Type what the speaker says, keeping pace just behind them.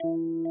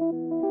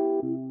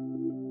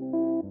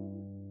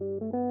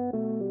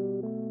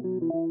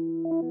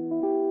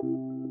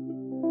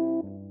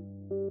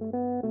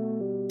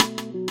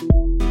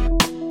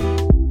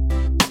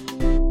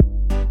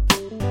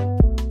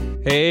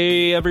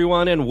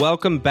everyone, and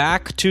welcome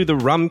back to the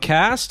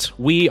Rumcast.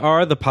 We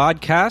are the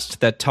podcast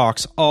that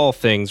talks all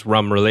things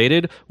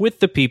rum-related with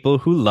the people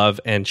who love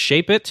and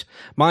shape it.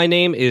 My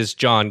name is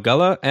John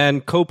Gulla,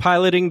 and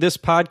co-piloting this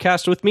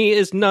podcast with me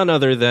is none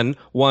other than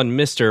one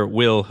Mr.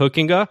 Will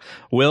Hookinga.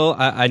 Will,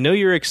 I know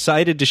you're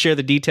excited to share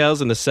the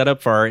details and the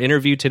setup for our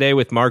interview today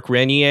with Mark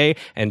Reynier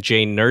and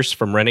Jane Nurse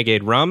from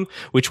Renegade Rum,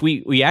 which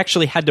we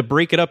actually had to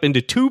break it up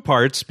into two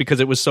parts because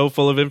it was so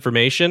full of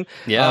information.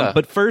 Yeah.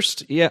 But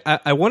first,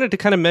 I wanted to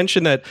kind of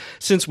mention that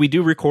since we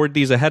do record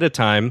these ahead of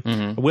time,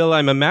 Will,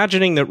 I'm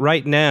imagining that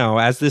right now,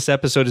 as this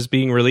episode is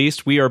being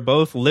released, we are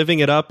both living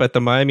it up at the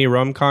Miami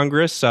Rum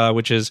Congress,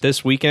 which is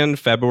this weekend,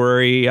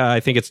 February, I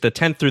think it's the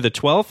 10th through the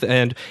 12th,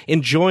 and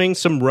enjoying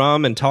some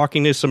rum and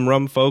talking to some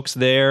rum folks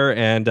there,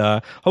 and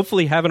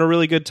hopefully having a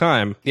really good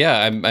time. Yeah,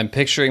 I'm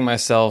picturing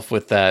myself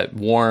with that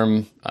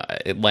warm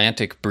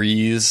Atlantic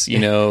breeze,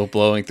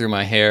 blowing through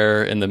my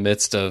hair in the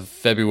midst of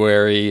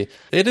February.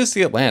 It is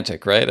the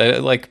Atlantic,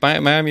 right?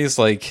 Miami is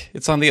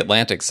it's on the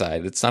Atlantic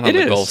side. It's not on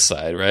the Gulf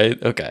side,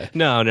 right? Okay.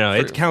 No,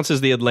 it counts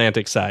as the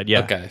Atlantic side. Yeah,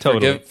 okay.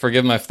 Totally.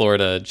 Forgive my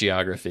Florida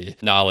geography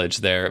knowledge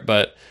there,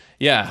 but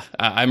yeah,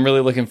 I'm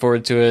really looking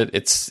forward to it.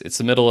 It's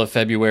the middle of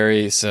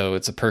February, so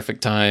it's a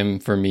perfect time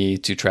for me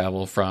to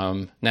travel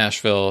from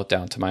Nashville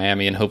down to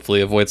Miami and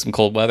hopefully avoid some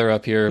cold weather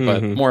up here.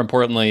 But more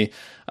importantly,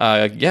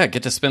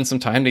 get to spend some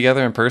time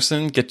together in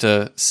person, get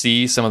to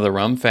see some of the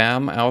rum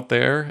fam out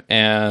there.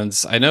 And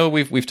I know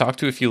we've talked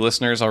to a few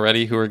listeners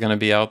already who are going to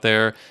be out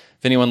there.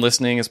 If anyone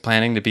listening is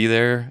planning to be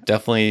there,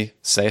 definitely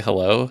say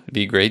hello. It'd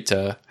be great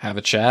to have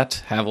a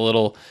chat, have a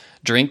little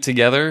drink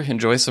together,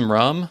 enjoy some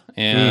rum,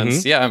 and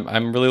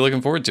I'm really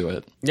looking forward to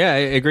it. Yeah,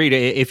 agreed.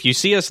 If you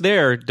see us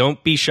there,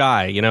 don't be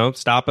shy.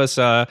 Stop us.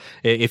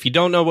 If you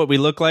don't know what we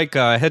look like,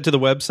 head to the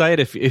website.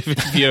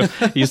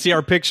 If you see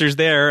our pictures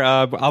there,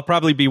 I'll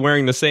probably be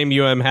wearing the same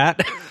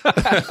hat,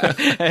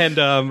 and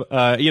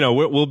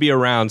we'll be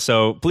around.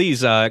 So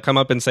please come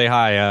up and say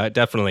hi.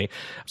 Definitely.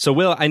 So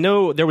Will, I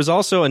know there was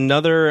also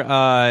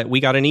another. We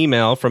got an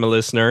email from a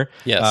listener,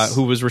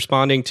 who was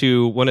responding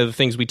to one of the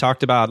things we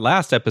talked about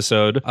last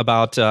episode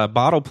about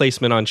bottle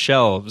placement on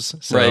shelves.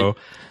 So right.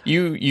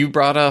 You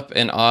brought up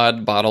an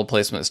odd bottle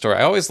placement story.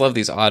 I always love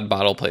these odd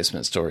bottle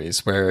placement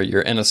stories where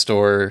you're in a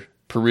store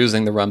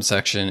perusing the rum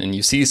section and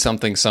you see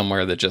something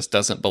somewhere that just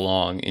doesn't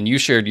belong, and you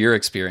shared your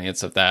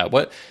experience of that.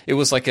 It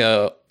was like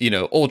a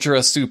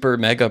ultra super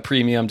mega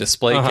premium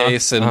display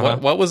case,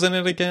 and what was in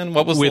it again?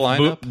 What was the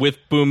lineup? With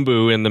Boom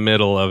Boo in the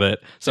middle of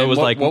it. So and it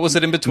was what was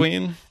it in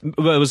between? It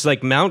was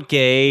like Mount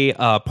Gay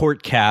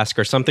port cask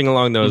or something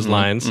along those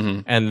lines,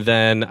 and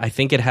then I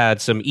think it had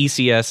some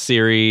ECS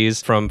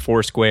series from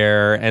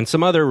Foursquare and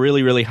some other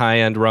really really high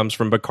end rums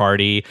from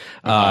Bacardi.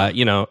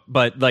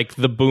 But like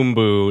the Boom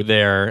Boo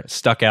there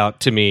stuck out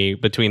to me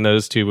between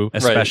those two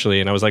especially,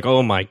 and I was like,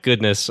 oh my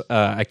goodness,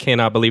 I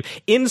cannot believe,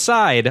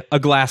 inside a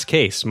glass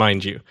case,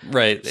 mind you.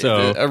 Right.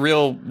 So a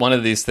real one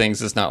of these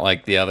things is not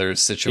like the other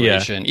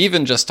situation,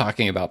 even just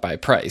talking about by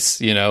price,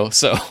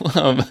 so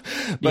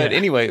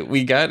anyway,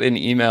 we got an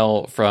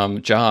email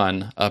from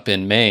John up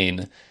in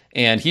Maine,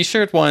 and he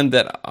shared one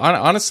that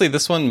honestly,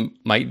 this one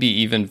might be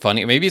even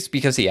funny. Maybe it's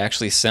because he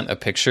actually sent a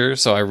picture,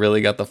 so I really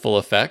got the full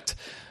effect.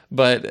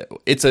 But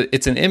it's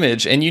an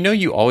image, and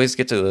you always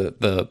get to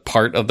the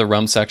part of the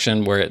rum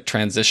section where it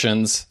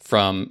transitions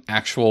from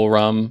actual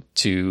rum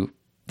to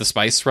the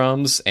spice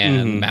rums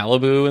and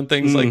Malibu and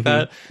things like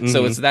that.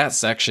 So it's that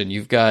section.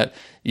 You've got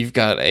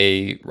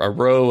a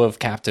row of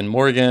Captain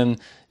Morgan.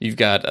 You've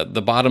got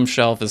the bottom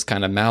shelf is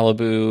kind of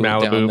Malibu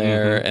down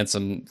there, and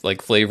some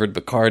like flavored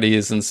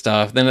Bacardis and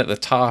stuff. Then at the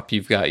top,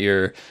 you've got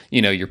your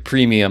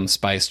premium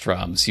spiced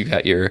rums. You've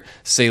got your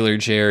Sailor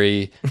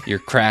Jerry, your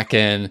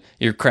Kraken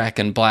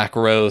Black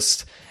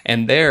Roast,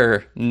 and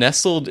they're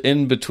nestled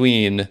in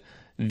between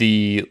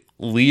the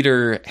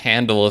liter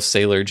handle of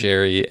Sailor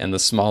Jerry and the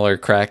smaller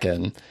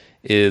Kraken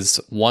is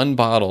one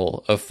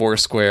bottle of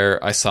Foursquare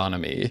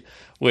Isonomy,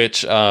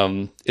 which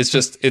is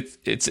just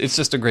it's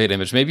just a great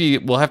image. Maybe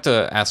we'll have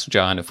to ask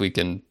John if we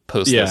can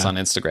post this on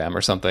Instagram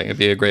or something. It'd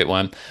be a great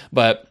one.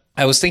 But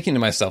I was thinking to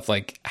myself,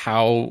 like,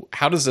 how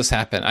does this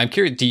happen? I'm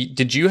curious.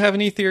 Did you have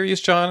any theories,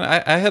 John?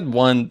 I had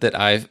one that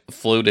I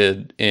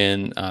floated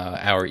in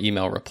our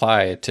email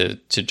reply to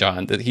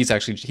John, that he's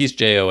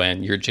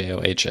Jon, you're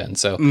John.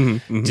 So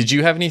did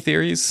you have any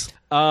theories?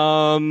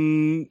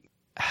 No.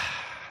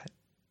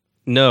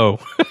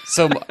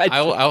 So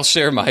I'll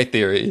share my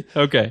theory.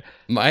 Okay.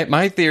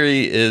 My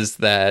theory is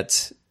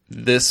that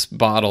this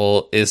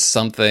bottle is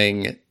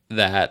something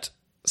that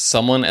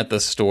someone at the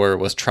store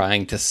was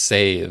trying to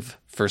save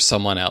for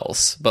someone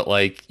else, but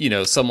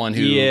someone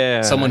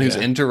who's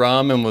into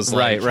rum and was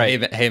right. Hey,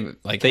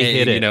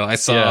 hit it. I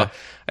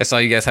saw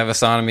you guys have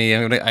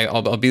Isonomy.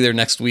 I'll be there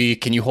next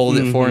week. Can you hold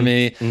it for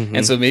me?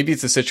 And so maybe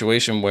it's a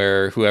situation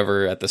where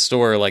whoever at the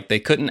store, they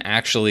couldn't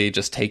actually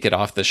just take it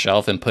off the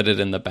shelf and put it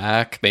in the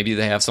back. Maybe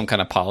they have some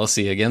kind of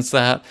policy against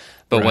that.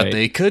 But what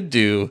they could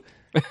do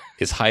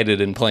is hide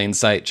it in plain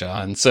sight,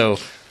 John. So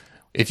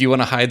if you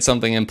want to hide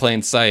something in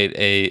plain sight,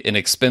 an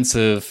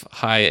expensive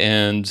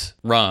high-end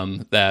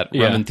rum that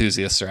rum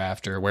enthusiasts are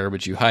after, where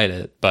would you hide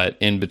it? But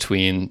in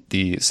between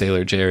the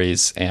Sailor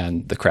Jerry's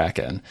and the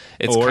Kraken.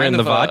 It's or kind in of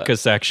the vodka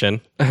section.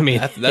 I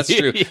mean, that's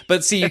true.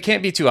 But see, you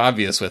can't be too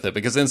obvious with it,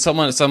 because then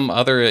some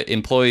other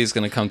employee is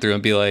going to come through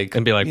and be like,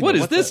 what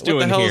is this doing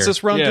here? What the hell is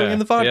this rum doing in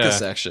the vodka yeah.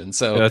 section?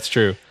 So that's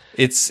true.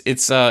 It's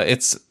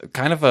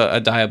kind of a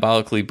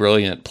diabolically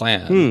brilliant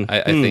plan,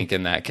 I think,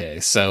 in that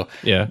case. So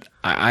yeah,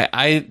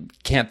 I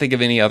can't think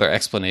of any other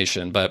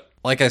explanation. But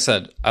like I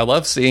said, I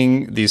love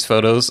seeing these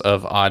photos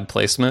of odd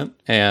placement,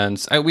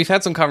 and we've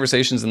had some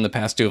conversations in the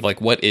past too of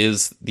like, what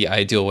is the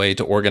ideal way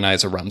to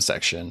organize a rum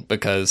section?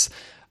 Because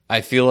I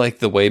feel like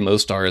the way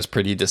most are is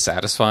pretty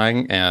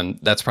dissatisfying, and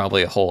that's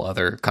probably a whole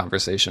other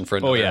conversation for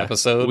another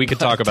episode. We could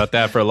talk about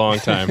that for a long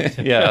time.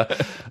 Yeah.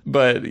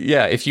 But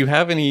yeah, if you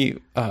have any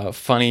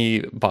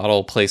funny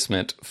bottle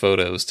placement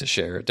photos to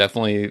share,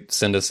 definitely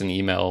send us an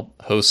email,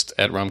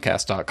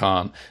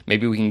 host@rumcast.com.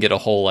 Maybe we can get a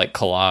whole like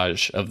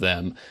collage of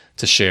them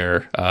to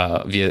share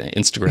via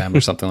Instagram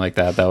or something like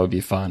that. That would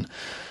be fun.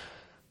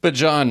 But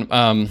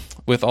John,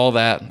 with all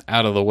that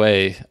out of the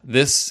way,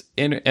 this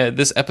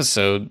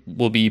episode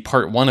will be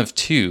part 1 of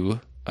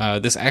 2.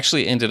 This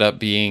actually ended up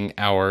being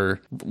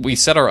we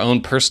set our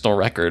own personal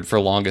record for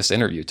longest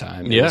interview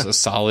time. It was a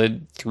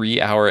solid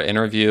 3-hour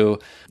interview.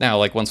 Now,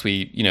 like once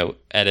we,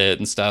 edit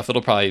and stuff,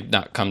 it'll probably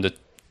not come to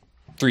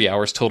 3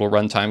 hours total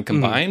runtime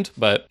combined,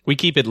 but we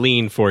keep it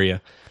lean for you.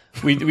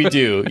 We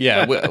do,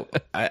 yeah.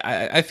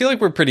 I feel like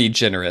we're pretty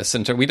generous,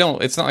 and we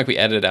don't. It's not like we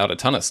edit out a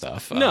ton of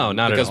stuff. No,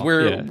 not because at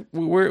all.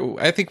 we're.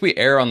 I think we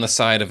err on the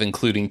side of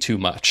including too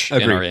much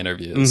in our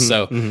interviews.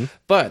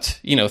 But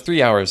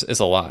 3 hours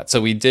is a lot.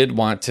 So we did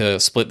want to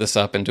split this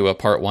up into a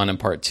part 1 and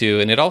part 2,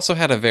 and it also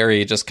had a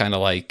very just kind of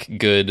like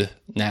good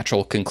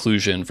natural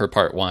conclusion for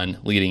part 1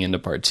 leading into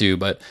part 2.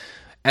 But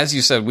as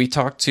you said, we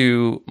talked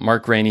to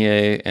Mark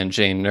Reynier and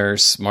Jane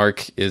Nurse.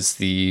 Mark is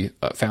the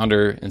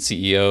founder and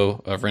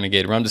CEO of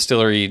Renegade Rum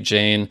Distillery.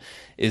 Jane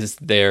is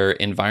their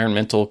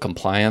environmental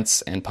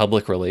compliance and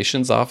public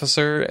relations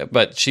officer.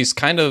 But she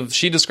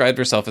described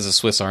herself as a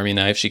Swiss Army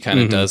knife. She kind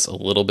of does a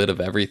little bit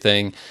of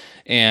everything.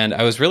 And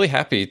I was really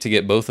happy to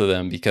get both of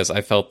them because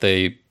I felt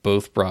they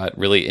both brought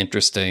really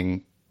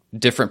interesting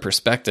different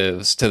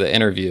perspectives to the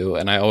interview.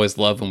 And I always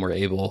love when we're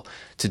able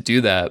to do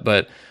that.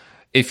 But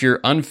if you're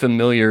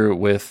unfamiliar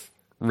with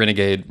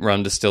Renegade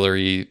Rum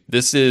Distillery,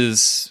 this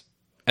is,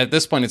 at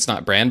this point, it's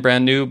not brand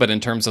new, but in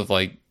terms of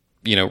like,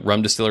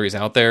 rum distilleries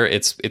out there,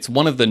 it's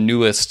one of the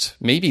newest,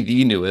 maybe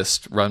the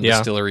newest rum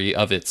distillery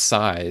of its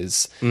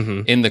size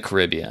in the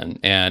Caribbean.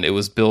 And it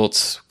was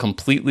built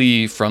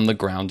completely from the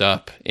ground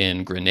up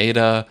in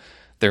Grenada.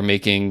 They're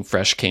making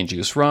fresh cane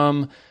juice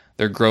rum.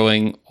 They're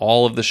growing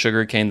all of the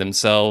sugar cane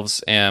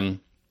themselves.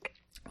 And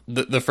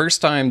the first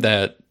time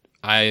that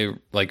I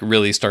like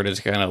really started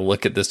to kind of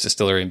look at this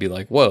distillery and be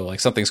like, whoa,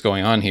 like something's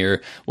going on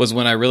here, was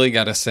when I really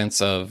got a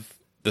sense of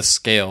the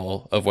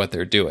scale of what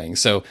they're doing.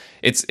 So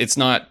it's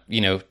not,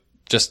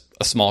 just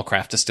a small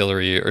craft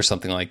distillery or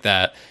something like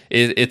that.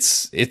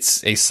 It's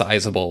a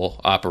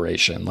sizable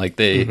operation. Like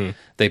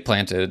they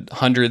planted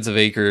hundreds of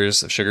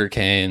acres of sugar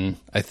cane.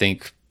 I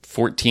think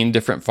 14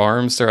 different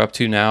farms they're up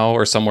to now,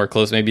 or somewhere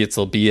close. Maybe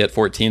it'll be at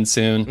 14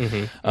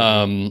 soon.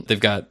 They've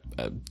got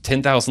a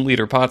 10,000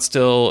 liter pot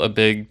still, a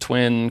big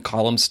twin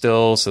column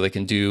still, so they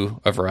can do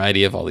a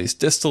variety of all these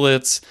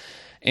distillates.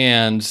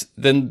 And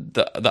then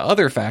the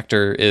other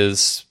factor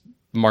is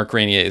Mark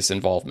Reynier's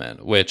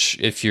involvement, which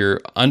if you're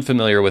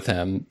unfamiliar with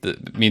him,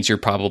 that means you're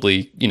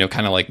probably,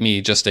 kind of like me,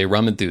 just a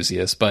rum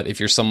enthusiast. But if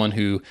you're someone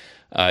who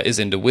is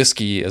into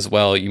whiskey as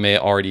well, you may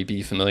already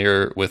be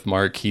familiar with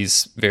Mark.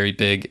 He's very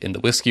big in the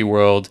whiskey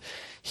world.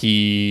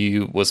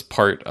 He was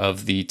part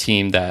of the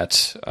team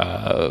that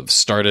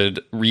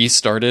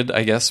restarted,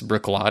 I guess,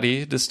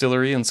 Bruichladdich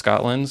Distillery in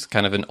Scotland,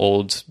 kind of an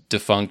old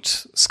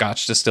defunct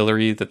Scotch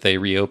distillery that they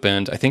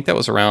reopened. I think that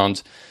was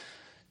around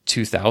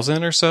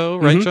 2000 or so,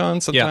 right,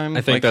 John? Sometime. Yeah,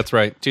 I think that's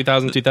right.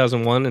 2000,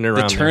 2001, and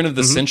around the turn of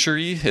the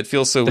century. It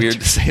feels so weird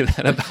to say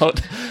that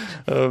about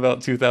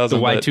 2000.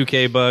 The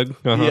Y2K bug.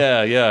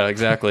 Yeah,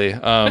 exactly.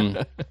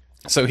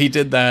 So he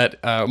did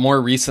that.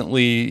 More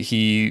recently,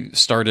 he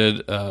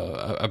started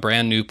a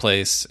brand new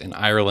place in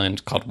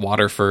Ireland called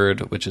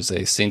Waterford, which is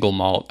a single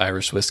malt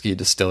Irish whiskey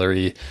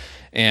distillery.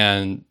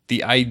 And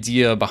the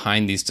idea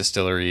behind these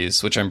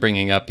distilleries, which I'm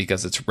bringing up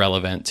because it's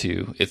relevant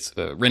to,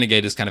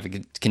 Renegade is kind of a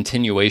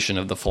continuation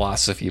of the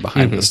philosophy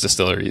behind those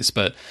distilleries.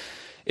 But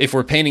if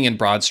we're painting in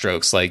broad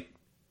strokes, like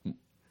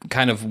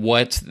kind of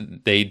what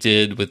they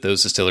did with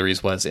those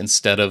distilleries was,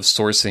 instead of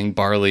sourcing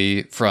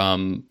barley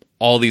from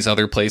all these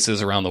other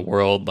places around the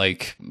world,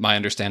 like my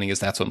understanding is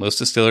that's what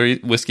most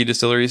whiskey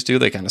distilleries do.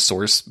 They kind of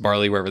source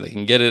barley wherever they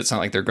can get it. It's not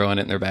like they're growing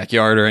it in their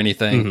backyard or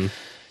anything.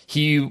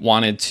 He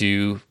wanted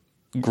to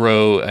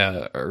grow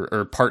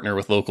or partner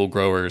with local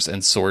growers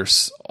and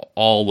source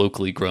all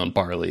locally grown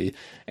barley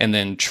and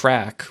then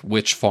track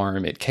which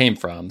farm it came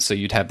from. So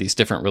you'd have these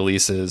different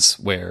releases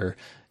where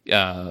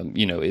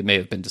It may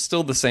have been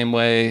distilled the same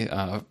way,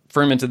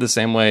 fermented the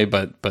same way,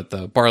 but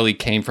the barley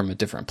came from a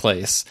different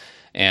place.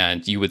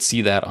 And you would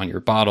see that on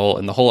your bottle.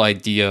 And the whole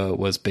idea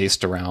was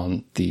based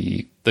around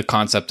the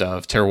concept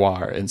of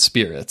terroir and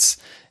spirits,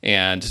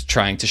 and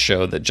trying to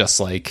show that just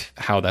like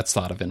how that's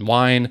thought of in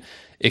wine,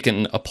 it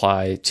can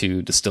apply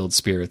to distilled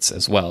spirits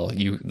as well.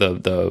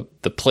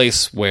 The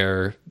place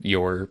where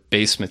your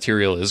base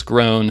material is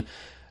grown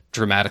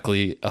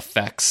dramatically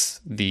affects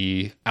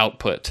the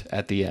output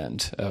at the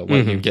end,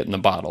 when you get in the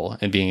bottle,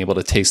 and being able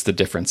to taste the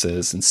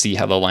differences and see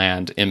how the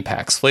land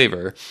impacts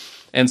flavor.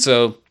 And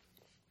so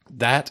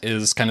that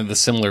is kind of the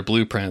similar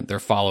blueprint they're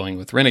following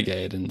with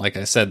Renegade. And like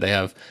I said, they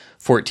have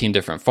 14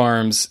 different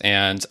farms,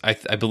 and I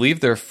believe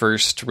their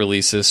first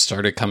releases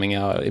started coming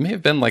out, it may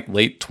have been like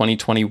late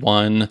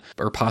 2021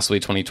 or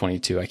possibly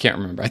 2022. I can't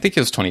remember. I think it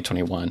was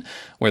 2021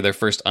 where their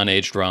first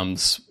unaged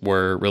rums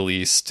were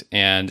released.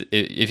 And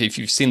if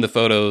you've seen the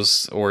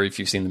photos, or if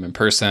you've seen them in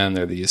person,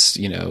 they're these,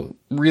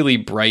 really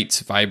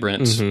bright,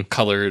 vibrant,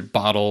 colored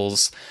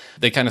bottles.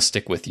 They kind of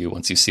stick with you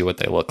once you see what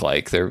they look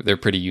like. They're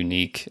pretty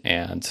unique.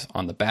 And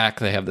on the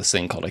back, they have this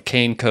thing called a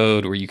cane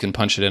code where you can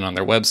punch it in on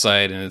their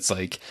website, and it's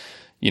like,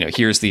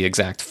 here's the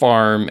exact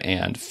farm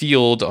and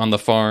field on the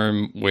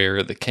farm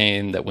where the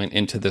cane that went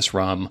into this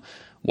rum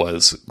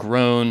was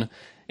grown.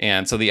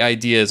 And so the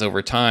idea is,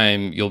 over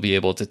time, you'll be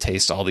able to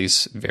taste all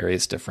these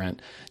various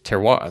different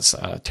terroirs.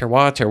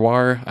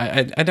 Terroir.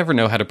 I never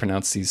know how to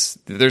pronounce these.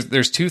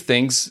 There's two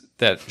things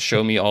that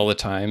show me all the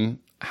time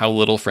how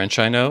little French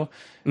I know.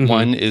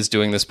 One is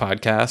doing this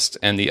podcast,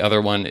 and the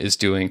other one is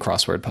doing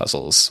crossword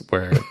puzzles,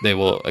 where they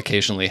will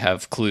occasionally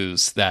have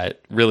clues that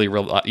really,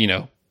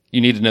 you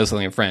need to know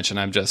something in French, and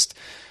I'm just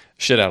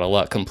shit out of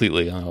luck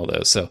completely on all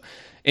those. So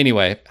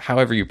anyway,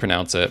 however you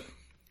pronounce it,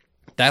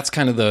 that's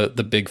kind of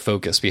the big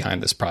focus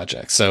behind this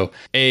project. So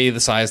A, the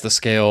size, the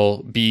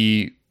scale,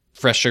 B,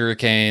 fresh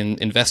sugarcane,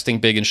 investing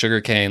big in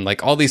sugarcane,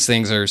 like all these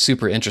things are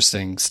super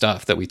interesting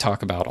stuff that we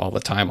talk about all the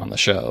time on the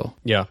show.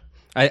 Yeah.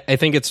 I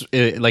think it's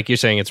like you're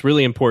saying, it's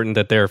really important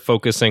that they're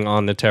focusing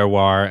on the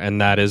terroir,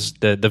 and that is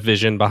the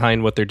vision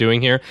behind what they're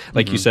doing here.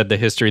 Like you said, the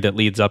history that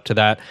leads up to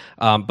that,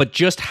 but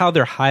just how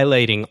they're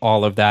highlighting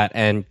all of that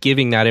and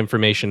giving that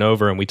information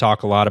over. And we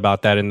talk a lot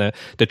about that in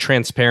the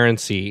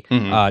transparency,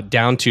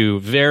 down to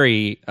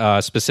very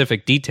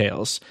specific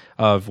details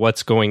of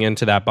what's going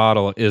into that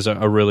bottle is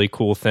a really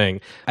cool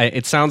thing.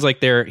 It sounds like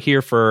they're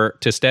here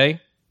to stay.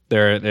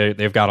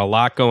 They've got a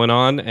lot going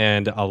on,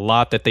 and a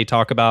lot that they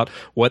talk about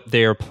what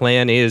their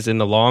plan is in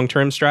the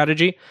long-term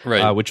strategy,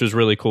 right? Which was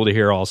really cool to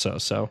hear also.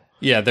 So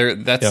yeah,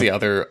 that's the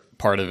other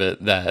part of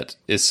it that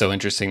is so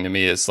interesting to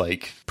me, is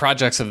like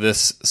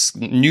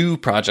new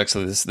projects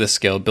of this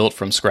scale built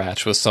from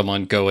scratch with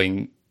someone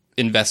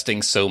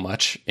investing so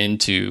much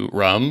into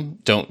rum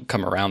don't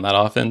come around that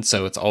often.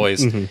 So it's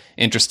always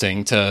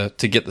interesting to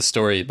get the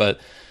story.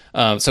 But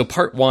so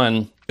part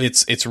one,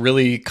 it's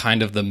really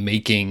kind of the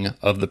making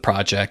of the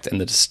project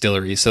and the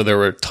distillery. So there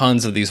were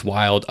tons of these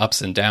wild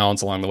ups and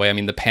downs along the way. I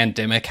mean, the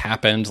pandemic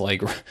happened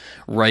like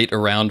right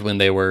around when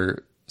they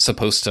were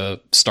supposed to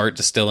start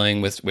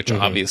distilling, which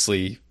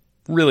obviously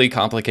really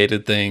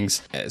complicated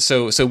things.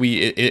 So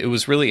it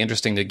was really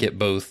interesting to get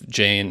both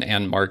Jane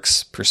and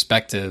Mark's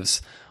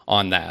perspectives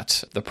on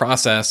that, the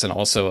process, and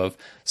also of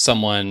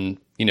someone,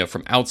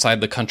 from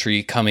outside the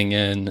country coming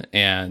in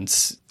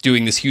and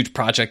doing this huge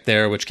project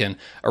there, which can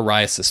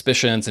arise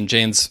suspicions. And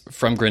Jane's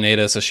from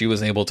Grenada, so she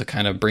was able to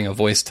kind of bring a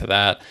voice to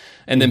that.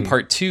 And then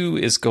part two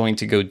is going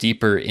to go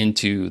deeper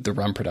into the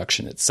rum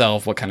production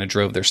itself, what kind of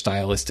drove their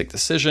stylistic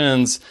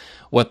decisions,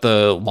 what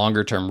the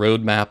longer term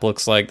roadmap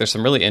looks like. There's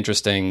some really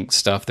interesting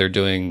stuff they're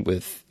doing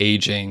with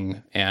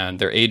aging, and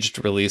their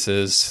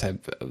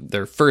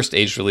first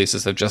aged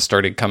releases have just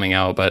started coming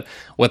out, but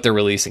what they're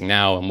releasing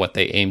now and what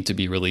they aim to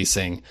be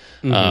releasing,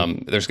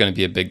 there's going to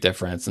be a big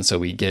difference. And so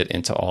we get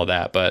into all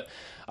that, but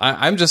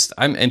I'm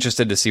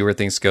interested to see where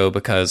things go,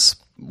 because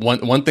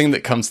one thing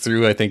that comes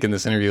through, I think, in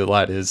this interview a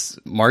lot is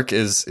Mark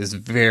is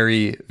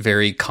very,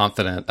 very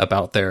confident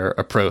about their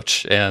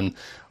approach. And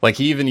like,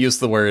 he even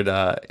used the word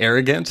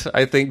arrogant,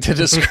 I think, to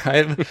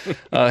describe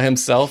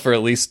himself, or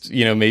at least,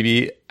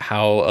 maybe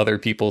how other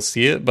people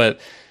see it. But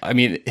I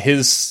mean,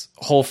 his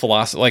whole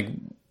philosophy,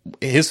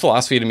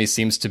 to me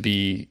seems to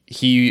be,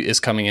 he is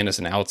coming in as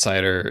an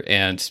outsider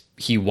and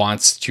he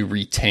wants to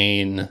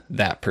retain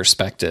that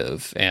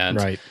perspective.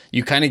 And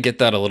you kind of get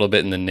that a little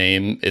bit in the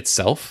name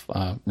itself.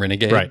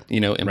 Renegade,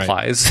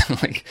 implies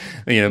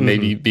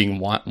maybe being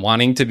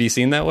wanting to be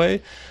seen that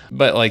way.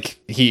 But like,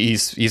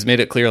 he's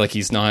made it clear, like,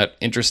 he's not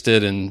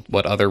interested in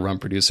what other rum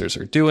producers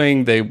are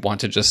doing. They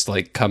want to just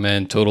like come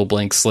in, total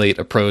blank slate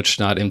approach,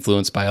 not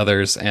influenced by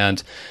others.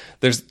 And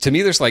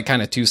there's like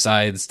kind of two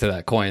sides to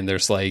that coin.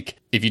 There's like,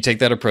 if you take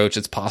that approach,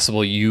 it's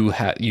possible you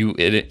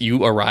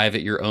arrive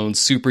at your own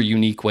super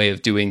unique way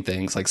of doing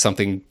things, like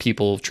something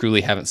people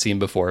truly haven't seen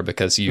before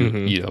because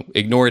you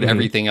ignored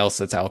everything else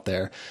that's out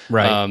there.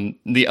 Right.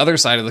 The other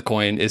side of the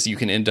coin is you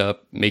can end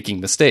up making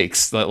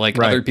mistakes that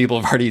other people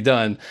have already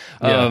done.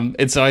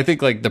 And so I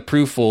think like the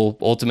proof will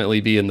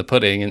ultimately be in the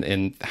pudding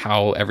and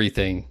how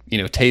everything,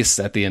 tastes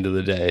at the end of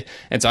the day.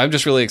 And so I'm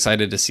just really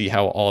excited to see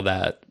how all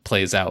that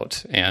plays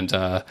out. And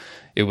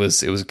it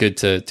was good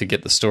to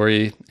get the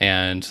story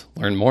and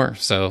learn more.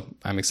 So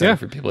I'm excited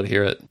for people to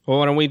hear it. Well,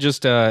 why don't we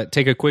just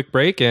take a quick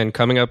break, and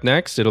coming up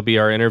next, it'll be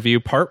our interview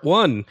part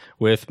 1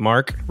 with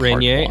Mark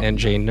Reynier and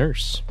Jane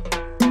Nurse.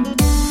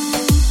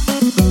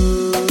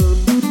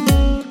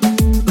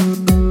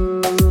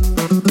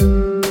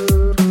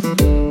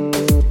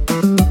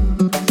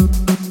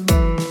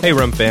 Hey,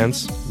 rum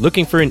fans.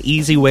 Looking for an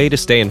easy way to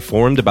stay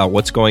informed about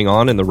what's going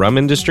on in the rum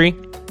industry?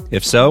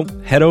 If so,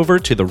 head over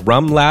to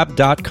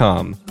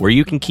therumlab.com, where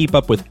you can keep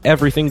up with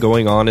everything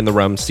going on in the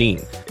rum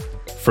scene.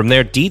 From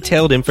their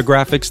detailed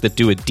infographics that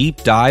do a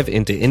deep dive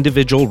into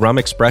individual rum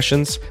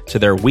expressions, to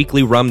their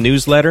weekly rum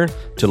newsletter,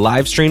 to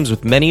live streams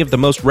with many of the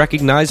most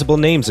recognizable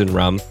names in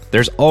rum,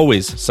 there's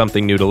always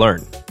something new to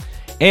learn.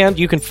 And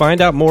you can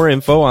find out more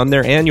info on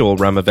their annual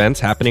rum events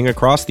happening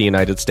across the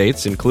United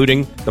States,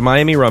 including the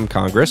Miami Rum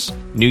Congress,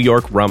 New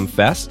York Rum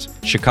Fest,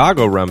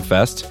 Chicago Rum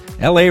Fest,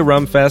 LA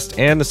Rum Fest,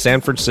 and the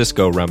San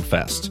Francisco Rum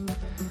Fest.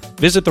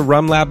 Visit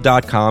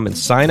therumlab.com and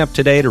sign up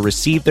today to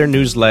receive their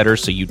newsletter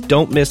so you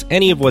don't miss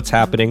any of what's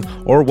happening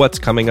or what's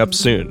coming up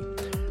soon.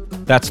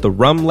 That's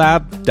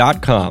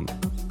therumlab.com.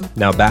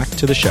 Now back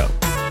to the show.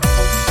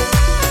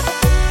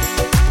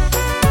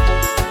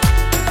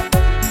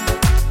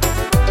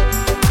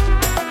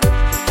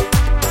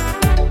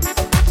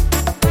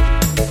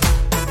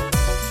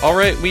 All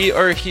right, we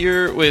are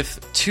here with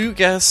 2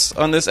 guests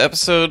on this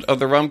episode of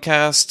the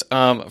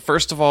Rumcast.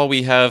 First of all,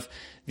 we have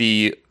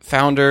the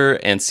founder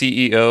and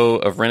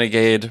CEO of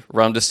Renegade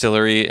Rum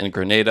Distillery in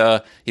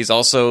Grenada. He's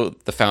also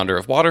the founder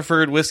of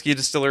Waterford Whiskey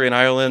Distillery in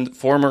Ireland,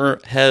 former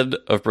head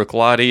of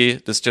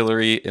Bruichladdich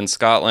Distillery in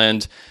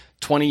Scotland,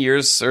 20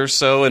 years or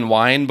so in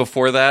wine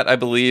before that, I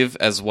believe,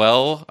 as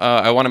well.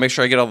 I want to make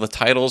sure I get all the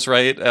titles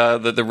right,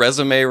 the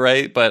resume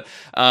right. But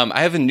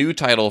I have a new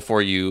title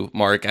for you,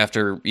 Mark,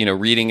 after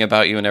reading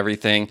about you and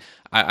everything.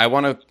 I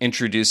want to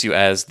introduce you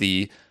as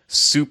the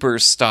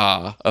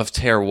superstar of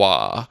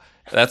Terroir.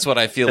 That's what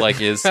I feel like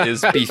is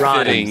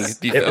befitting.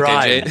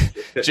 Okay,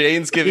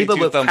 Jane's giving People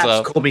 2 thumbs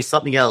up. Call me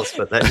something else,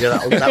 but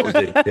that would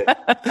do.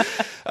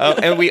 Yeah.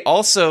 And we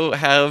also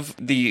have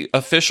the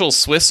official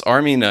Swiss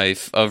Army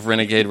knife of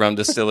Renegade Rum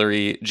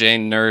Distillery,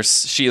 Jane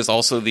Nurse. She is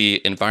also the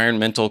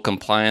environmental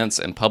compliance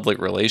and public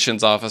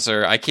relations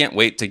officer. I can't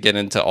wait to get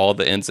into all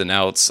the ins and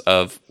outs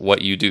of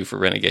what you do for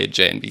Renegade,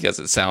 Jane, because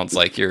it sounds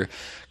like you're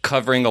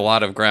covering a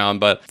lot of ground.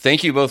 But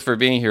thank you both for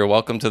being here.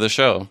 Welcome to the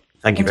show.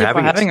 Thank you for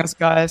having us,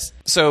 guys.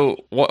 So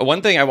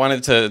one thing I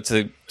wanted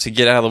to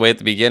get out of the way at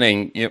the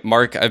beginning,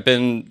 Mark, I've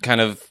been kind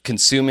of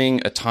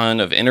consuming a ton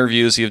of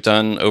interviews you've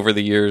done over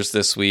the years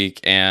this week,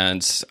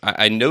 and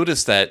I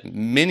noticed that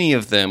many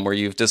of them where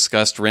you've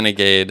discussed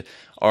Renegade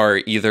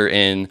are either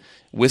in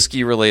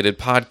whiskey-related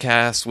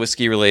podcasts,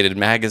 whiskey-related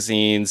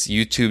magazines,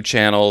 YouTube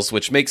channels,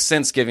 which makes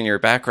sense given your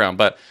background.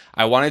 But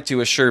I wanted to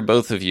assure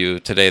both of you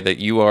today that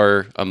you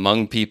are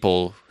among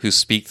people who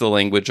speak the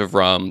language of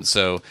rum.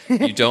 So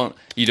you don't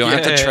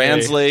have to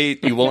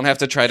translate. You won't have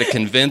to try to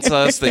convince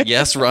us that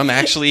yes, rum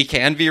actually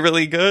can be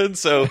really good.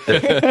 So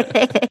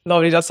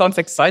Lovely, that sounds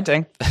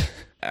exciting.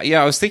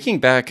 Yeah, I was thinking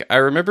back. I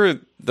remember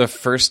the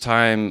first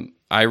time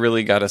I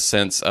really got a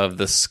sense of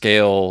the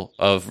scale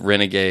of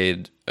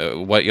Renegade,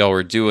 what y'all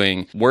were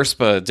doing.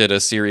 Worspa did a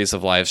series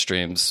of live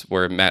streams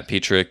where Matt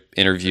Petrick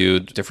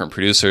interviewed different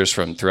producers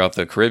from throughout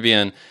the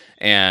Caribbean,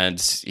 and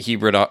he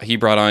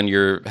brought on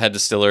your head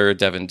distiller,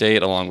 Devin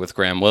Date, along with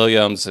Graham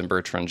Williams and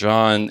Bertrand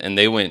John, and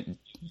they went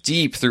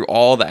deep through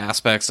all the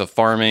aspects of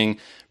farming,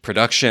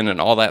 production, and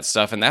all that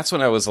stuff. And that's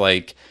when I was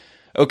like,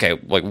 okay,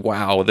 like,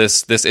 wow,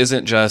 this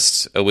isn't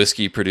just a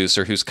whiskey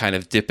producer who's kind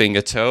of dipping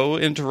a toe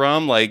into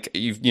rum. Like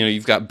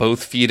you've got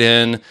both feet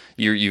in,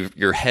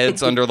 your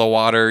head's under the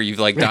water, you've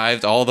like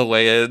dived all the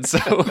way in.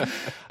 So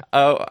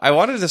I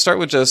wanted to start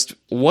with just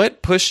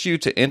what pushed you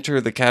to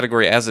enter the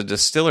category as a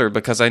distiller,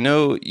 because I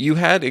know you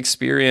had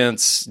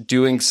experience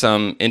doing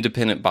some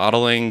independent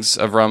bottlings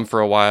of rum for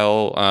a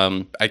while.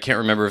 I can't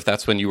remember if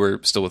that's when you were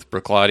still with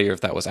Bruichladdich or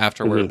if that was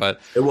afterward, but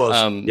it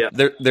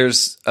was.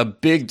 There's a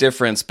big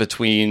difference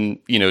between,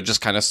 just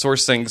kind of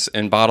sourcing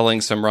and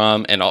bottling some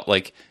rum and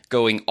like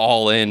going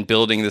all in,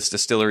 building this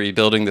distillery,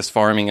 building this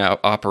farming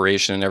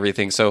operation and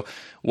everything. So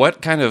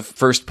what kind of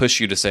first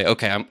pushed you to say,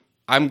 okay,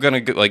 I'm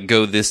going to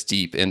go this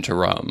deep into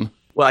rum?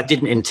 Well, I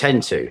didn't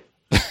intend to.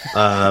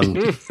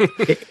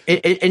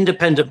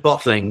 Independent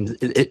bottling,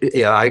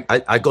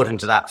 I got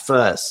into that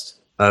first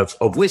of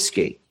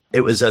whiskey.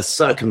 It was a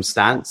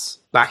circumstance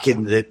back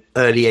in the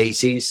early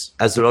 80s,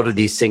 as a lot of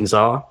these things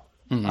are.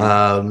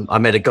 Mm-hmm. I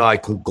met a guy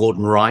called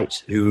Gordon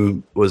Wright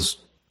who was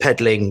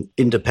peddling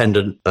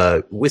independent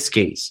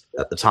whiskies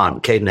at the time.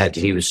 Cadenhead,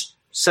 he was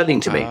selling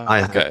to me.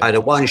 I had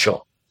a wine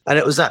shop. And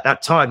it was at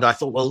that time that I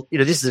thought, well,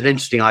 this is an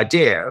interesting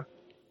idea.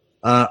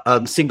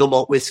 Single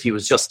malt whiskey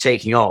was just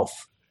taking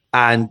off,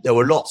 and there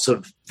were lots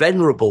of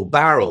venerable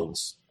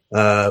barrels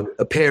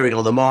appearing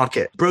on the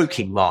market,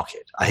 broking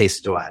market, I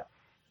hasten to add.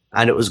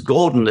 And it was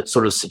Gordon that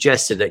sort of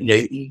suggested that,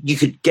 you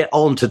could get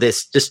onto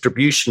this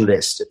distribution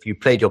list if you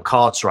played your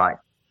cards right.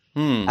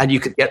 And you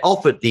could get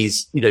offered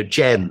these,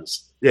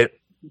 gems.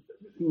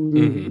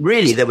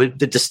 Really, there were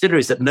the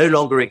distilleries that no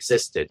longer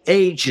existed,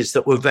 ages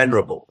that were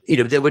venerable.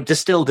 They were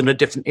distilled in a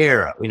different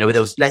era. There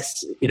was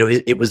less,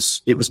 it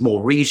was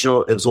more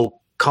regional. It was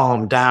all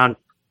calmed down.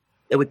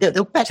 They were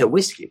better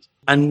whiskeys.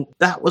 And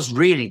that was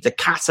really the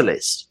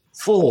catalyst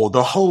for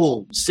the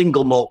whole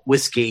single malt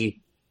whiskey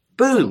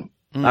boom.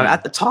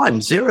 At the time,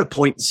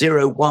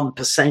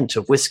 0.01%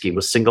 of whiskey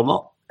was single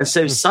malt. And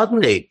so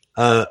suddenly,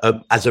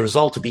 as a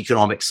result of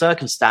economic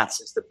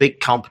circumstances, the big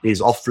companies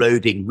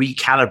offloading,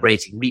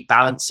 recalibrating,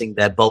 rebalancing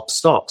their bulk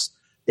stocks,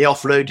 they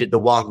offloaded the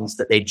ones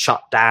that they'd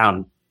shut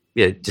down,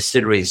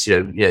 distilleries,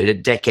 a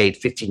decade,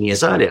 15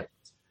 years earlier.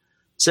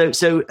 So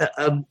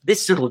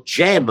this little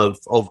gem of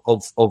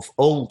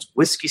old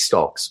whiskey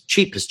stocks,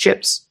 cheap as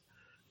chips,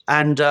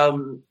 and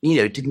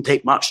it didn't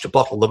take much to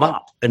bottle them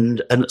up,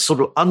 and a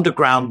sort of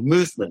underground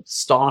movement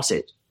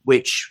started,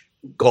 which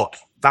got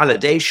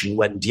validation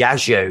when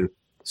Diageo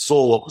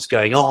saw what was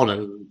going on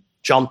and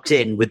jumped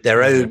in with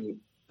their own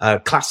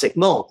classic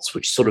malts,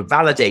 which sort of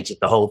validated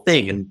the whole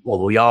thing. And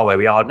we are where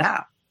we are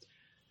now.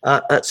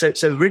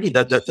 So really,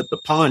 the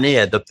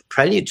pioneer, the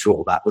prelude to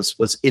all that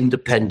was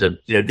independent.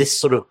 This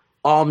sort of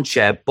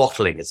armchair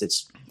bottling, as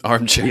it's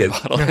bottling,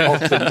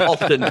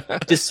 often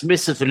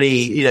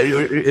dismissively,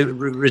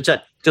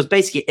 returned, because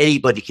basically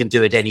anybody can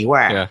do it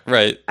anywhere. Yeah,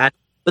 right.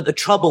 But the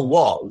trouble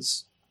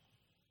was,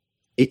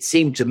 it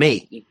seemed to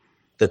me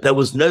that there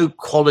was no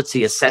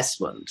quality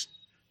assessment.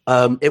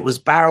 It was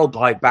barrel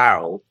by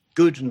barrel,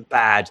 good and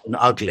bad and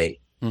ugly.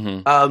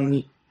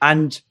 And,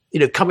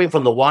 coming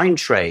from the wine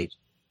trade,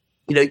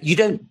 you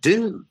don't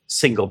do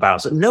single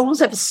barrels. No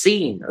one's ever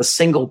seen a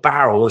single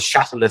barrel of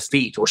Chateau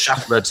Lafite or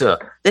Chateau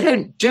Latour. They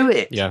don't do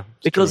it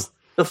because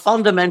the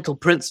fundamental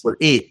principle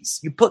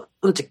is you put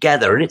them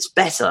together and it's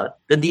better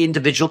than the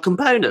individual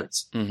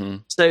components.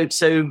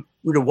 So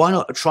why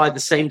not try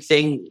the same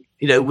thing,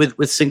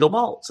 with single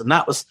malts? And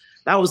that was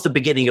the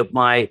beginning of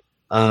my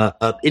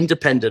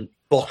independent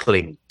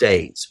bottling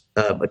days.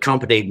 A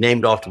company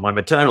named after my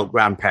maternal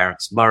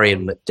grandparents, Murray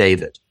and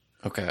McDavid.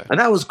 Okay, and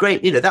that was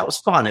great. That was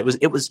fun. It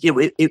was.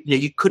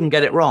 You couldn't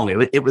get it wrong.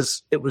 It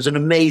was an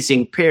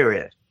amazing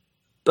period,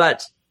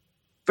 but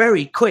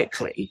very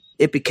quickly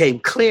it became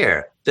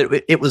clear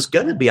that it was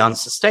going to be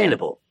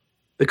unsustainable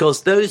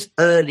because those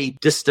early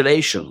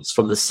distillations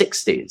from the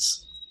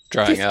 60s,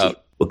 drying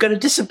out, were going to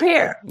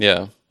disappear.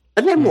 Yeah,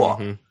 and then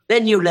what?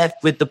 Then you're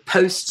left with the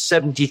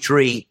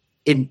post-73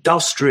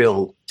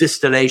 industrial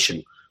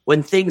distillation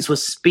when things were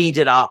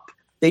speeded up.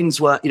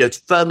 Things were,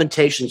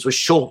 fermentations were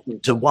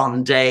shortened to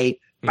one day.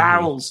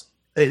 Barrels,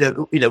 were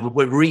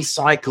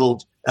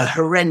recycled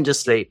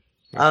horrendously.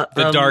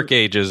 The dark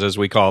ages, as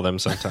we call them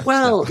sometimes.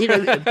 Well,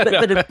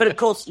 but of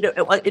course,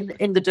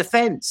 in the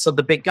defense of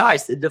the big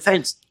guys,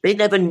 they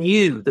never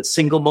knew that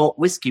single malt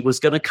whiskey was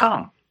going to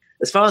come.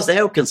 As far as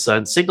they were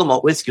concerned, single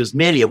malt whiskey was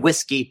merely a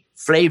whiskey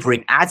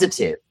flavoring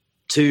additive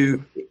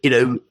to,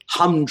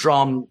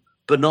 humdrum,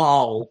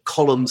 banal,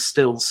 column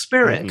still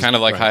spirit. Kind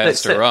of like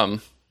Highester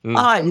rum.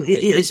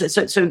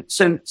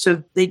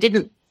 So they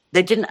didn't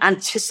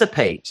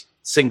anticipate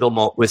single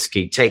malt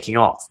whiskey taking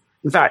off.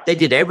 In fact, they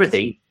did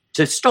everything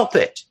to stop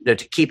it, to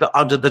keep it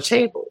under the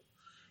table.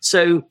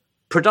 So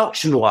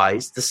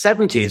production-wise, the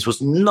 70s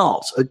was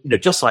not,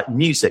 just like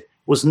music,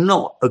 was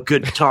not a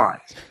good time.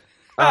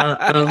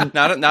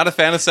 Not a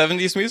fan of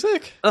 70s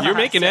music? You're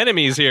making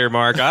enemies here,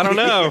 Mark. I don't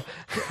know.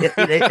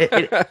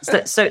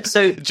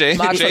 So Jane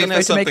Mark's has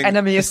to something. make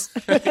enemies.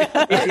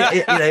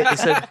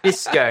 It's a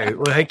disco.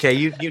 Well, okay,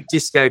 you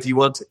disco if you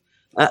want to.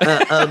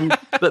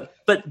 But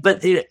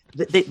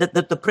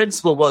the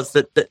principle was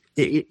that the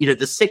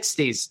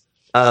 60s,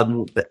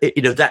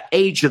 that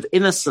age of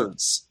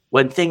innocence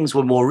when things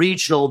were more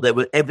regional,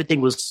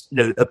 everything was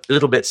a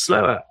little bit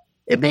slower.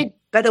 It made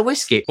better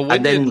whiskey.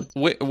 When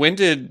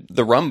did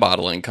the rum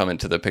bottling come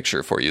into the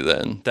picture for you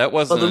then? That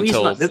wasn't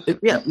until much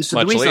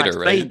later,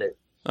 right?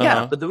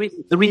 Yeah, but the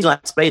reason I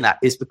explain that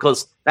is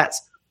because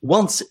that's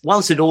once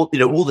it all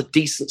the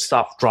decent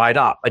stuff dried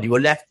up and you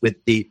were left with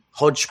the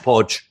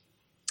hodgepodge.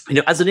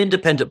 As an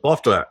independent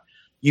bottler,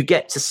 you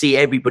get to see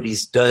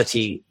everybody's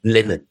dirty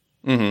linen.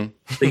 So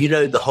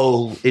the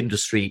whole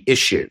industry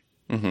issue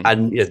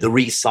and the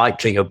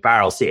recycling of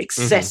barrels, the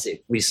excessive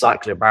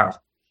recycling of barrels,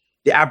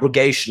 the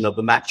abrogation of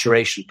the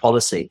maturation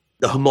policy,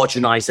 the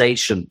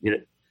homogenization,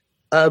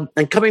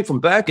 and coming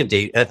from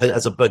Burgundy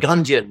as a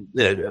Burgundian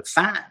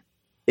fan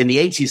in the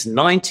 80s and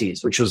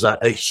 90s, which was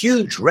a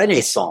huge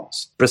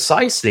renaissance,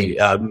 precisely,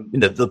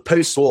 the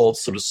post-war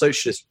sort of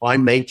socialist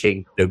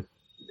winemaking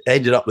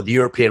ended up with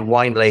European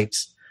wine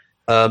lakes,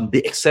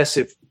 the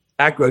excessive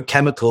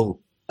agrochemical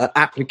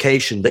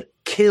application that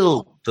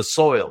killed the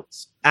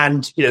soils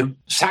and,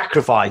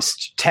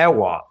 sacrificed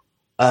terroir.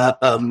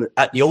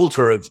 at the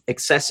altar of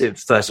excessive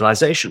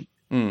fertilization.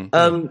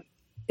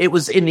 It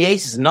was in the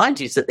 80s and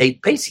 90s that they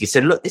basically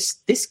said, look,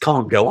 this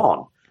can't go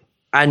on,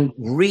 and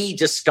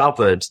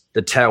rediscovered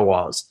the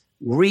terroirs,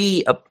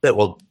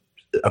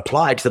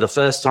 applied for the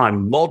first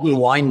time modern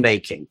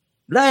winemaking,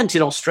 learned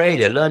in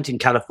Australia, learned in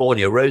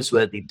California,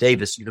 Roseworthy,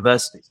 Davis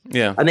universities.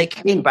 Yeah. And they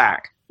came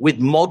back with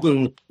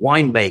modern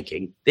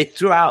winemaking. They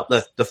threw out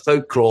the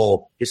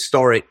folklore,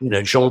 historic,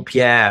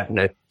 Jean-Pierre,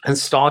 and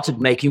started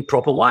making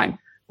proper wine.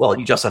 Well,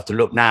 you just have to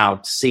look now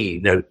to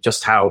see,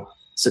 just how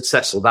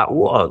successful that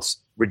was,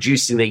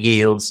 reducing the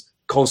yields,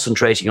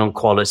 concentrating on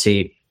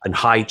quality and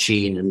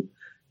hygiene.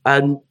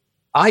 And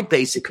I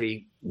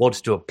basically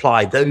wanted to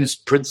apply those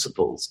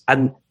principles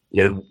and,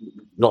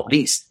 not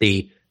least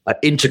the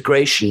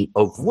integration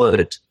of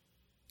wood,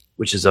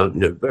 which is a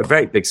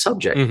very big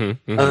subject.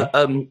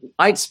 I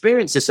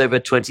experienced this over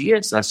 20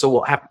 years and I saw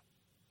what happened.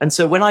 And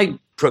so when I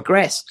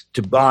progressed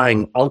to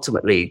buying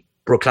ultimately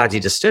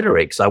Bruichladdich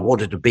Distillery, because I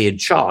wanted to be in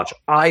charge,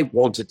 I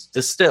wanted to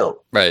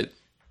distill. Right.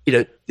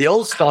 The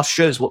old stuff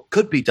shows what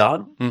could be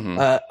done.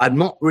 I'm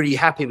not really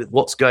happy with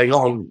what's going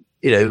on,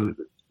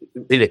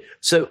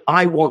 So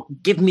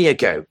give me a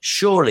go.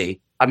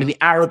 Surely, the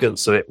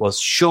arrogance of it was,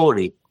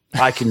 surely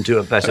I can do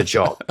a better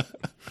job.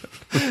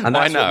 And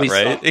why not,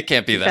 right? It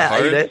can't be that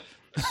hard.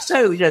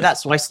 So,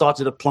 that's why I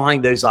started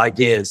applying those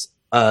ideas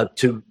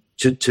to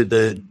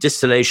the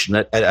distillation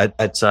at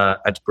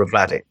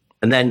Bruichladdich,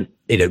 and then,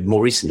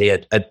 more recently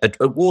at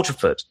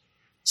Waterford.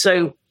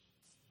 So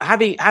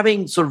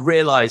having sort of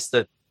realized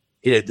that,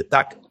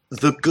 that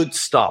the good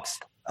stuff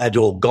had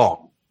all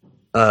gone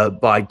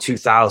by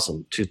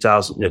 2000,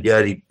 the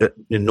early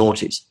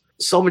noughties.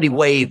 Somebody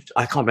waved,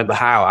 I can't remember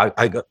how,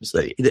 I got to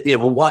say,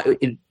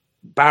 in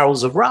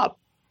barrels of rum.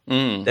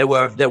 There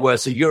were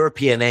some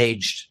European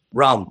aged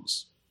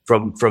rums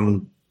from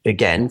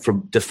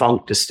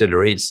defunct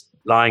distilleries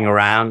lying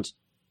around,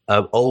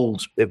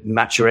 old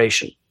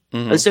maturation.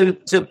 And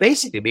so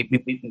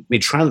basically we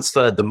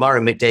transferred the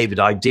Murray McDavid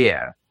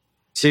idea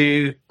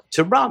to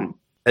rum.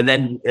 And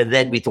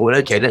then we thought,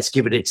 okay, let's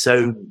give it its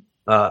own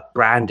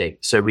branding.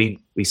 So we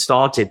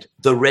started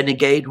the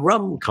Renegade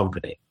Rum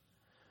Company.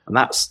 And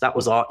that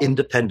was our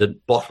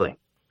independent bottling.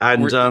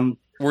 And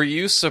were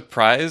you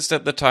surprised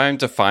at the time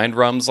to find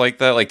rums like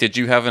that? Like, did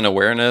you have an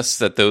awareness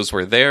that those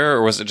were there,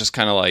 or was it just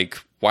kind of like,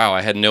 wow,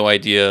 I had no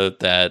idea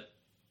that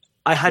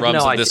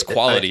rums of this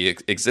quality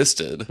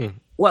existed?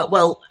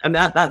 Well, and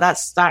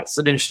that's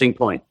an interesting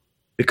point,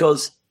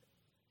 because,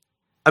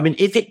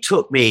 if it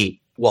took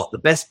me the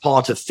best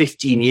part of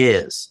 15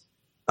 years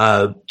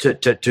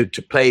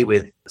to play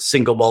with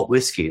single malt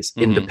whiskies,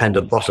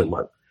 independent bottling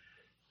work,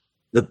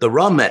 the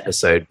rum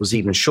episode was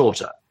even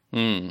shorter.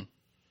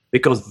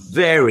 Because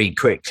very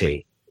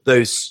quickly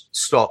those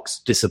stocks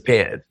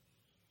disappeared.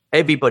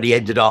 Everybody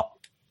ended up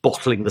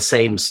bottling the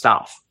same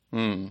stuff.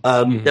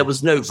 There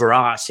was no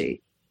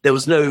variety. There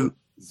was no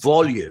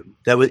volume.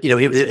 There was,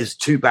 it was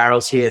 2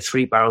 barrels here,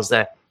 3 barrels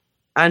there.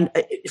 And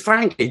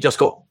frankly, it just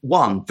got,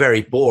 1,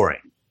 very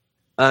boring.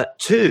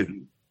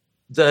 2,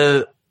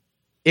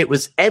 it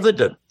was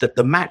evident that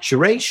the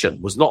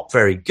maturation was not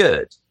very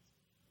good.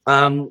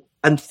 And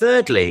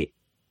thirdly,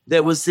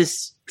 there was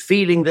this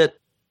feeling that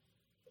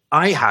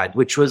I had,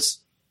 which was,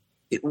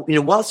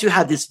 whilst you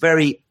had this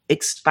very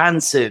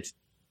expansive,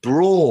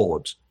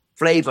 broad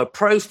flavor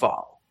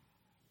profile,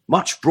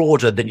 much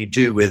broader than you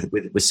do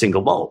with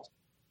single malt,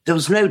 there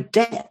was no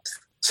depth.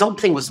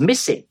 Something was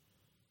missing.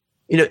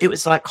 It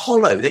was like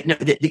hollow.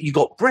 That you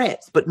got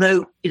breadth, but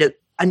no,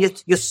 and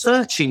you're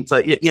searching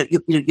for,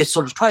 you're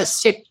sort of trying to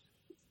sift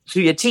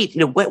through your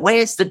teeth.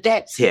 Where's the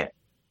depth here?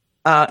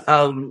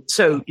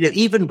 So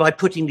even by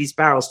putting these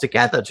barrels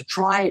together to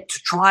try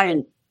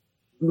and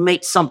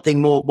make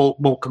something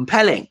more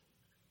compelling,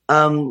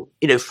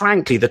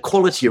 frankly, the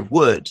quality of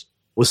wood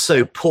was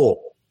so poor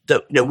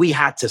that we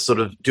had to sort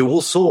of do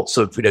all sorts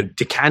of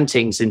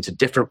decantings into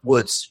different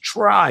woods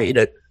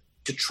to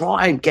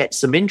try and get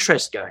some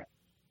interest going.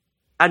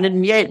 And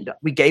in the end,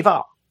 we gave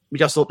up. We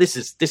just thought, this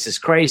is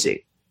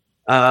crazy.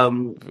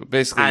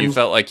 Basically, you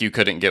felt like you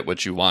couldn't get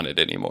what you wanted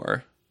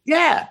anymore.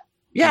 Yeah.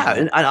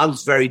 And I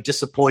was very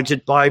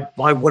disappointed by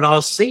what I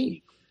was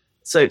seeing.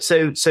 So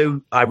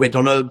I went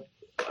on a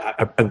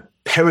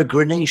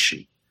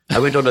peregrination. I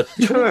went on a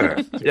tour.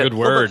 Good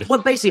word. Well,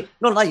 basically,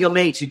 not like your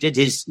mate who did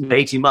his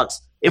 18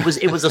 months. It was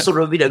a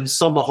sort of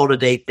summer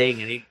holiday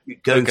thing, and you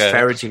go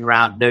ferreting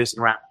around,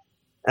 nosing around,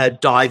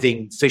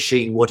 diving,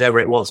 fishing, whatever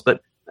it was.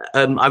 But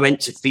I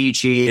went to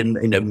Fiji and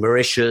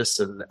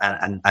Mauritius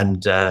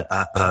and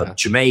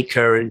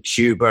Jamaica and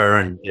Cuba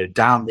and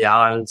down the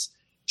islands,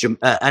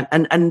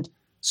 and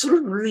sort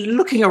of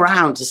looking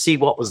around to see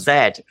what was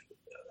there.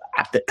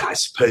 I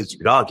suppose you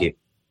could argue,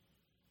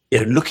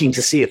 looking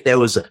to see if there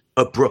was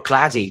a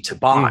Bruichladdich to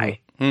buy.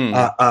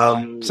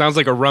 Sounds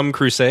like a rum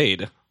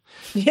crusade.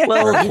 Yeah.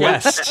 Well,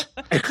 quest.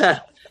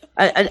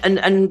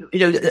 and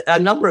a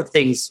number of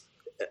things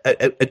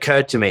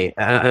occurred to me.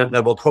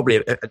 Well,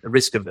 probably at the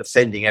risk of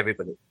offending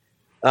everybody.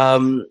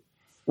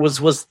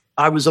 Was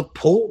I was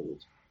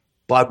appalled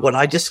by what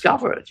I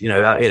discovered.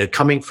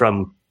 Coming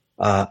from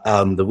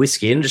the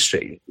whiskey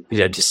industry,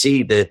 to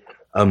see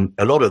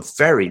a lot of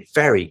very,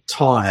 very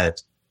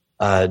tired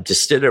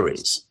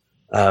distilleries,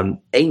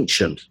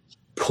 ancient,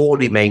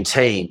 poorly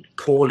maintained,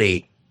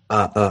 poorly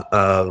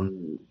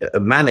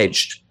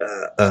managed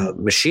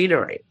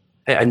machinery,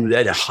 and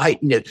at a height.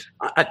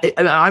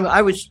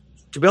 I was,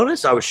 to be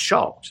honest, I was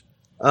shocked.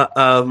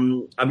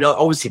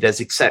 Obviously there's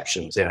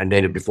exceptions,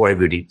 and before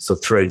everybody sort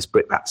of throws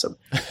brickbats at them.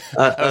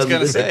 I was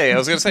going to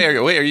say,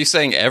 wait, are you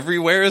saying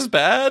everywhere is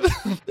bad?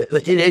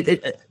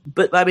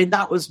 But I mean,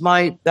 that was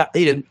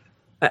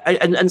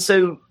and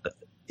so,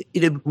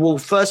 well,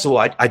 first of all,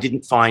 I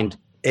didn't find,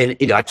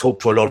 I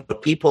talked to a lot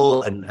of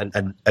people,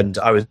 and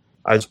I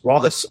was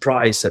rather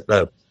surprised at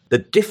the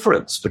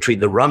difference between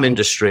the rum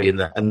industry and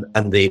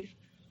the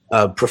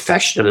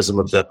professionalism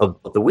of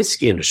the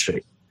whiskey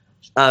industry.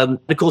 Of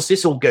course,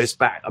 this all goes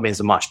back. I mean,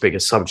 it's a much bigger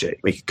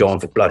subject. We could go on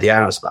for bloody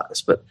hours about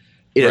this, but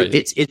right.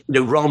 It's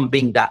rum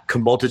being that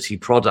commodity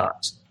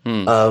product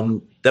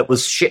that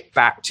was shipped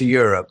back to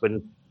Europe,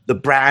 and the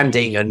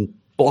branding and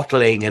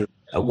bottling and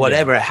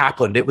whatever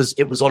happened, it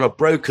was on a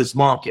broker's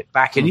market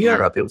back in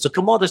Europe. It was a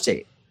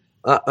commodity.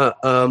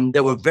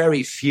 There were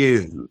very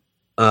few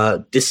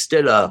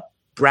distiller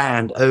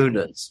brand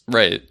owners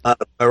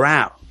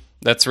around.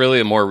 That's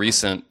really a more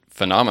recent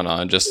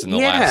phenomenon, just in the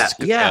last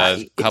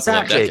couple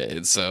of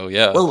decades. So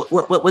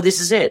well, this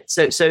is it.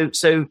 So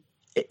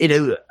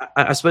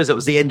I suppose that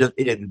was the end of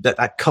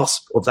that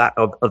cusp of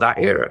that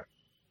era,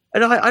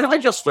 and I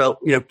just felt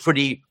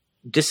pretty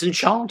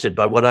disenchanted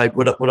by what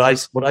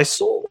I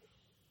saw,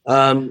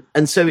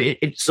 and so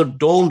it sort of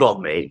dawned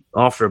on me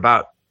after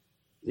about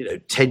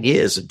 10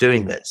 years of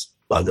doing this.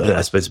 Well,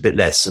 I suppose a bit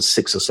less,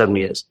 6 or 7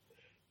 years.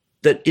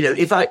 That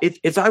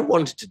if I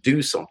wanted to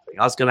do something,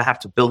 I was going to have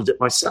to build it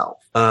myself.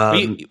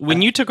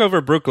 When you took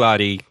over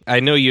Bruichladdich, I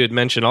know you had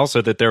mentioned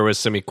also that there was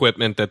some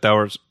equipment that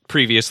was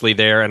previously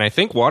there, and I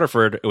think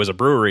Waterford, it was a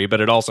brewery,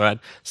 but it also had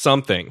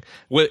something.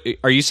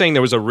 Are you saying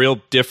there was a real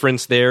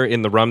difference there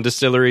in the rum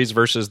distilleries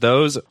versus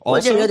those?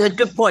 Also, well,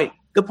 good point.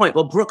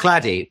 Well,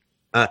 Bruichladdich,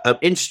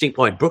 interesting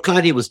point.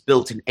 Bruichladdich was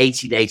built in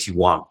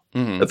 1881,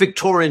 a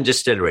Victorian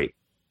distillery.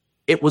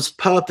 It was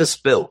purpose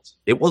built.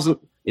 It wasn't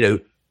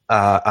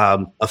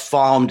a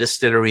farm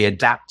distillery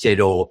adapted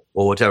or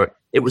whatever.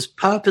 It was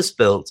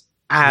purpose-built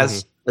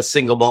as a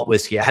single malt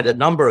whiskey. It had a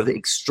number of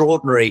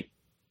extraordinary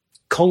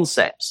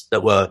concepts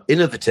that were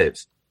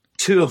innovative,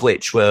 two of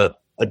which were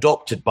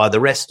adopted by the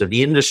rest of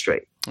the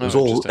industry. It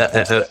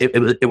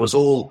was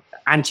all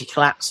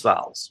anti-collapse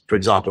valves, for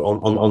example,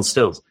 on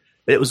stills.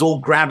 But it was all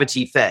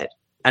gravity-fed,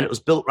 and it was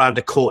built around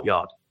a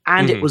courtyard.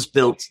 And it was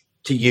built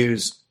to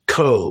use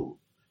coal,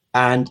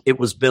 and it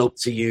was built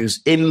to use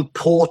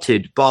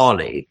imported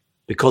barley,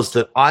 because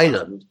the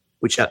island,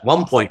 which at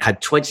one point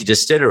had 20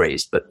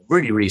 distilleries, but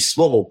really, really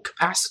small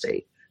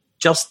capacity,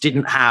 just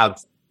didn't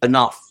have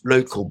enough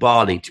local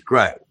barley to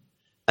grow.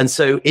 And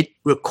so it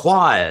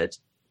required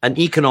an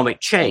economic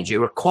change. It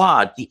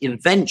required the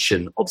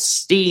invention of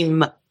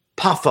steam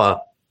puffer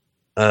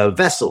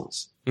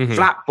vessels,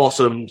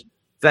 flat-bottomed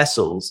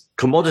vessels,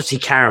 commodity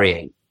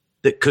carrying,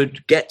 that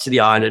could get to the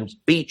island,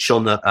 beach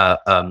on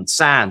the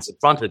sands in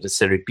front of the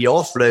distillery, be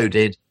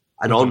offloaded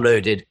and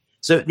unloaded.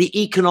 So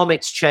the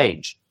economics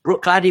changed.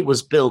 Bruichladdich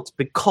was built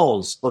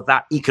because of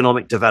that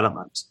economic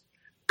development.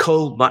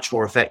 Coal, much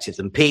more effective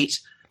than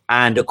peat.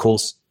 And, of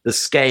course, the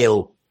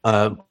scale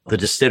of the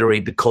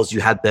distillery, because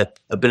you had the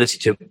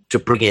ability to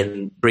bring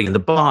in the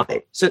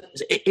barley. So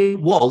it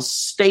was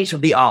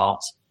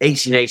state-of-the-art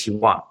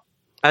 1881.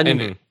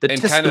 And the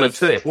testament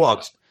to it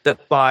was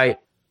that by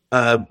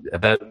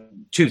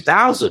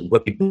 2000,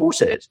 when we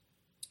bought it,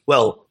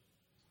 well,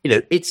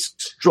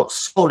 it's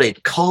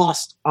solid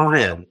cast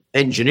iron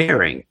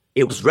engineering.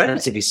 It was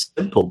relatively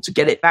simple to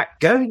get it back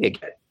going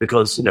again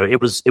because it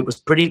was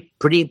pretty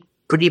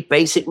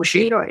basic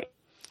machinery.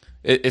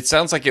 It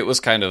sounds like it was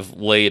kind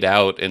of laid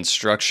out and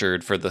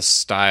structured for the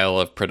style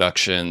of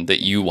production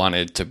that you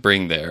wanted to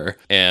bring there.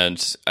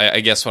 And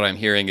I guess what I'm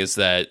hearing is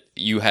that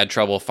you had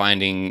trouble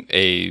finding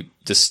a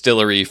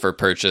distillery for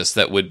purchase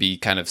that would be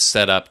kind of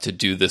set up to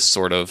do this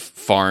sort of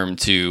farm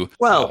to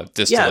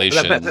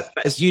distillation. Yeah,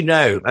 but as you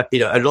know,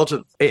 a lot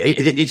of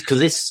because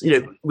this,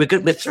 we're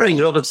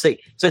throwing a lot of things.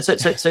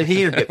 So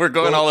here we're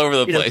going all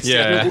over the place.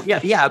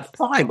 Yeah,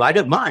 fine. But I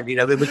don't mind. We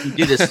can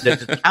do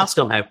this house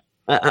somehow.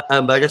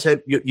 I just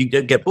hope you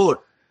don't get bored.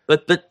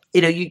 But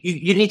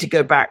you need to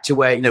go back to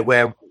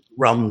where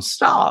rum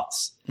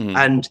starts,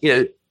 and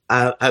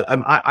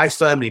I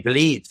firmly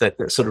believe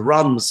that sort of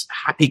rum's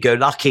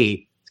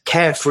happy-go-lucky,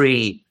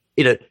 carefree,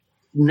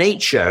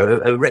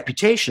 nature, a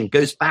reputation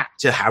goes back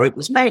to how it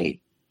was made.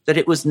 That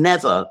it was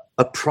never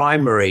a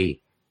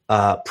primary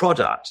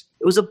product;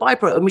 it was a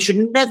byproduct, and we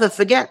should never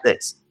forget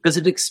this because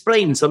it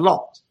explains a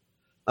lot.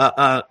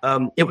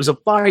 It was a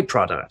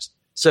byproduct.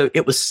 So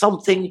it was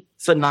something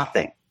for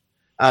nothing.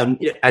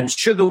 And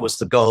sugar was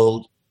the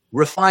gold,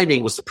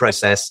 refining was the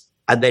process,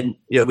 and then,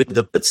 with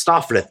the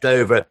stuff left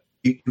over,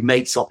 you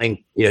made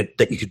something,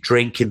 that you could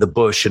drink in the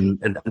bush and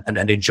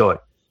enjoy.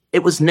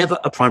 It was never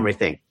a primary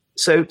thing.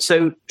 So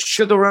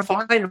sugar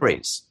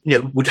refineries,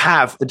 would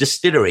have a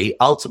distillery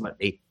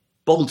ultimately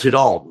bolted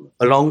on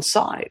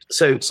alongside.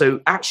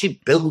 So actually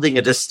building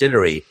a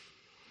distillery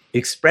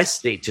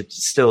expressly to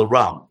distill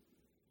rum,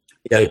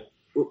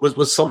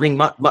 was something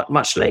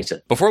much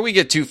later. Before we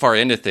get too far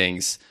into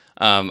things,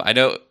 I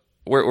know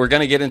we're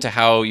going to get into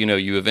how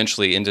you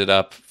eventually ended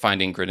up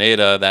finding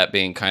Grenada, that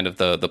being kind of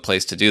the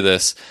place to do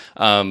this.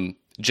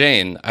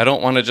 Jane, I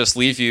don't want to just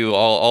leave you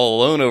all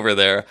alone over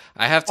there.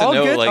 I have to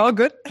know, all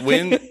good.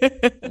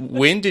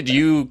 when did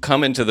you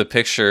come into the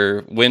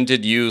picture? When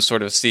did you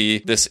sort of see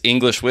this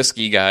English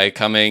whiskey guy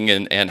coming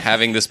and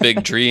having this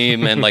big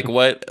dream? And like,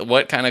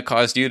 what kind of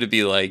caused you to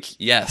be like,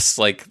 yes,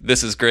 like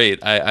this is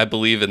great. I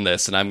believe in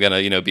this and I'm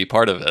going to, be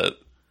part of it.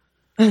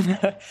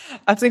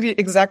 I think the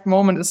exact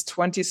moment is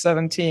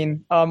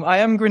 2017. I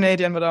am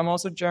Grenadian, but I'm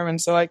also German.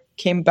 So I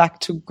came back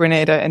to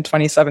Grenada in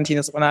 2017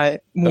 is when I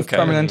moved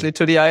permanently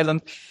to the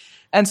island.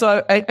 And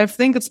so I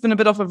think it's been a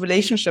bit of a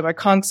relationship. I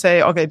can't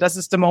say, okay, this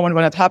is the moment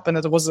when it happened.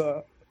 It was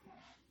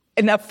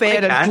an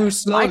affair that grew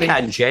slowly.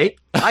 I can, Jake.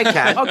 I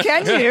can. Oh,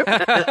 can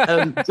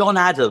you? John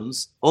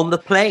Adams on the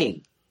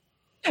plane.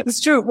 It's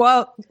true.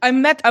 Well, I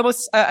met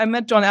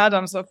John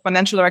Adams, a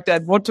financial director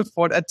at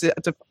Waterford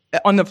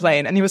on the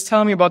plane, and he was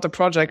telling me about the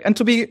project. And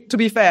to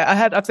be fair, I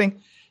had, I think,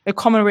 a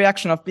common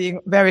reaction of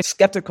being very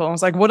skeptical. I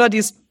was like, what are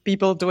these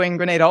people doing in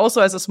Grenada? Also,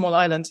 as a small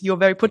island, you're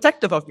very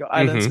protective of your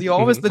island. So you're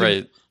always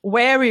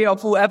wary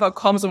of whoever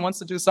comes and wants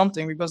to do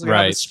something because we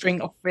have a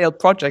string of failed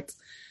projects.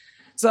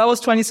 So that was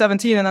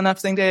 2017. And then I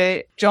think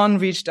John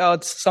reached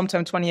out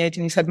sometime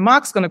 2018. He said,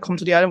 Mark's going to come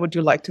to the island. Would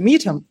you like to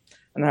meet him?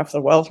 And I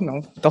thought, well,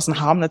 it doesn't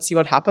harm. Let's see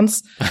what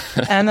happens.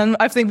 And then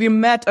I think we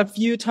met a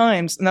few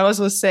times. And I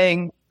was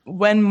saying,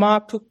 when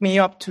Mark took me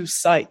up to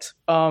site,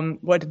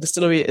 where the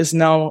distillery is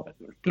now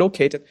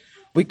located,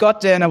 we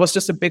got there and there was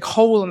just a big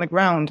hole in the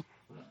ground.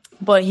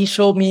 But he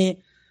showed me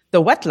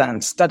the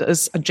wetlands that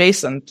is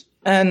adjacent.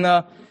 And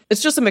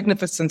it's just a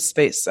magnificent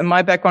space. And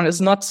my background is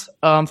not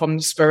from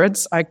the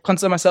spirits. I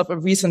consider myself a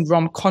recent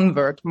rum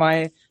convert.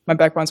 My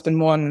background's been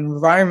more in an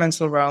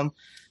environmental realm.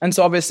 And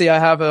so obviously I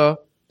have a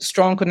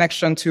strong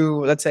connection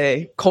to, let's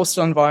say,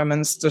 coastal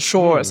environments, the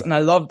shores, and I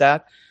love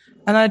that.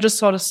 And I just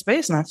saw the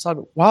space and I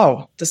thought,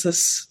 wow, this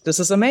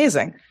is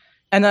amazing.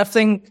 And I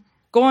think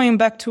going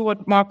back to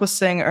what Mark was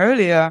saying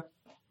earlier,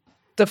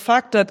 the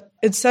fact that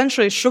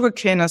essentially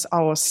sugarcane is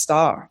our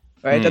star,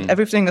 right? That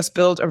everything is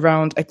built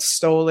around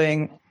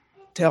extolling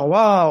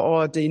terroir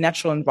or the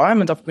natural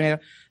environment of Grenada.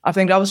 I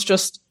think that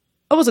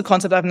was a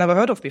concept I've never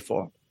heard of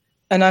before.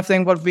 And I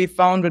think what we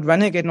found with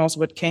Renegade and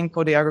also with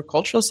Kenko, the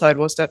agricultural side,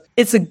 was that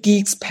it's a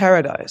geek's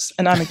paradise.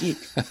 And I'm a geek.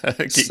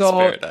 Geek's so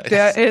paradise.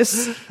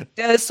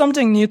 there is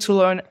something new to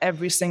learn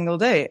every single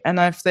day. And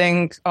I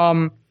think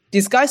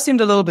these guys seemed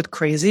a little bit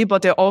crazy,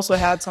 but they also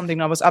had something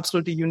that was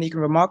absolutely unique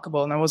and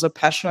remarkable. And there was a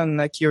passion and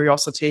a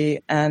curiosity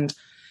and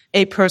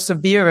a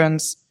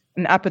perseverance,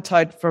 an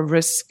appetite for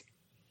risk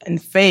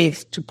and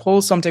faith to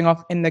pull something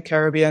off in the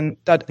Caribbean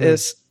that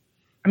is,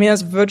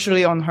 that's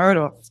virtually unheard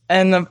of.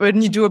 And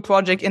when you do a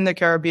project in the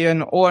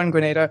Caribbean or in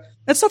Grenada,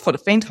 it's not for the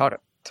faint-hearted.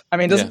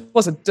 This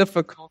was a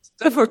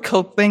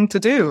difficult thing to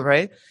do,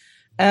 right?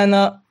 And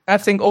I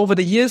think over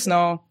the years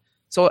now,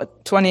 so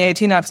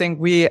 2018, I think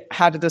we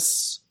had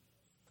this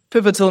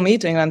pivotal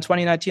meeting. And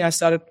 2019, I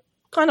started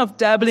kind of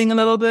dabbling a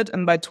little bit.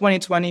 And by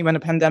 2020, when the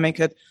pandemic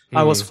hit,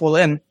 I was full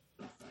in.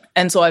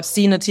 And so I've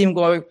seen a team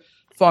go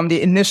from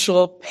the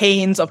initial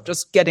pains of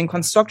just getting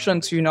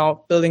construction to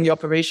now building the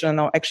operation and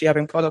now actually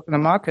having product in the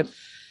market.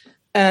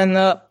 And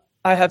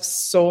I have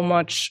so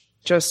much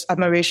just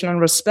admiration and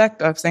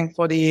respect, I think,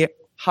 for the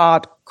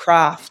hard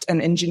craft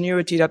and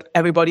ingenuity that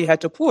everybody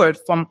had to pour it,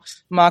 from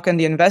Mark and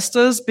the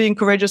investors being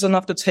courageous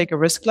enough to take a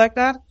risk like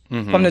that,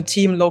 from the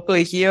team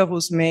locally here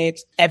who's made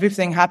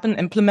everything happen,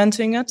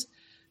 implementing it.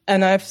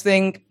 And I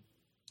think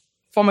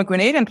from a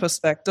Grenadian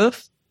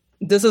perspective,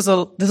 this is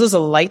a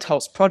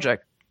lighthouse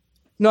project.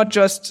 Not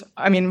just,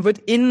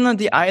 within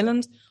the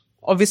island,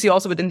 obviously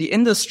also within the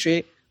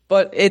industry,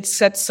 but it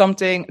sets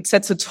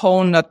a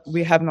tone that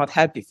we have not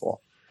had before.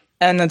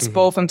 And it's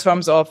both in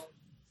terms of,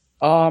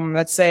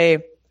 let's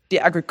say, the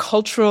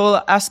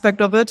agricultural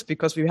aspect of it,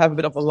 because we have a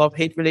bit of a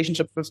love-hate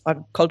relationship with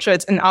agriculture.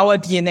 It's in our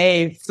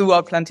DNA through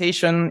our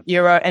plantation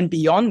era and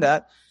beyond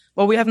that.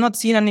 But we have not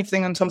seen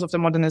anything in terms of the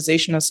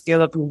modernization and scale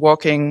that we're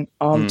working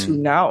to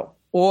now,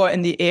 or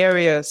in the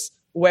areas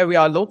where we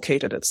are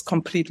located.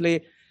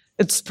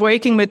 It's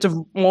breaking with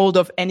the mold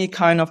of any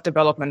kind of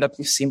development that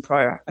we've seen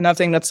prior. And I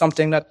think that's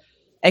something that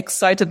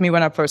excited me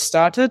when I first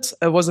started.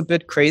 It was a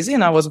bit crazy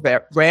and I was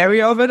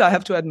wary of it, I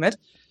have to admit.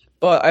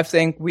 But I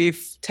think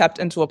we've tapped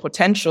into a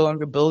potential and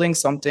we're building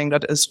something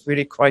that is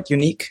really quite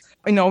unique.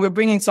 we're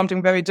bringing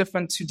something very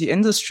different to the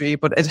industry,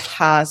 but it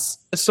has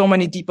so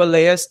many deeper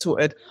layers to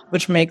it,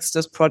 which makes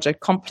this project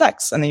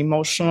complex and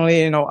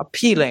emotionally,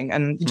 appealing.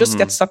 And you just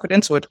get sucked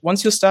into it.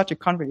 Once you start, you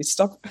can't really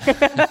stop.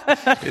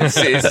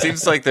 It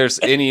seems like there's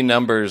any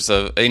number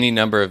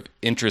of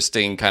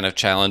interesting kind of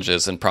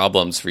challenges and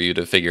problems for you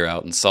to figure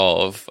out and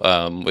solve,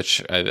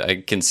 which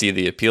I can see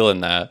the appeal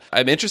in that.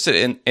 I'm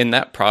interested in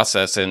that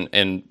process.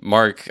 And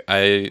Mark,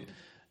 I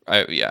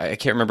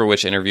can't remember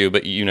which interview,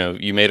 but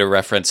you made a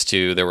reference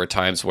to there were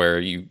times where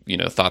you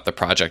thought the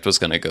project was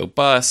going to go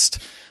bust,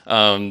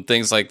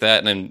 things like that.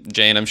 And then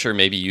Jane, I'm sure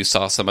maybe you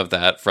saw some of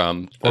that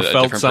from or a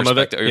felt different some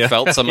perspective, of it, or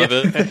felt some of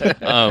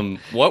it.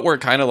 What were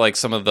kind of like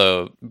some of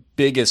the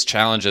biggest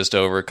challenges to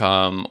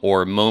overcome,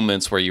 or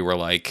moments where you were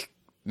like,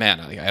 man,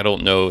 I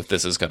don't know if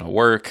this is going to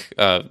work?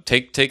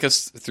 Take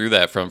us through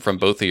that from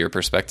both of your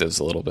perspectives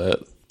a little bit.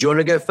 Do you want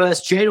to go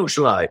first, Jane, or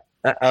shall I?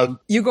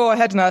 You go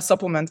ahead and I'll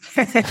supplement.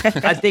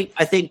 I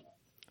think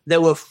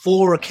there were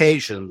 4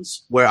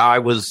 occasions where I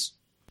was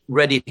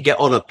ready to get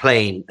on a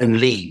plane and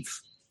leave,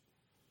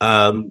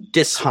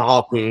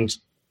 disheartened,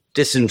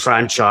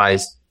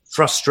 disenfranchised,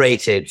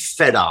 frustrated,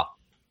 fed up.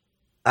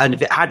 And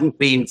if it hadn't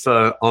been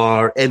for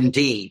our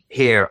MD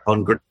here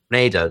on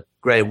Grenada,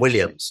 Graham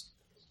Williams,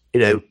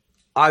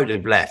 I would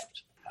have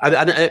left.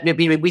 I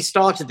mean, we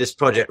started this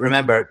project,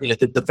 remember,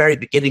 the very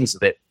beginnings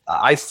of it.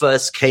 I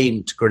first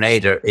came to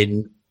Grenada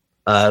in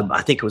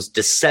I think it was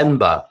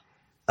December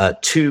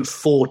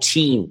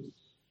 2014.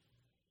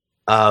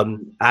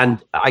 And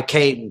I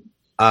came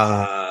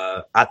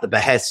at the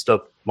behest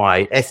of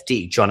my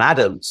FD, John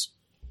Adams,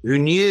 who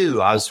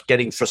knew I was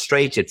getting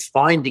frustrated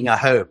finding a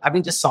home,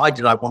 having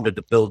decided I wanted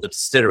to build a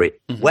distillery.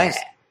 Mm-hmm. Where?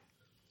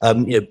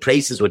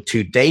 Places were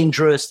too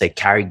dangerous. They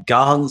carried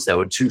guns. They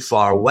were too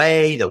far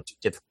away. They were too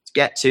difficult to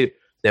get to.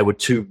 They were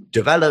too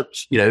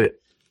developed.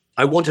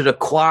 I wanted a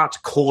quiet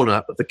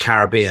corner of the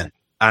Caribbean.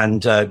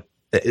 And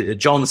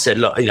John said,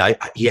 look,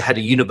 he had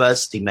a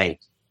university mate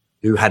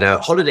who had a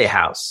holiday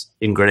house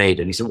in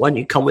Grenada. And he said, why don't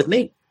you come with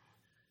me?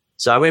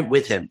 So I went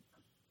with him.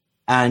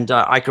 And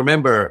I can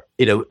remember,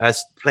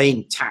 as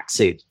plane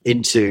taxied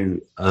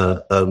into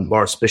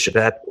Maurice Bishop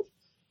Airport,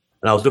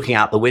 and I was looking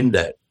out the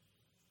window,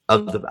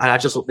 and I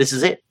just thought, this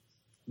is it.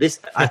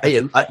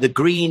 The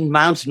green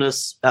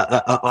mountainous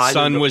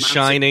sun was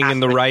shining in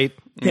the right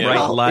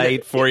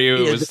light for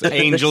you. It was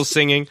angels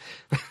singing.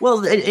 Well,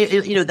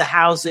 the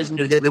houses,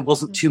 there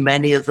wasn't too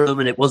many of them,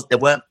 and there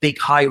weren't big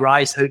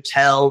high-rise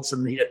hotels,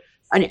 and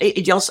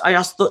it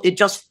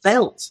just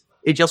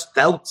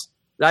felt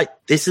like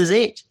this is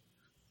it.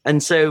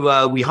 And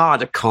so we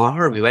hired a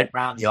car and we went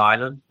round the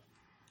island.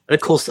 And of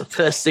course, the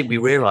first thing we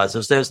realized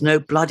was there was no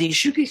bloody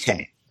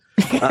sugarcane.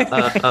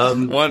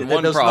 One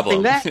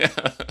problem.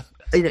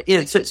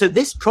 So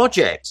this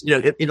project,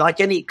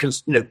 like any,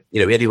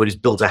 anyone who's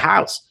built a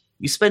house,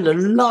 you spend a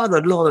lot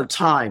of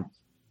time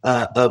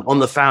on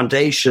the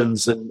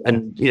foundations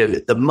and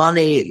the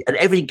money and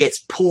everything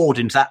gets poured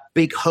into that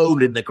big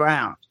hole in the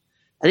ground.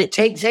 And it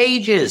takes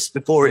ages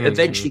before it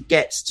eventually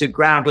gets to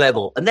ground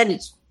level. And then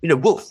it's,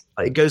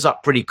 it goes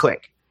up pretty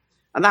quick.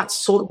 And that's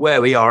sort of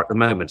where we are at the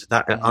moment,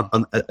 at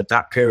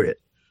that period.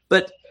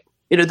 But,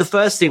 the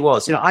first thing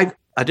was, I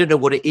don't know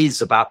what it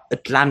is about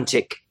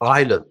Atlantic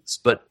islands,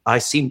 but I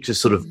seem to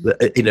sort of,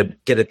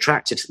 get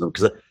attracted to them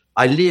because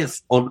I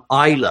live on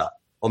Islay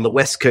on the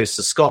west coast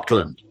of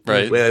Scotland,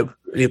 right? Where,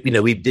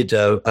 we did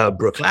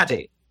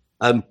Bruichladdich.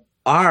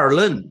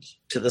 Ireland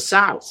to the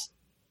south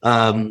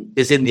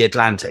is in the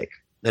Atlantic,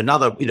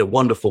 another,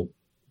 wonderful,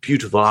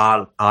 beautiful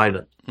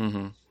island.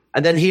 Mm-hmm.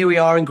 And then here we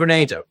are in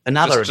Grenada,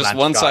 another just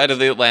one side of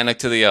the Atlantic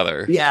to the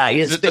other. Yeah,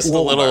 it's just a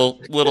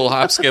little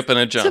hop, skip, and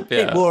a jump.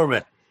 It's a bit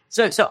warmer.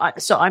 So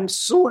I'm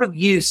sort of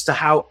used to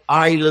how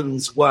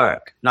islands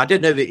work. And I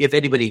don't know if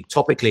anybody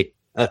topically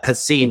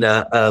has seen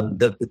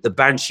the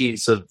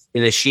Banshees of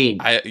Inisherin.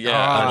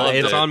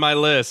 It's on my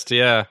list.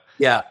 Yeah.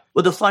 Yeah.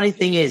 Well, the funny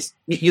thing is,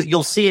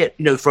 you'll see it,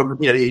 from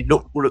it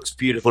looks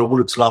beautiful, it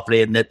looks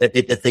lovely, and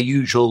the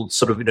usual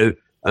sort of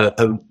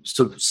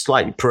sort of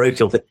slightly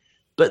parochial thing.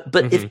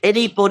 But if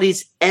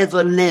anybody's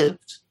ever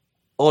lived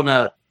on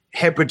a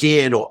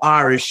Hebridean or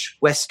Irish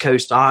West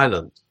Coast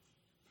island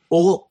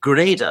or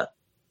Grenada,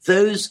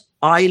 those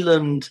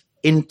island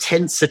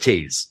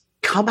intensities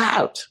come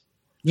out.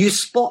 You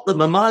spot them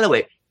a mile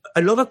away.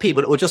 A lot of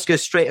people will just go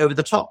straight over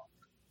the top.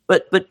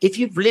 But if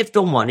you've lived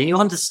on one and you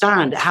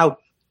understand how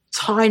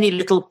tiny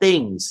little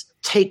things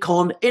take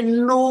on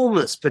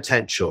enormous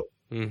potential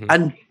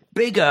and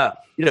bigger,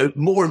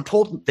 more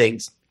important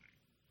things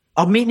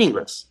are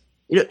meaningless.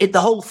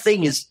 The whole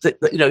thing is,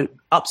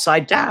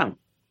 upside down.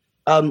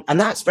 And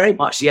that's very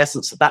much the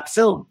essence of that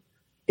film.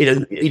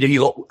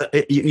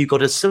 You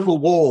got a civil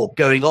war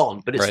going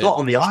on, but it's not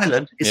on the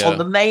island. It's on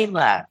the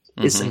mainland.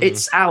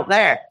 It's out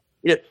there.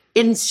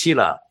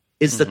 Insular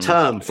is the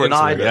term for an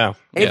island. Yeah.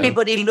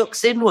 Everybody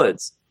looks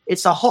inwards.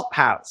 It's a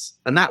hothouse,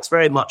 and that's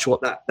very much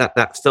what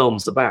that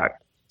film's about.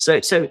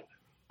 So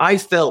I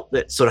felt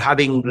that sort of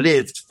having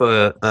lived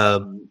for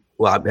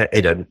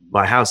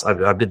my house,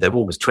 I've lived there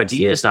almost 20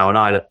 years now on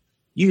Ireland.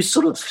 You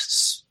sort of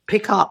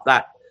pick up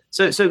that.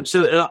 So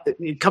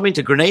coming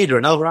to Grenada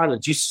and other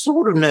islands, you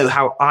sort of know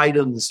how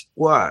islands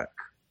work.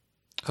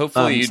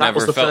 Hopefully you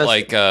never felt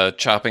like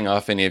chopping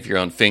off any of your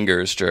own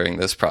fingers during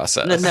this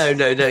process. No.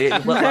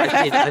 Well,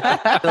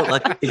 I felt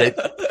like,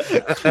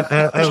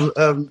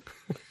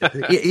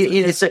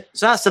 so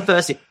that's the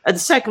first thing. And the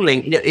second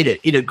thing,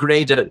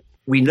 Grenada,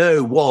 we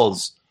know,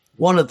 was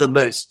one of the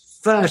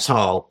most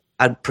fertile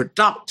and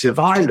productive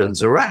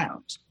islands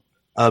around.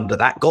 But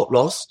that got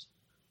lost,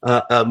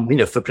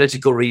 for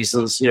political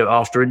reasons,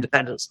 after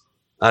independence.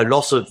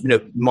 Loss of,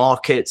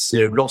 markets,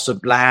 loss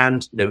of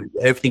land,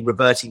 everything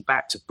reverting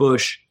back to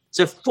bush.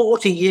 So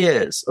 40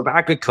 years of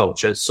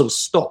agriculture sort of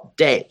stopped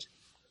dead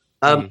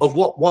of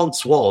what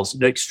once was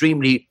an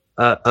extremely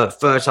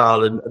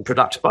fertile and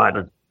productive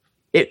island.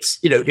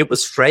 It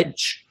was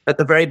French at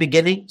the very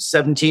beginning,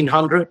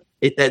 1700.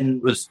 It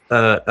then was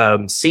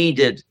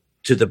ceded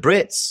to the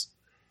Brits.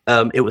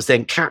 It was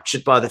then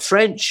captured by the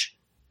French.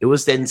 It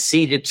was then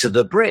ceded to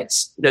the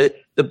Brits. The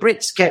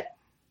Brits kept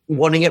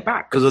wanting it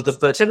back because of the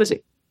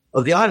fertility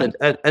of the island,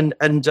 and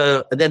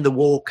then the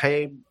war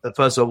came, the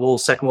First World War,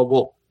 Second World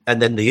War, and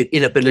then the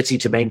inability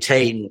to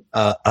maintain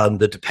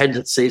the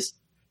dependencies,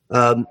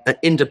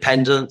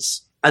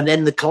 independence, and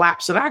then the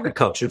collapse of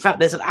agriculture. In fact,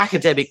 there's an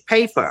academic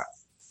paper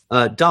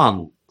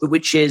done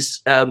which is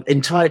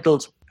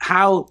entitled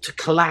 "How to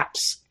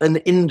Collapse an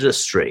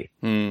Industry,"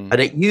 and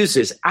it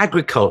uses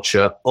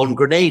agriculture on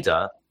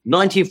Grenada,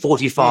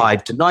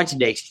 1945 to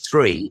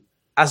 1983,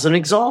 as an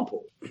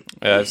example.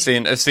 I've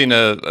seen a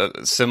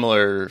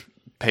similar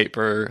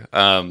paper,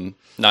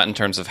 not in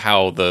terms of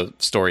how the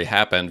story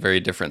happened, very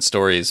different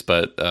stories,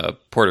 but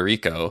Puerto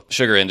Rico,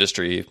 sugar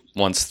industry,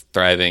 once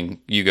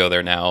thriving, you go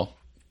there now,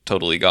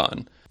 totally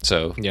gone.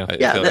 So I feel like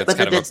it's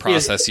kind of a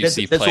process you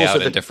see play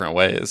out in different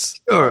ways.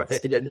 Sure,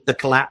 the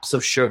collapse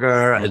of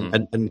sugar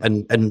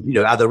and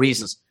other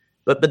reasons.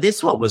 But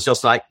this one was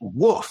just like,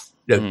 woof,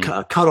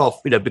 cut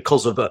off,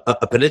 because of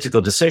a political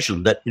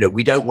decision that,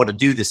 we don't want to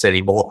do this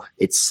anymore.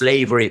 It's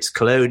slavery, it's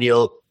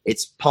colonial,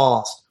 it's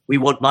past. We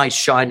want nice,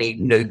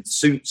 shiny,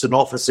 suits and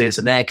offices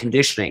and air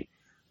conditioning.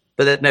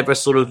 But that never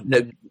sort of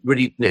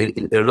really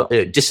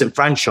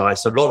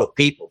disenfranchised a lot of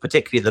people,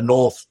 particularly the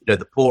north,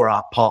 the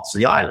poorer parts of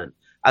the island,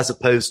 as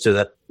opposed to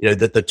the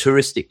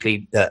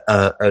touristically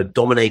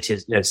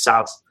dominated,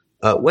 south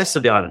west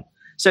of the island.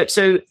 So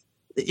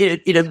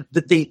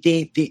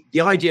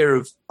the idea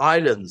of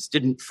islands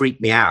didn't freak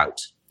me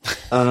out.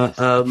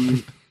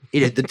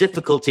 The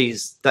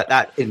difficulties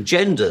that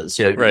engenders,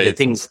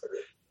 things.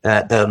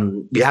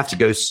 You have to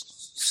go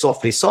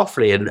softly,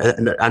 and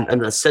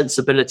the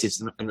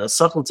sensibilities and the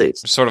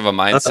subtleties. Sort of a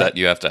mindset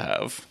you have to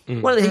have.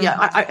 Well, yeah,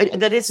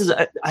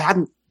 I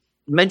hadn't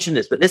mentioned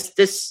this, but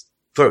this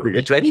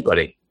to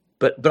anybody.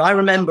 But I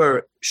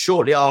remember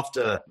shortly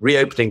after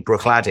reopening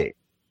Bruichladdich,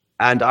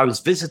 and I was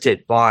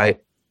visited by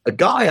a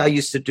guy I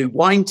used to do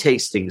wine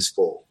tastings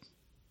for.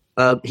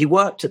 He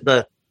worked at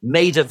the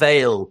Maida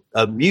Vale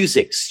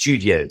music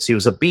studios. He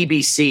was a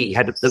BBC,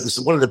 it was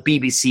one of the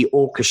BBC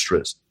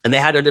orchestras, and they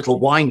had a little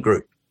wine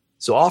group.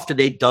 So after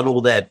they'd done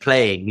all their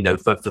playing,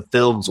 for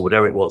films or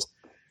whatever it was,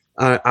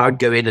 I'd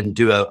go in and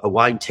do a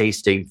wine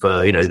tasting for,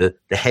 the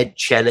head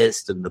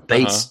cellist and the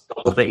bass.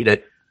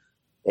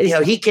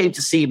 Anyhow, he came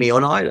to see me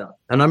on island,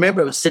 and I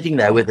remember I was sitting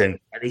there with him,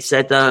 and he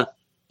said,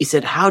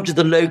 "How do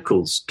the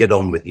locals get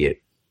on with you?"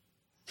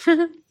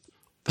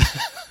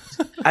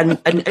 And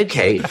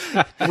okay,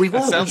 we've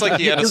all sounds like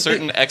he had a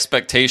certain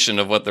expectation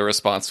of what the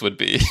response would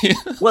be.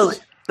 Well,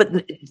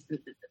 but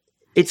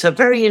it's a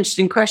very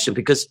interesting question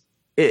because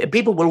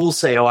people will all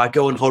say, "Oh, I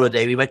go on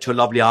holiday. We went to a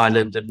lovely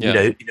island, and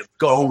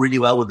got on really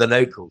well with the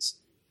locals."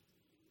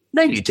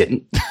 No, you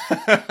didn't.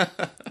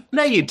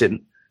 No, you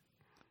didn't.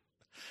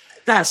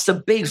 That's the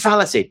big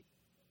fallacy.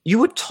 You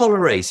were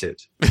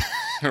tolerated.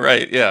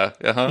 Right? Yeah.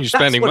 Uh-huh. You're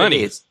spending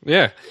money.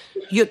 Yeah.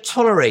 You're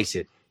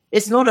tolerated.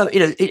 It's not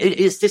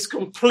it's this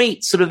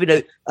complete sort of,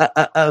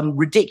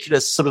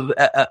 ridiculous sort of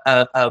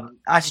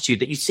attitude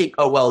that you think,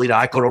 oh, well,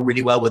 I got on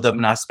really well with them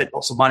and I spent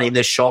lots of money in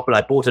this shop and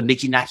I bought a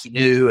Niki Naki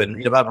New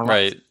and, blah, blah, blah.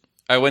 Right.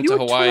 I went to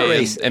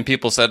Hawaii and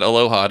people said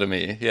aloha to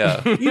me.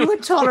 Yeah. You were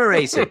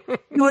tolerated.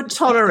 And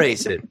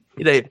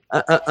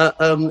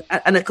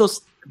of course,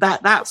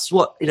 that's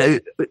what,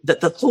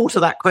 the thought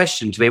of that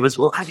question to me was,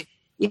 well,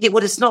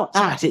 it's not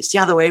that. It's the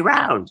other way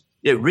around.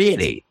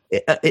 Really.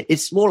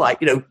 It's more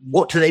like,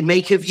 what do they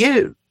make of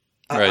you?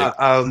 Right.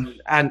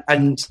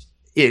 And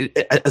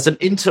as an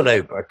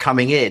interloper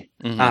coming in,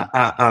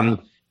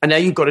 and now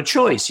you've got a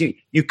choice.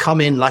 You come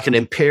in like an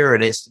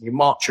imperialist, and you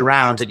march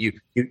around, and you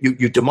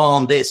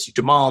demand this, you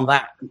demand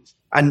that,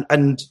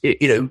 and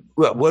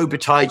woe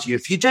betide you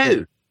if you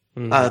do.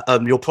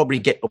 You'll probably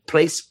get your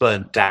place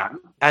burnt down,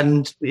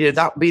 and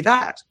that would be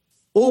that.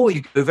 Or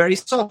you go very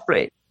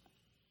softly,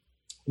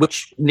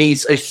 which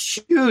needs a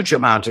huge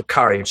amount of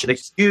courage and a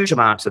huge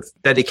amount of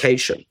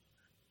dedication,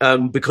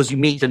 because you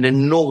meet an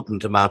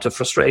inordinate amount of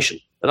frustration.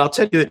 And I'll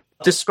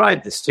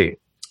describe this to you.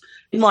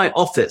 In my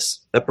office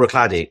at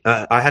Bruichladdich,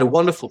 I had a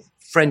wonderful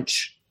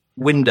French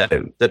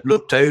window that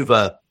looked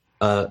over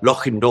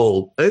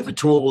Loch-in-Dol over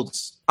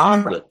towards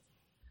Ireland.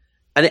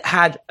 And it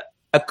had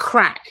a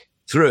crack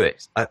through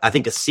it. I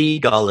think a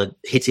seagull had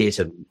hit it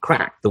and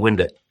cracked the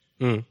window.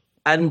 Mm.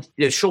 And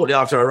shortly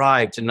after I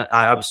arrived, and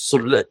I was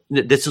sort of,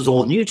 this was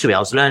all new to me. I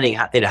was learning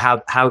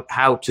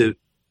how to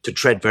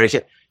tread very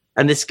carefully.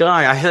 And this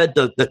guy, I heard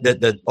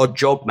the odd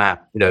job man,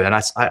 and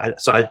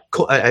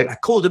I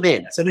called him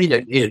in. I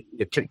said,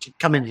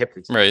 come in here,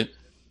 please. Right.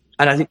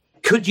 And I think,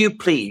 could you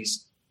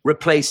please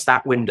replace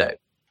that window?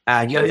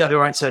 And yeah, all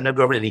right, so no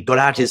problem. And he got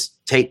out his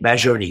tape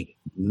measure and he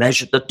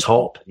measured the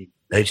top, and he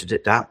measured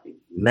it down, he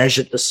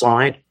measured the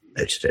side,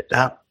 measured it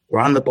down,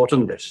 around the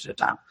bottom, measured it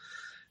down.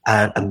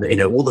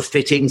 And all the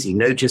fittings, he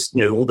noticed,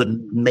 all the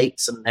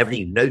mates and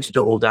everything, he noted it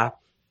all down.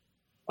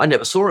 I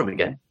never saw him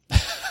again.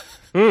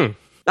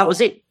 That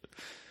was it.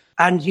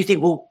 And you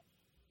think, well,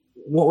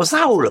 what was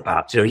that all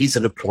about? He's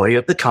an employee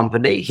of the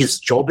company. His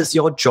job is the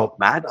odd job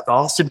man. I've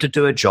asked him to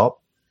do a job.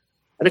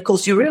 And of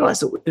course, you realize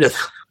that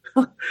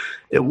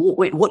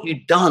what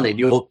you've done in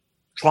your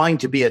trying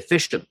to be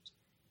efficient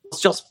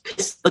was just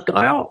piss the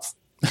guy off.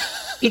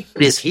 He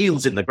put his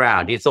heels in the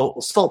ground. He thought,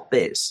 well, stop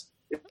this.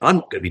 I'm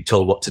not going to be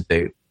told what to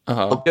do.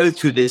 I'll go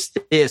through this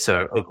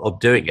theatre of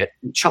doing it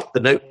and chuck the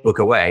notebook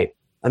away.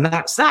 And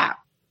that's that.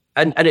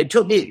 And it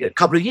took me a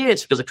couple of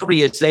years, because a couple of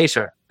years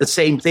later, the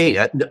same thing.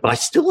 But I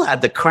still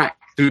had the crack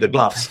through the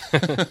gloves.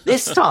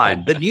 This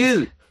time, the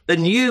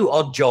new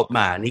odd job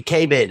man, he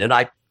came in and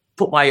I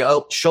put my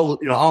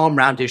arm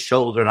around his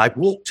shoulder and I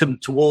walked him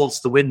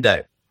towards the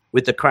window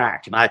with the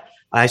crack. And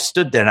I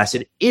stood there and I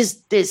said,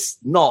 is this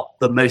not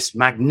the most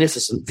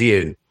magnificent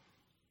view?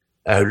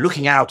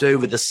 Looking out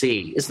over the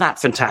sea. Isn't that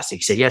fantastic?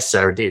 He said, yes,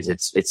 sir, it is.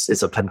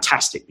 It's a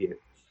fantastic view.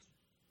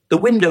 The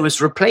window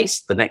was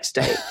replaced the next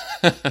day.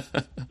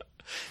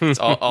 It's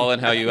all in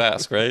how you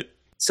ask, right?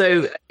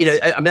 So,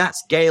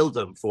 that's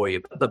Gaeldom for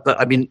you. But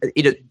I mean,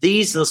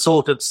 these are the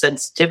sort of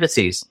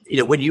sensitivities,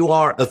 when you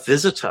are a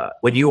visitor,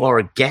 when you are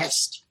a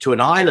guest to an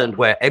island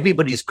where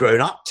everybody's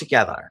grown up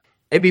together,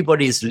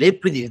 everybody's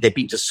lived with you, they've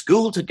been to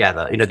school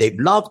together, they've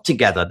loved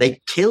together, they've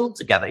killed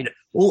together,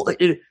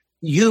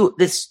 you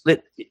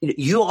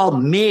are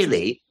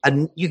merely,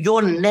 and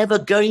you're never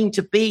going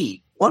to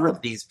be one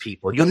of these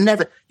people. You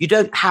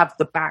don't have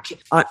the back.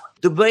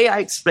 The way I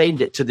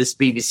explained it to this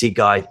BBC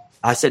guy,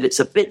 I said, it's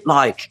a bit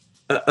like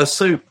a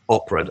soap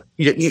opera,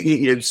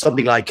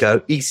 something like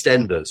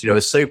EastEnders,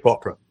 a soap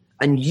opera.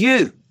 And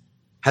you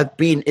have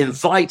been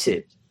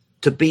invited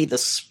to be the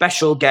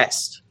special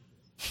guest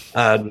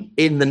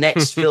in the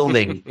next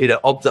filming,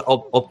 of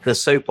the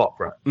soap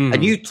opera. Mm.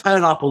 And you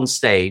turn up on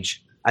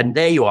stage and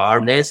there you are,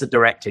 and there's the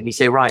director, and you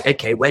say, right,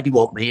 okay, where do you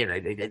want me?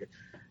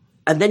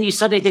 And then you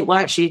suddenly think, well,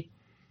 actually,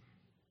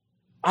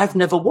 I've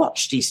never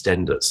watched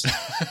EastEnders.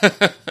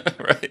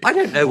 Right. I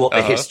don't know what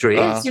the history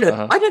is.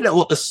 I don't know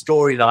what the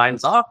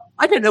storylines are.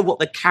 I don't know what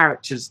the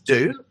characters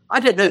do. I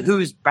don't know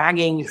who's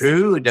banging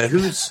who, and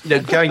who's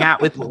going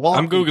out with what.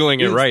 I'm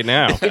Googling it right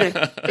now.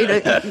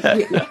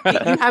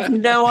 You have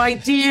no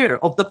idea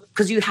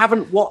because you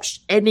haven't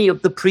watched any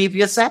of the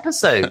previous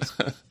episodes.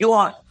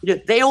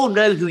 They all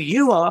know who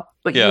you are,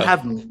 but you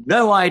have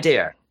no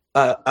idea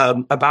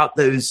about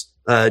those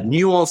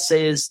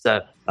nuances,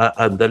 the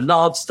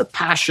loves, the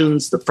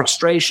passions, the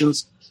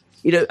frustrations.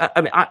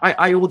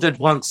 I ordered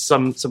once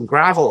some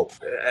gravel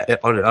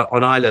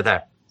on Isla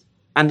there,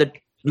 and the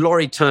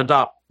lorry turned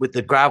up with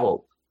the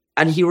gravel,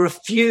 and he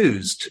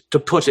refused to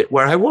put it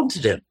where I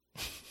wanted it.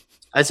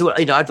 I said, well,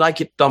 I'd like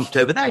it dumped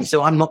over there. He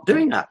said, I'm not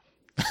doing that.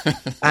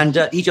 And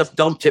he just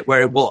dumped it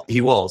where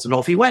he was, and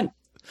off he went.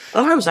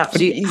 And I was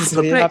absolutely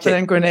easily happened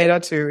in Grenada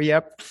too.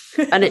 Yep.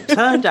 And it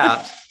turned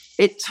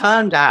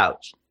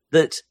out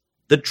that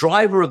the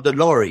driver of the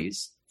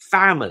lorry's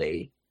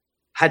family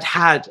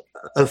had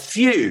a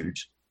feud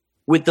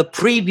with the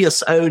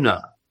previous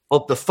owner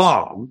of the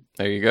farm.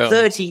 There you go.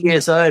 30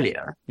 years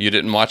earlier. You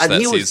didn't watch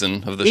that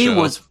season of the show. He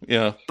was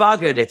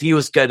buggered if he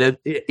was going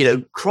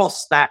to,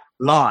 cross that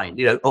line,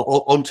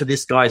 onto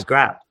this guy's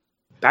ground.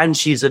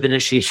 Banshees of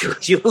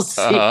Inisherin. You'll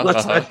see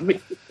what I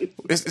mean.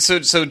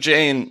 So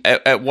Jane,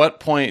 at what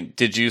point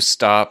did you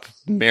stop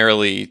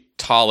merely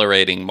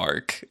tolerating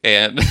Mark?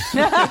 And he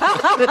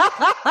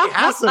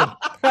hasn't.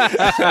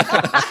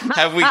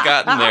 Have we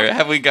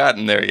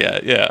gotten there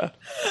yet? Yeah.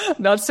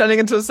 Not turning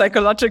into a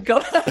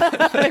psychological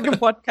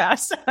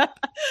podcast.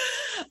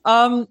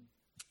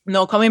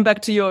 No, coming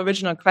back to your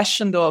original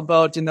question though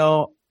about,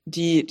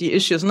 the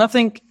issues. And I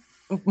think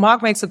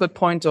Mark makes a good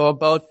point though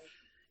about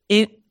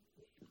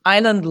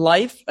island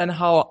life and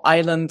how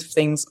island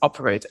things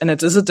operate. And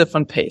it is a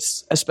different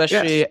pace,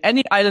 especially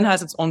any island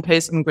has its own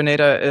pace, and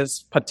Grenada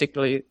is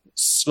particularly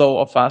slow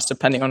or fast,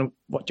 depending on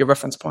what your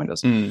reference point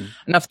is. Mm.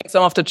 And I think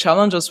some of the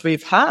challenges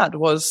we've had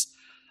was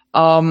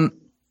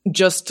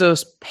just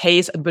the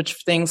pace at which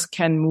things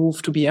can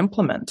move to be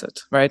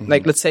implemented, right? Mm.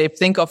 Like, let's say,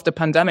 think of the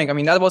pandemic. I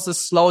mean, that was a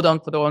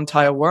slowdown for the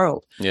entire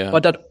world. Yeah.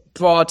 But that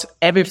brought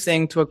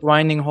everything to a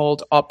grinding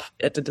halt up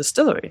at the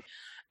distillery.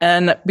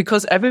 And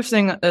because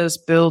everything is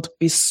built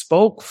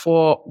bespoke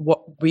for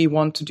what we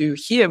want to do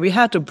here, we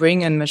had to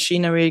bring in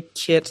machinery,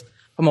 kit,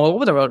 from all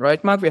over the world,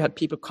 right, Mark? We had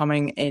people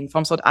coming in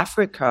from South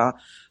Africa,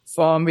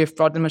 we've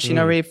brought in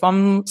machinery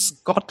from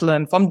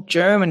Scotland, from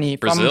Germany,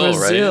 from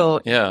Brazil.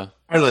 Right? Yeah.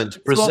 Ireland,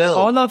 Brazil, so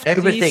all of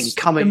everything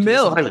coming the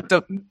mill, to this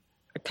island.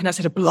 Can I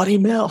say the bloody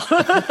mill?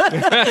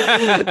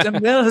 The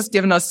mill has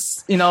given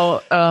us,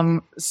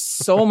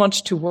 so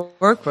much to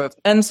work with.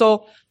 And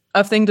so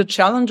I think the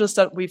challenges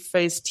that we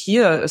faced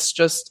here is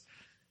just,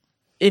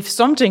 if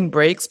something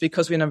breaks,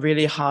 because we're in a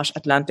really harsh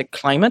Atlantic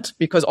climate,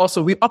 because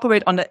also we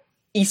operate on the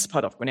east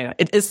part of Grenada.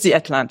 It is the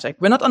Atlantic.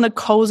 We're not on the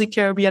cozy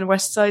Caribbean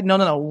west side.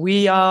 No.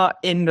 We are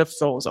in the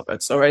throes of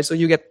it. So, right. So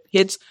you get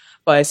hit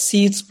by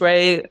sea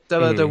spray,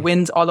 the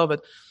winds, all of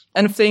it.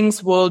 And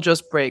things will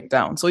just break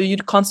down. So you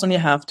constantly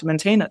have to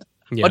maintain it.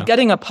 Yeah. But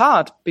getting a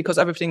part, because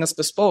everything is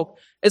bespoke,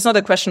 it's not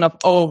a question of,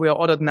 we are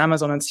ordered on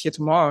Amazon and it's here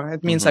tomorrow.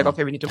 It means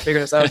okay, we need to figure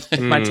this out.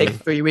 It might take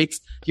 3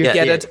 weeks. You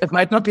get it. It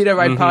might not be the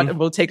right part. It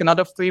will take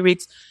another 3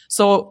 weeks.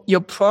 So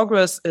your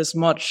progress is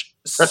much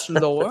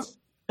slower.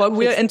 But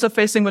we're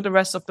interfacing with the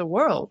rest of the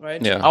world,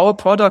 right? Yeah. Our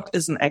product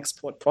is an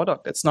export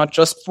product. It's not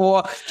just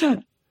for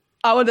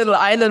our little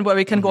island where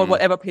we can go at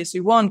whatever pace we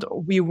want.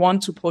 We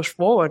want to push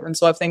forward. And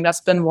so I think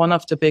that's been one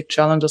of the big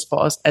challenges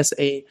for us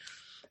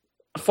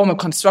from a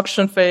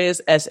construction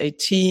phase, as a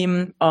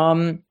team,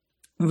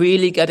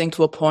 really getting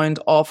to a point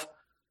of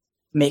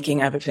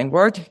making everything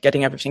work,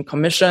 getting everything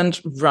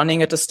commissioned,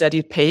 running at a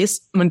steady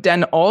pace, and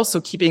then also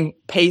keeping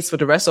pace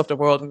with the rest of the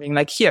world and being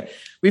like, here,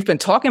 we've been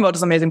talking about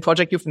this amazing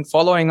project, you've been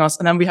following us,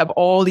 and then we have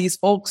all these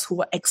folks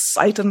who are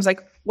excited and it's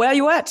like, where are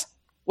you at?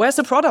 Where's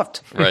the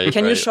product? Right,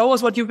 Can you show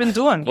us what you've been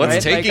doing?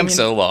 What's taking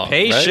so long?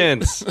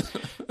 Patience. Right?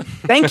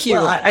 Thank you.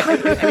 Well,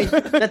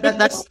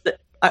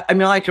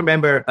 I can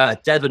remember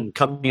Devon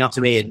coming up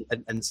to me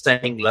and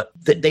saying, look,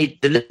 that they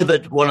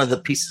delivered one of the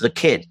pieces of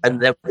kit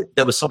and there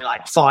was something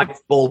like 5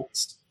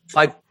 bolts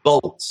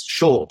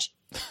short.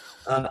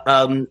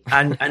 And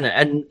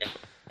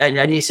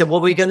he said, what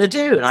are we going to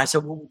do? And I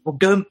said, well,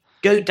 we'll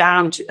go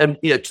down to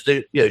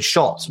the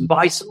shops and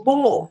buy some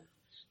more.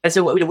 I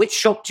said, well, which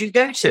shop do you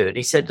go to? And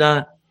he said,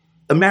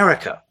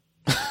 America.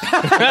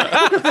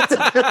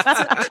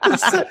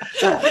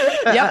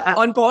 Yeah,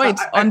 on point.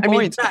 That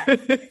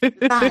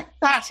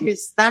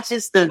is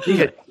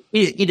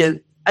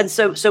the and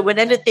so when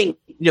anything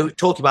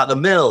talking about the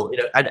mill,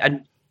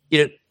 and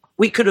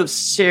we could have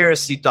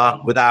seriously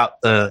done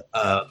without the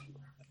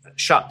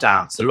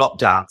shutdowns, the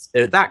lockdowns.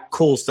 That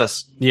caused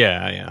us.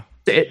 Yeah.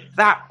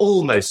 That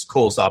almost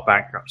caused our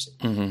bankruptcy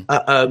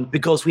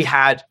because we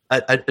had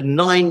a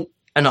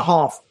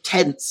 9.5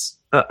 tenths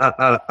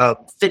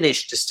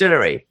finished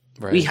distillery.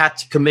 Right. We had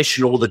to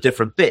commission all the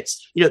different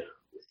bits. You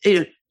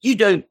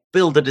don't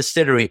build a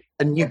distillery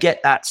and you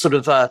get that sort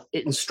of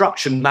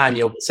instruction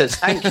manual that says,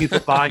 thank you for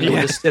buying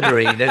your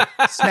distillery.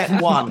 Step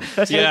 1,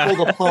 take all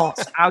the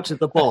parts out of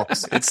the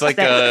box. It's like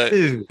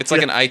an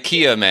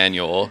IKEA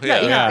manual.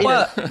 Yeah.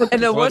 Well,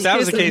 in the worst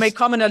case, it may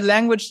come in a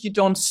language you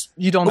don't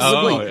speak. That's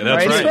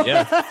right.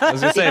 Yeah. I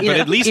was going to say, but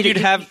at least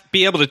you'd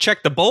be able to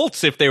check the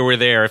bolts if they were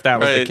there, if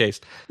that was the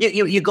case.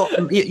 You got,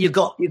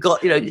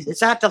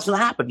 that doesn't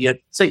happen.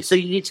 So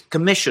you need to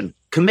commission.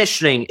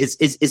 Commissioning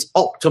is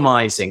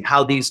optimizing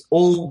how these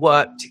all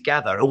work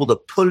together. All the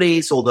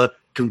pulleys, all the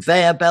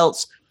conveyor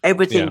belts,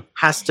 everything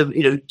has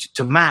to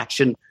to match.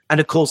 And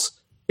of course,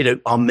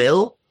 our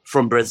mill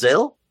from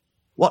Brazil.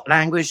 What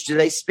language do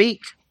they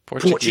speak?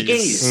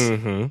 Portuguese.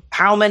 Mm-hmm.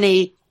 How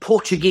many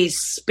Portuguese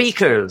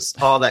speakers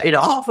are there?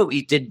 Half of it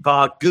we did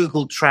via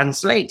Google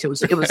Translate. It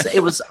was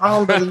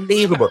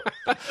unbelievable.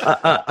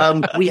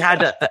 We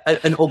had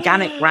an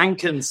organic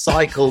Rankine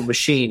cycle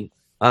machine.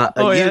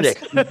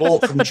 Unit we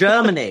bought from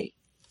Germany.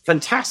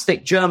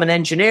 Fantastic German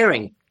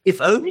engineering.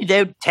 If only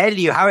they'd tell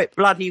you how it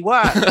bloody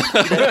works.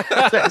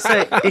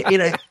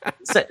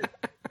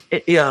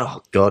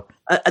 Oh God!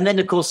 And then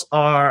of course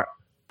our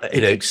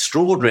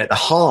extraordinary at the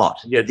heart.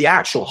 The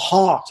actual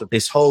heart of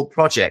this whole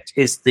project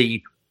is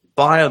the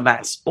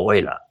biomass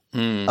boiler.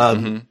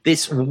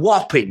 This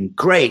whopping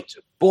great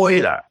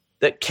boiler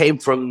that came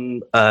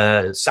from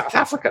South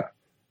Africa.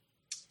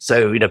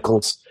 So of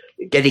course.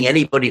 Getting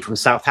anybody from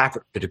South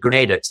Africa to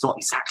Grenada, it's not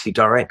exactly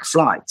direct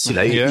flights.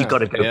 You've got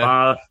to go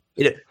by.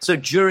 So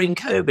during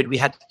COVID, we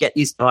had to get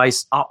these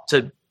guys up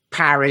to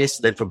Paris,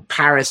 then from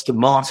Paris to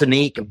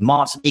Martinique, and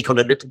Martinique on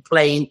a little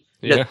plane.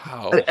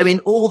 I mean,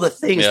 all the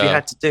things we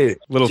had to do.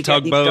 Little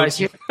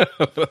tugboat.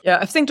 Yeah,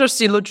 I think just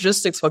the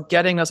logistics for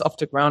getting us off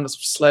the ground is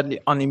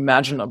slightly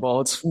unimaginable.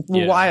 It's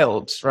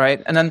wild,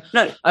 right? And then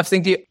I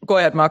think go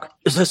ahead, Mark.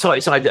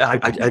 Sorry,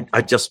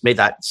 I just made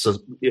that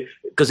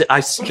because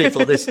I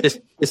sniffle this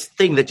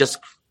thing that just.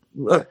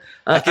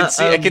 I can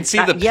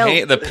see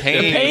the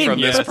pain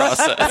from this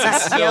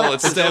process.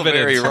 It's still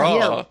very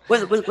raw.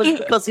 Well,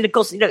 because of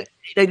course,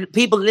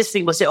 people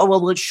listening will say, "Oh,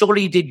 well,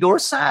 surely you did your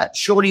SAT.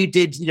 Surely you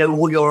did,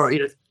 all your,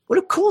 Well,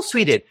 of course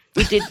we did.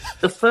 We did.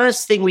 The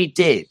first thing we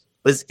did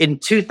was in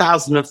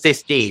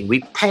 2015. We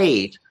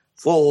paid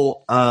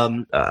for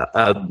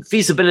a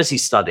feasibility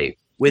study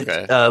with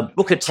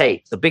Booker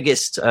Tate, the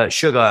biggest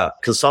sugar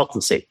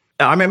consultancy.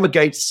 I remember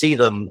going to see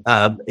them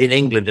in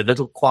England, a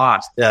little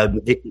quiet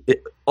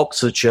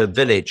Oxfordshire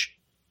village,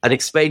 and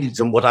explaining to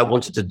them what I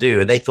wanted to do.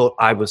 And they thought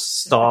I was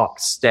stark,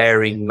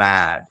 staring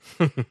mad.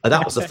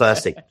 That was the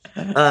first thing.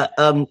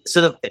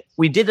 So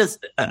we did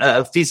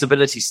a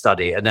feasibility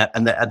study, and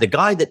the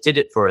guy that did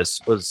it for us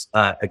was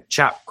a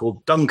chap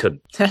called Duncan.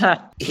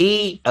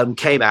 He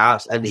came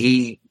out and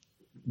he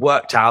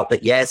worked out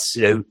that, yes,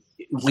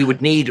 we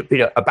would need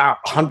about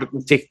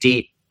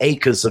 150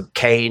 acres of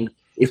cane.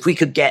 If we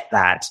could get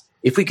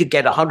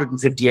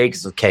 150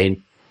 acres of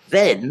cane,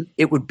 then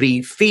it would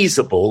be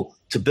feasible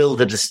to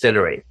build a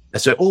distillery.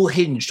 So it all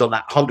hinged on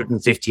that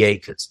 150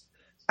 acres.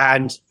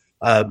 And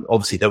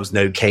obviously there was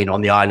no cane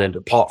on the island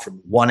apart from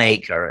 1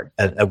 acre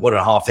and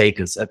 1.5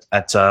 acres at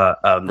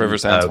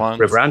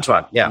River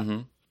Antoine. Yeah. Mm-hmm.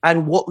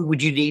 And what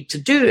would you need to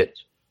do it?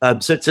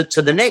 So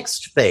the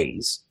next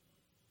phase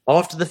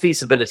after the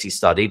feasibility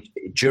study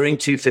during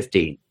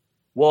 2015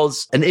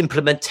 was an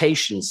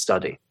implementation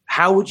study.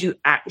 How would you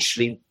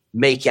actually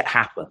make it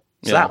happen?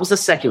 So that was the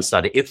second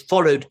study. It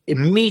followed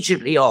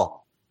immediately on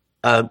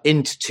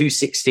into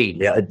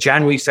 2016,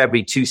 January,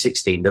 February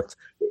 2016, the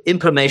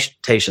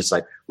implementation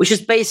study, which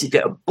is basically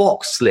a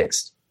box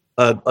list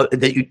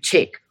that you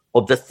tick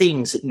of the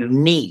things that you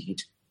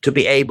need to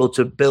be able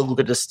to build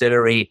a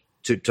distillery,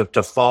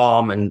 to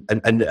farm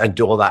and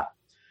do all that.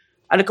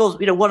 And of course,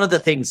 one of the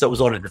things that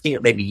was on it, the thing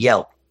that made me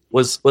yelp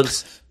was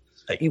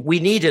we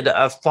needed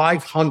a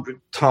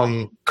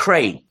 500-ton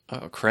crane.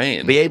 Oh,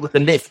 crane! Be able to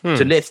lift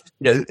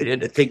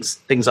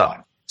things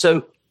up.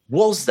 So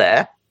was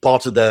there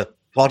part of the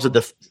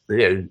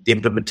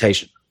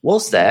implementation?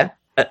 Was there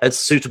a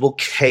suitable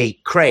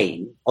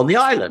crane on the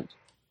island?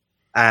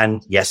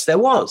 And yes, there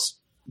was.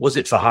 Was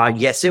it for hire?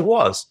 Yes, it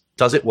was.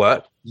 Does it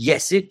work?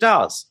 Yes, it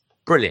does.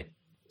 Brilliant.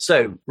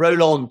 So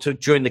roll on to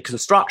during the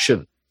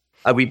construction.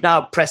 We've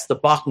now pressed the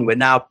button. We're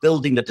now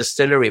building the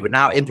distillery. We're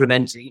now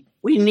implementing.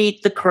 We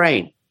need the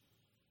crane.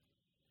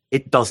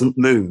 It doesn't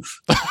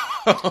move.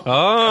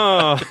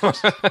 Oh.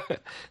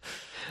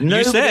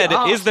 You said,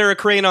 is there a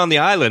crane on the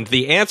island?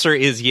 The answer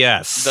is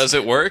yes. Does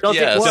it work?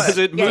 Yes. Does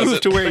it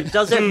move to where?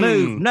 Does it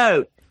move?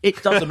 No.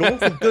 It does an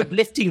awful good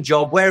lifting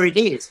job where it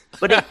is,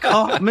 but it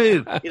can't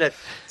move.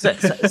 So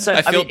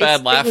I feel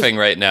bad laughing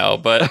right now,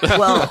 but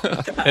well,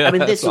 I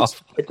mean,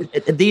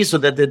 these were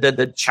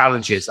the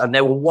challenges, and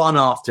they were one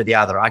after the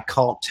other. I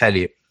can't tell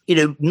you.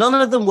 None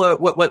of them were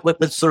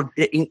sort of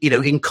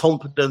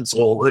incompetence,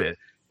 or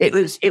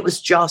it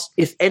was just,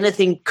 if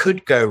anything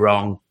could go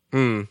wrong,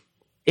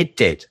 it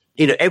did.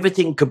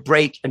 Everything could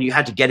break, and you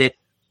had to get it.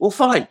 Well,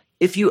 fine.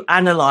 If you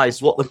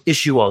analyze what the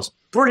issue was,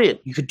 brilliant.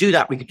 You could do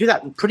that. We could do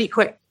that pretty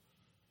quick.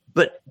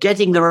 But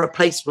getting the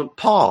replacement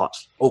part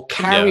or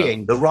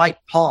carrying the right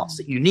parts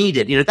that you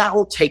needed, that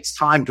all takes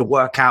time to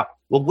work out.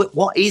 Well,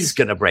 what is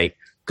going to break?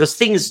 Because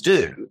things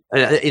do.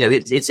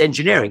 It's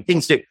engineering.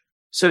 Things do.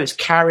 So it's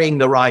carrying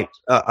the right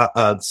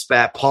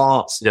spare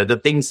parts.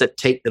 The things that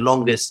take the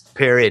longest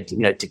period.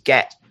 To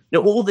get.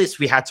 All this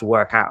we had to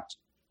work out.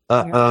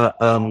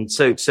 And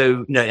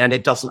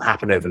it doesn't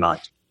happen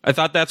overnight. I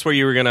thought that's where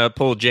you were going to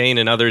pull Jane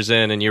and others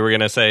in, and you were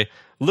going to say,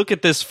 look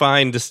at this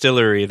fine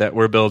distillery that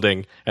we're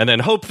building, and then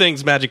hope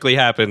things magically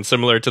happen,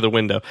 similar to the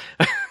window.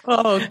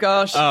 Oh,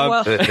 gosh.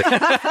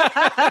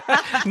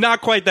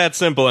 Not quite that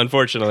simple,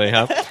 unfortunately.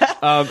 Huh?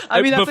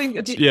 I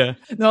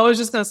was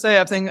just going to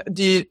say, I think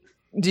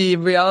the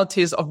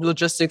realities of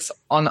logistics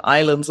on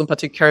islands, in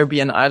particular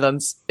Caribbean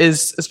islands,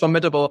 is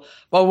formidable.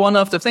 But one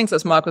of the things,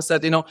 as Marco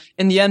said, in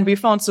the end, we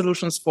found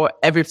solutions for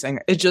everything.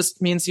 It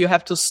just means you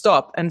have to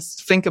stop and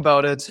think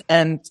about it.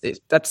 And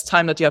that's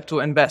time that you have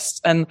to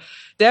invest. And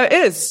there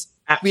is.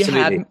 Absolutely. We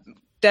had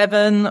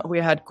Devin, we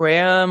had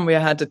Graham, we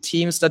had the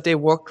teams that they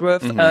worked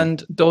with,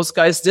 and those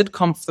guys did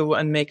come through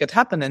and make it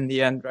happen in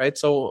the end, right?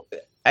 So,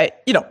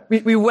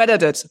 we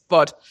weathered it,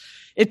 but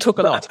it took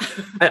a lot.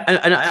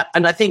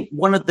 And I think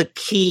one of the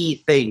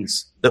key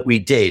things that we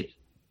did,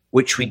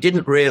 which we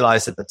didn't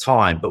realize at the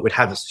time, but would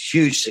have a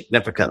huge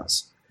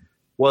significance,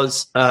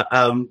 was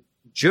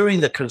during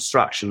the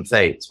construction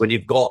phase, when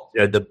you've got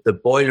the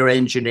boiler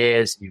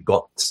engineers, you've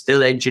got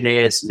still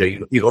engineers,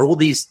 you've got all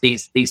these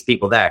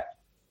people there,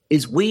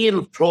 is we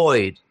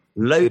employed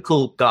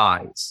local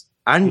guys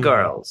and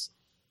girls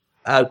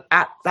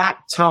at that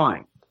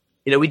time.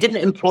 We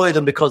didn't employ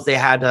them because they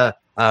had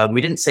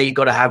we didn't say you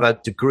got to have a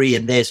degree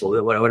in this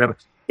or whatever.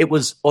 It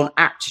was on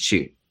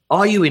aptitude.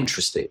 Are you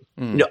interested?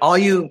 Are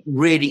you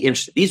really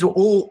interested? These were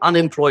all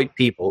unemployed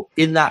people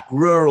in that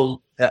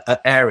rural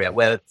area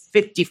where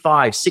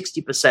 55,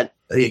 60%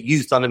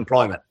 youth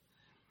unemployment.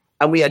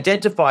 And we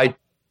identified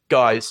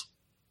guys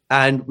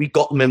and we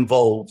got them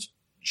involved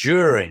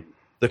during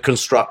the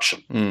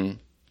construction.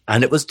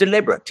 And it was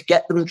deliberate to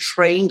get them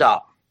trained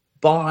up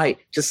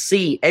to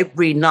see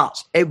every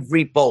nut,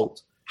 every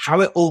bolt,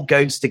 how it all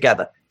goes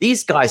together.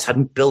 These guys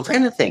hadn't built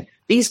anything.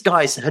 These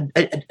guys had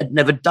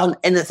never done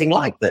anything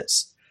like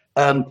this.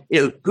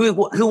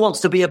 Who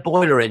wants to be a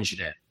boiler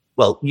engineer?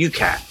 Well, you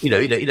can.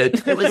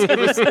 It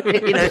was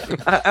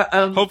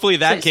hopefully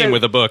that came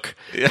with a book.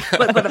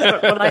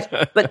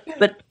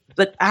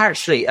 but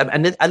actually,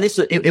 and this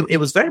it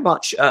was very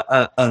much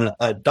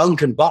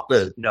Duncan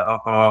Butler,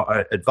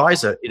 our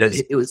advisor.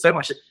 It was very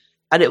much,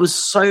 and it was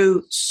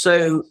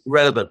so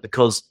relevant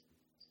because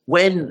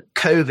when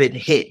COVID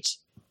hit,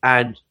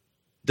 and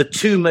the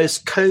two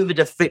most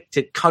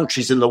COVID-afflicted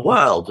countries in the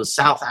world were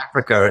South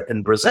Africa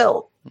and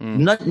Brazil.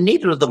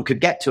 Neither of them could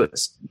get to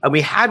us, and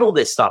we had all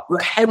this stuff. We were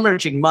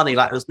hemorrhaging money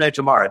like there was no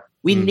tomorrow.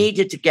 We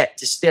needed to get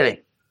distilling.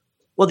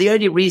 Well, the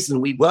only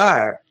reason we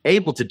were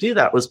able to do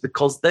that was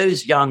because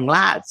those young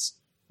lads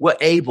were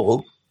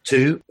able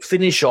to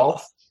finish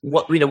off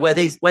where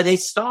they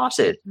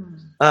started.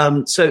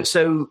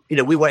 So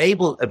we were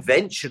able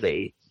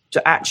eventually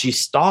to actually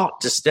start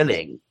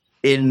distilling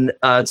in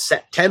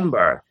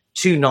September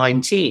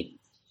 2019.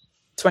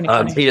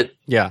 2020.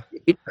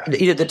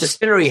 The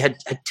distillery had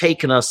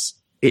taken us.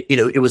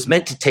 It was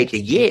meant to take a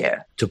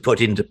year to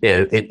put into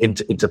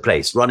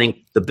place,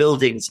 running the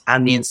buildings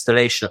and the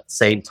installation at the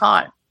same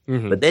time.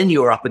 But then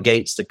you were up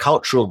against a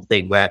cultural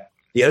thing where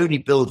the only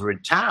builder in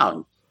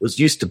town was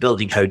used to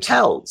building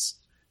hotels,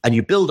 and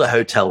you build a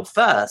hotel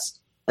first,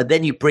 and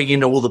then you bring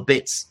in all the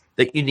bits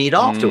that you need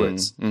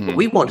afterwards. But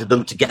we wanted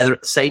them together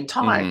at the same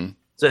time.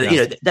 So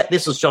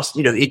this was just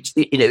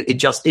it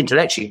just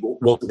intellectually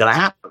wasn't going to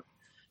happen.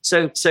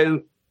 So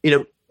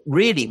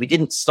really we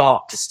didn't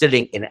start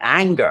distilling in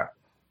anger.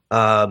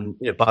 By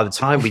the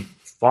time we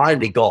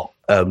finally got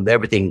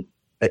everything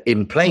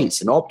in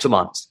place and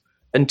optimized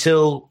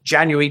until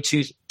January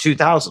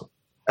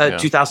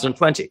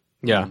 2020.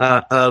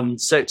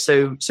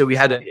 So we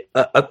had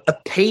a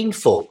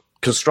painful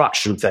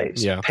construction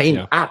phase.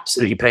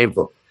 Absolutely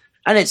painful.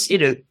 And it's,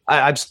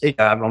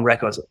 I'm on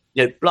record,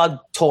 blood,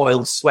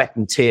 toil, sweat,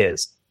 and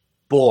tears.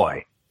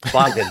 Boy,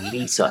 by the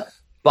liter.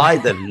 By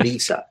the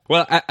liter.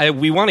 Well,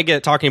 we want to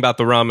get talking about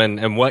the rum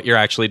and what you're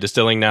actually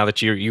distilling now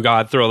that you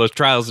got through all those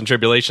trials and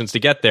tribulations to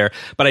get there.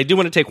 But I do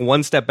want to take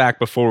one step back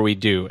before we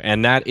do,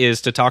 and that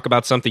is to talk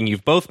about something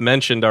you've both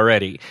mentioned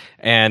already,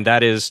 and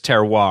that is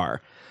terroir.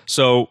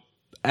 So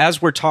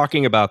as we're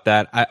talking about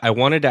that, I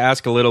wanted to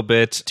ask a little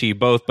bit to you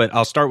both, but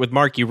I'll start with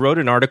Mark. You wrote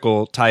an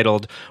article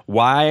titled,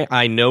 "Why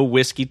I Know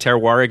Whiskey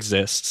Terroir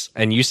Exists."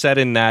 And you said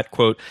in that,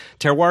 quote,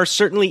 "Terroir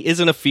certainly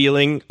isn't a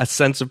feeling, a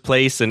sense of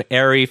place, an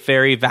airy,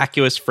 fairy,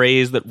 vacuous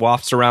phrase that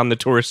wafts around the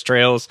tourist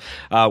trails."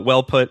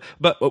 Well put.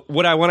 But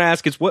what I want to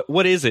ask is,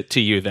 what is it to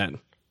you then?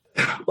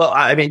 Well,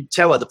 I mean,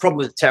 terroir, the problem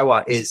with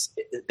terroir is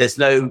there's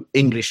no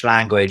English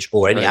language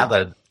or any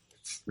other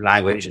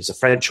language, it's a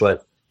French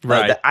word,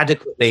 that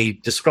adequately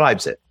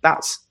describes it.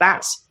 That's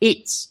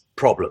its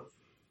problem.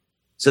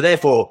 So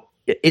therefore,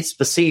 it's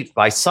perceived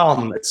by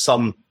some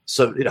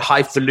sort of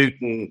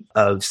highfalutin,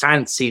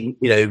 fancy,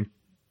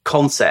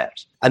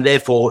 concept, and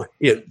therefore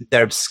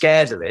they're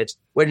scared of it.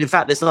 When in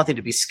fact, there's nothing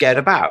to be scared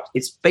about.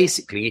 It's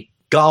basically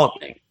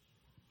gardening,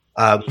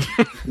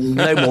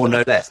 no more,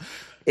 no less.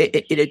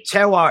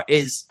 Terroir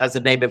is, as the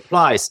name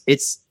implies,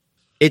 it's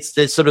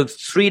the sort of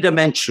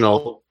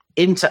three-dimensional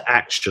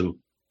interaction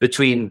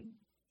between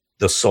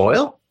the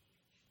soil,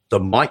 the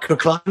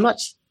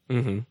microclimate,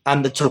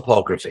 and the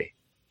topography.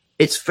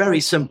 It's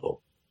very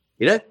simple.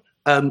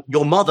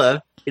 Your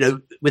mother,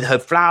 with her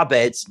flower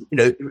beds,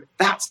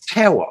 that's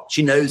terroir.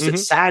 She knows that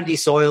sandy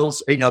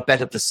soils, are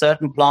better for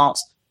certain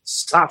plants.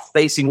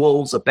 South-facing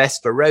walls are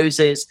best for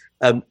roses.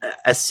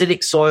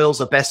 Acidic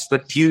soils are best for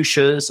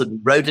fuchsias and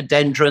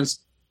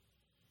rhododendrons.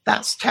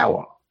 That's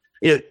terroir.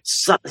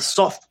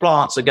 Soft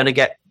plants are going to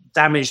get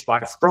damaged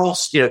by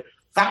frost.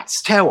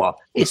 That's terroir.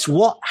 It's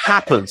what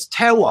happens.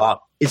 Terroir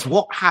is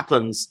what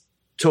happens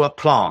to a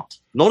plant,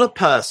 not a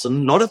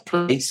person, not a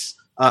place,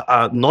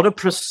 not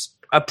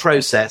a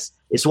process.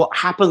 It's what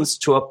happens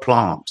to a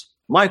plant.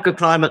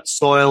 Microclimate,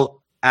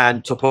 soil,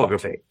 and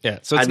topography. Yeah,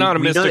 so it's not a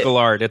mystical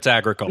art. It's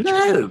agriculture.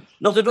 No,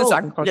 not at all. It's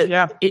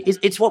agriculture,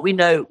 It's what we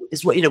know.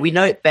 It's what we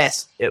know it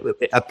best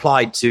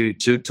applied to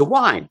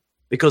wine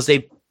because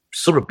they've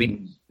sort of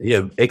been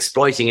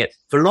exploiting it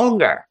for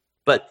longer.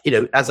 But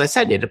as I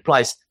said, it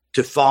applies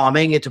to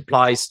farming, it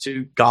applies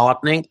to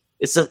gardening.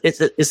 It's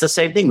the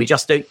same thing. We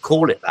just don't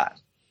call it that.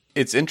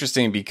 It's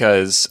interesting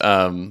because,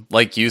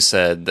 like you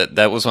said,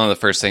 that was one of the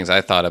first things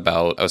I thought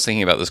about. I was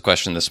thinking about this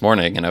question this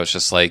morning, and I was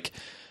just like,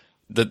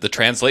 the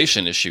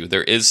translation issue.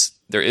 There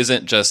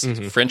isn't just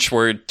French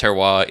word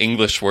terroir,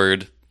 English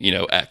word,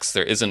 X.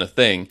 There isn't a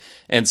thing,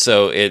 and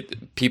so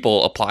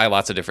people apply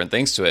lots of different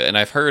things to it. And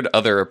I've heard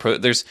other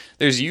there's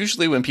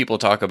usually when people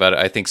talk about it,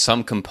 I think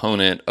some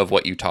component of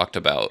what you talked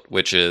about,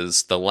 which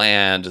is the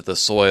land, the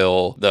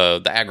soil,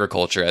 the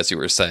agriculture, as you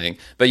were saying.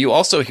 But you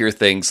also hear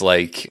things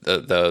like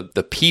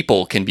the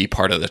people can be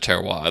part of the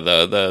terroir,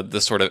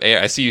 the sort of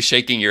air. I see you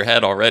shaking your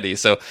head already.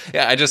 So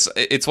yeah,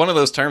 it's one of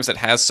those terms that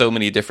has so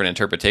many different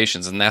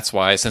interpretations, and that's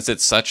why, since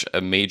it's such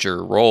a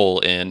major role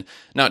in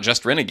not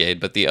just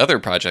Renegade but the other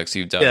projects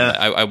you've done.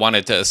 I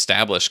wanted to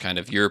establish kind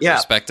of your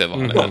perspective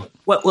on it.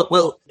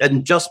 Well,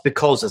 and just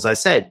because, as I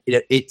said,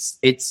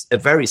 it's a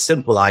very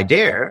simple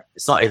idea.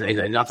 It's not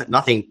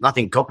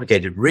nothing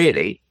complicated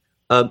really.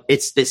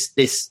 It's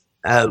this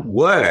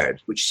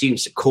word which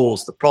seems to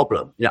cause the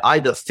problem.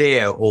 Either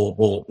fear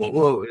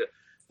or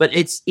but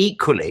it's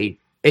equally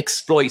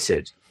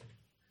exploited,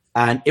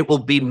 and it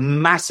will be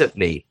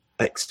massively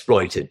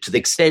exploited to the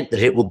extent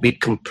that it will be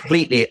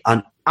completely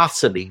and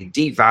utterly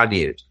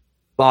devalued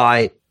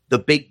by the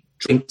big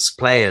drinks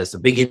players, the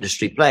big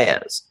industry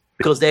players,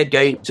 because they're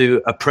going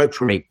to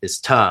appropriate this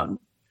term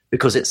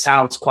because it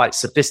sounds quite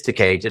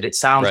sophisticated. It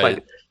sounds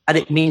like, and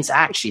it means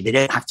actually they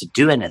don't have to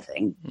do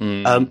anything.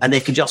 And they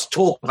can just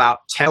talk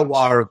about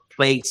terroir of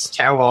place,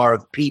 terroir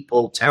of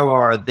people,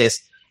 terroir of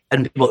this,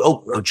 and people,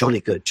 oh,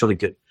 jolly good, jolly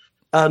good.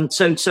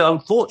 So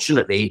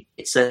unfortunately,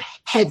 it's a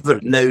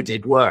heavily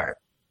loaded word.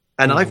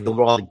 And I feel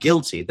rather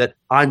guilty that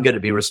I'm going to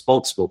be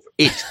responsible for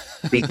it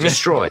being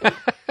destroyed.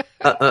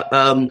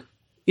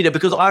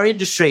 Because our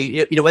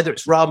industry, whether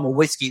it's rum or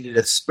whiskey,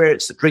 the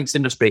spirits, the drinks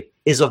industry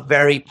is a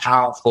very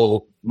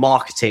powerful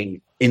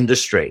marketing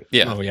industry.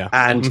 Yeah. Oh, yeah.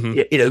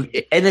 And,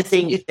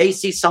 anything, if they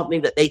see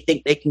something that they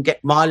think they can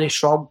get mileage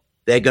from,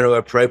 they're going to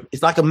appropriate.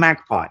 It's like a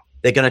magpie.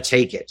 They're going to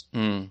take it.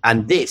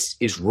 And this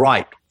is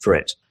ripe for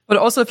it. But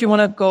also, if you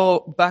want to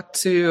go back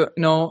to,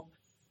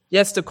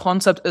 yes, the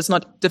concept is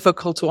not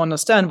difficult to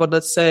understand, but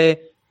let's say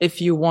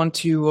if you want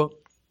to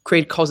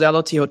create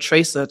causality or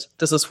trace it,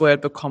 this is where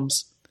it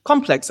becomes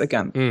complex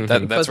again.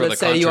 That's where the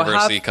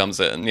controversy comes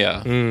in.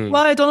 Yeah.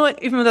 Well, I don't know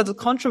even that the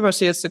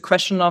controversy is the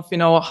question of,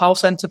 how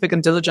scientific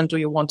and diligent do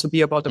you want to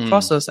be about the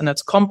process? And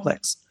it's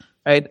complex,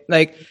 right?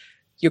 Like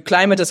your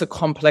climate is a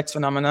complex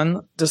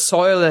phenomenon. The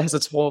soil has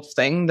its whole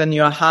thing. Then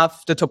you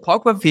have the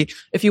topography.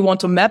 If you want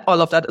to map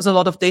all of that, it's a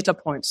lot of data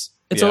points.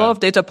 It's a lot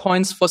of data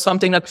points for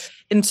something that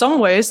in some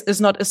ways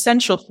is not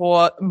essential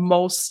for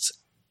most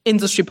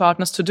industry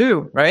partners to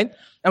do, right?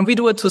 And we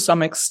do it to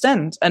some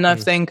extent. And I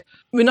think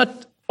we're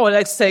not, or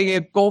let's say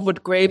go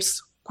with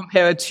grapes,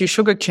 compare it to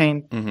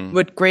sugarcane.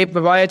 With grape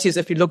varieties,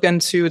 if you look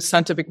into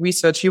scientific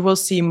research, you will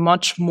see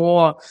much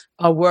more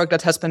work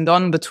that has been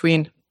done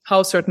between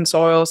how certain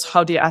soils,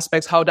 how the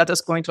aspects, how that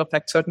is going to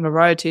affect certain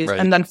varieties,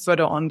 and then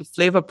further on the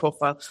flavor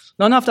profile.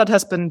 None of that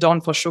has been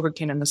done for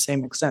sugarcane in the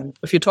same extent.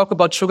 If you talk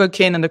about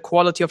sugarcane and the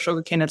quality of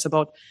sugarcane, it's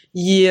about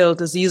yield,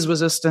 disease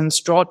resistance,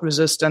 drought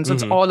resistance.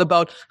 It's all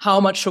about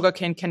how much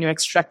sugarcane can you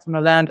extract from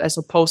the land as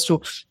opposed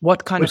to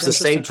what kind of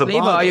interesting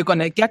flavor are you going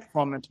to get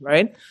from it,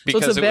 right?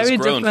 Because so it's a very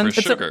different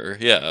for sugar.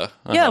 Yeah,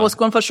 it was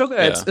grown for sugar.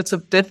 Yeah. It's a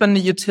different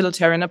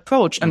utilitarian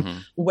approach.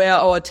 And where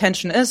our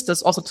attention is,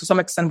 that's also to some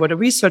extent where the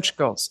research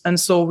goes. And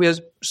so we're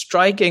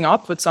striking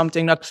up with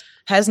something that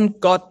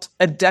hasn't got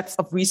a depth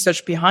of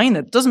research behind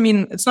it. Doesn't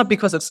mean it's not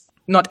because it's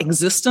not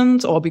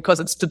existent or because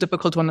it's too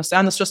difficult to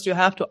understand. It's just you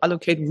have to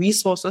allocate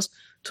resources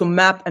to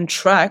map and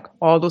track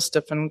all those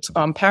different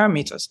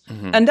parameters.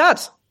 And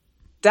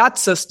that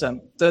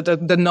system,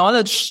 the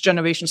knowledge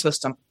generation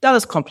system, that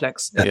is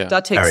complex.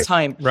 That takes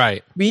time.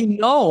 Right. We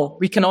know,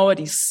 we can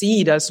already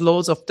see there's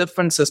loads of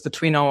differences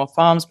between our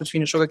farms,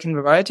 between the sugarcane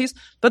varieties,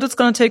 but it's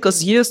going to take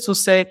us years to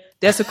say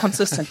there's a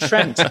consistent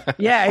trend.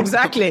 Yeah,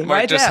 exactly.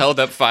 Mark just held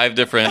up 5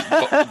 different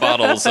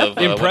bottles of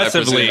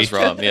impressively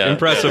rum. Yeah.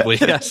 Impressively,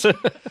 yes.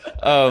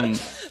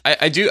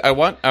 I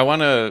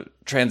want to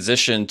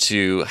transition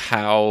to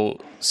how.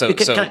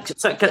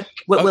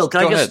 Will,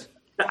 can I just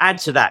add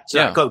to that?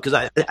 Because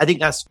I think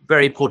that's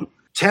very important.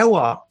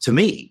 Terroir, to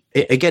me,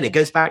 it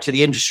goes back to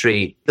the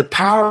industry, the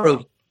power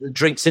of the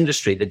drinks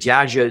industry, the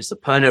Diageos, the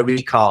Pernod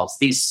Ricards,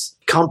 these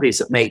companies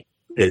that make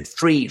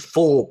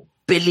 $3-4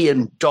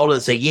 billion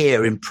a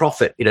year in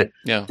profit.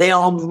 They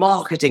are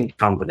marketing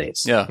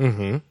companies.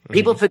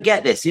 People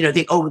forget this.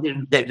 Think,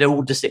 they're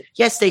all distinct.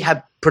 Yes, they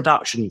have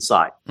production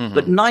side,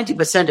 but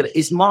 90% of it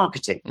is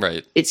marketing.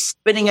 Right. It's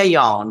spinning a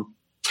yarn,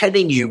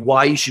 telling you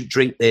why you should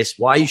drink this,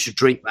 why you should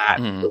drink that,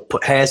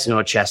 put hairs in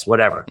your chest,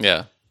 whatever.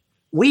 Yeah.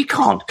 We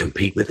can't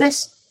compete with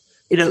this.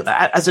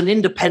 As an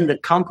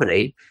independent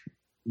company,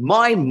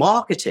 my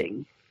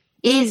marketing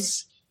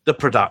is the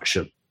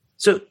production.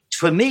 So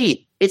for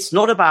me, it's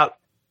not about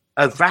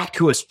a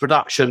vacuous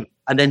production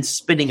and then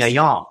spinning a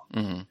yarn.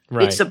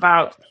 Right. It's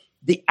about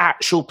the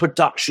actual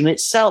production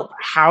itself,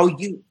 how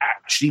you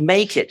actually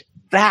make it.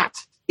 That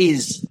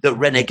is the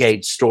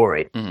Renegade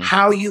story.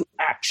 How you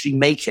actually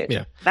make it.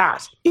 Yeah.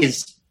 That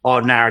is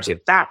our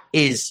narrative. That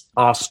is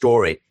our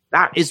story.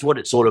 That is what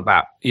it's all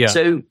about. Yeah.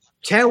 So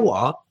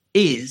terroir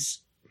is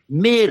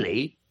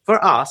merely,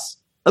 for us,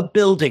 a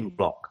building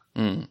block.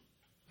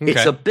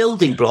 It's a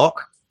building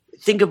block.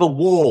 Think of a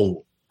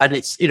wall, and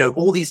it's,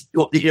 all these,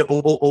 or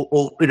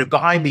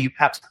behind me,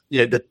 perhaps,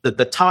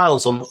 the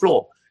tiles on the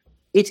floor.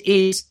 It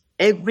is,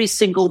 every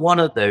single one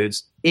of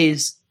those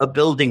is a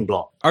building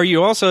block. Are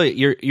you also,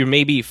 you're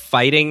maybe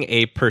fighting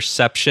a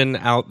perception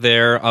out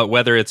there,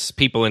 whether it's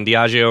people in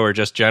Diageo or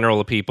just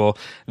general people,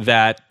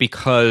 that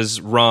because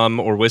rum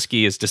or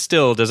whiskey is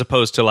distilled as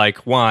opposed to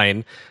like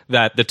wine,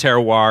 that the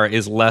terroir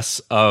is less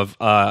of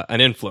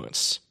an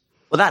influence?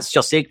 Well, that's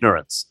just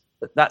ignorance.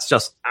 That's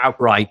just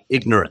outright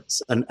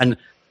ignorance. And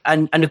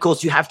of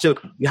course you have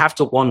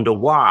to wonder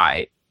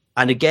why.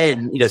 And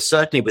again,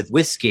 certainly with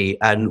whiskey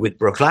and with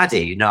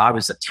Bruichladdich, I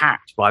was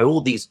attacked by all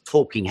these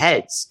talking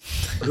heads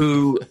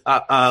who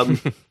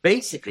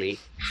basically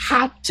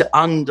had to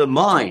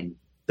undermine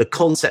the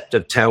concept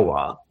of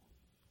terroir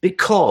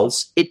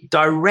because it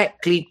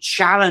directly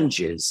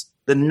challenges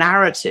the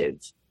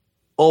narrative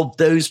of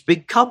those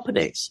big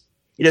companies.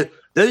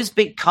 Those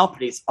big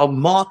companies are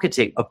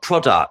marketing a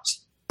product,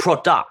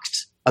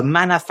 a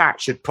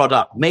manufactured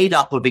product made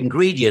up of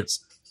ingredients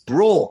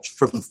brought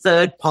from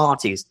third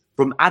parties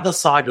from other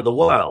side of the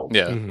world,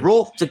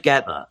 brought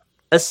together,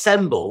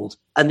 assembled,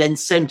 and then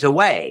sent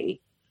away.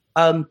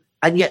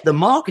 And yet the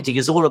marketing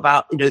is all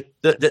about,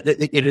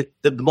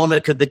 the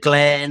monarch of the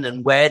glen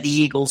and where the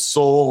eagle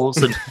soars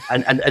and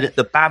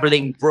the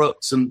babbling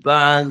brooks and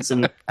burns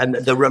and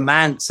the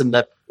romance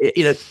and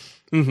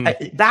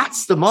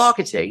that's the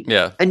marketing.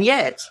 Yeah. And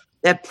yet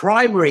their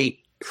primary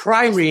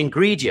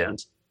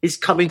ingredient is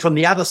coming from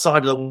the other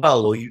side of the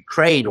world, or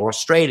Ukraine or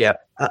Australia.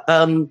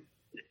 That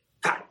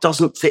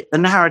doesn't fit the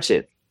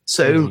narrative.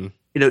 So,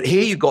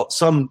 here you got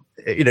some,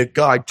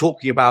 guy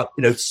talking about,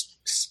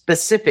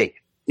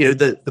 specific,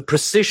 the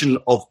precision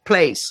of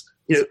place,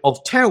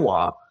 of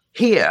terroir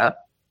here,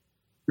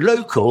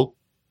 local.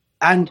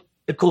 And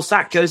of course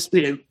that goes,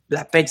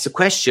 that begs the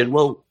question,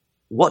 well,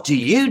 what do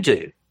you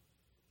do?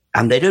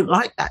 And they don't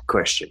like that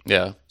question.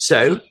 Yeah.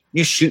 So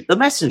you shoot the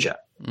messenger.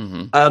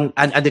 And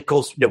of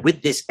course,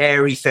 with this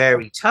airy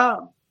fairy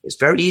term, it's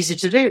very easy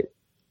to do.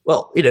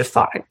 Well,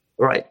 fine.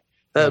 Right.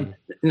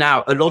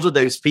 Now, a lot of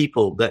those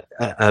people that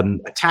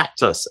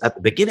attacked us at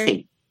the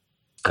beginning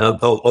of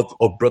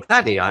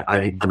Bruichladdich,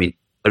 I mean,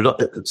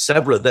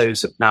 several of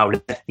those have now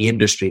left the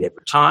industry. They've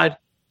retired,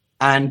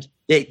 and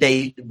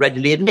they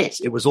readily admit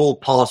it was all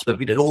part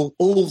of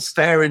all's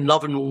fair in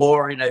love and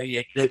war. So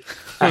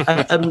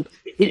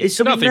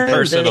nothing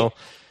personal.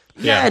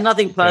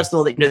 Nothing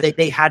personal.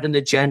 They had an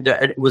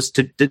agenda, and it was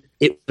to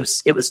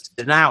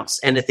denounce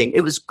anything.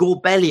 It was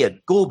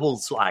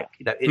Goebbels like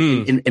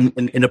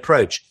in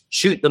approach.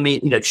 Shoot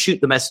the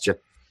messenger.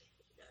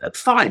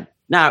 Fine.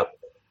 Now,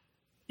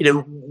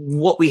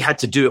 what we had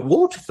to do at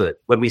Waterford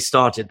when we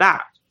started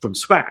that from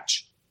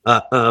scratch,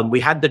 we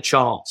had the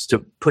chance to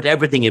put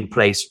everything in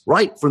place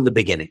right from the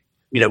beginning.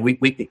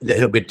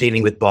 We're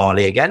dealing with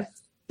barley again,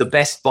 the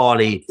best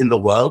barley in the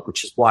world,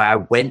 which is why I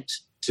went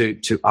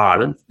to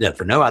Ireland,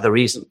 for no other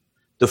reason.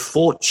 The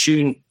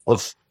fortune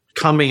of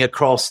coming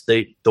across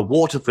the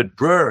Waterford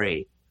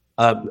brewery,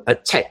 a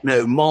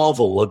techno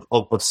marvel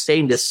of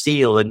stainless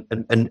steel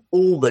and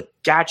all the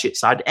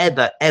gadgets I'd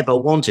ever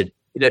wanted.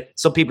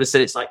 Some people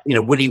said it's like,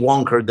 Willy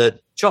Wonka and the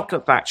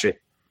chocolate factory.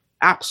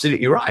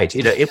 Absolutely right.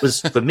 It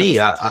was for me,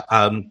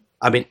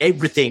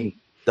 everything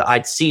that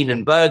I'd seen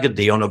in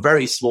Burgundy on a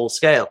very small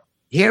scale.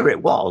 Here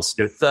it was,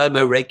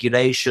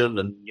 thermoregulation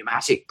and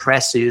pneumatic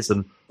presses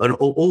and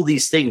all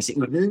these things that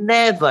you would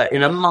never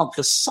in a month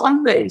of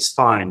Sundays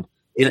find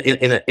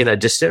in a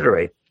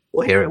distillery.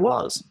 Well, here it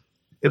was.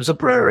 It was a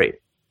brewery.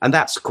 And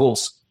that's, of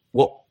course,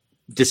 what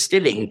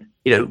distilling,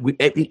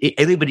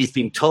 everybody's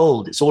been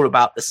told it's all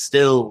about the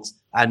stills.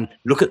 And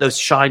look at those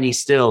shiny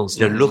stills.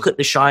 Look at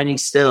the shiny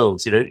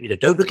stills.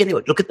 Don't look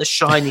anywhere. Look at the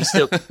shiny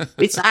still.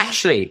 It's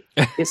actually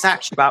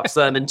about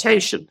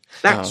fermentation.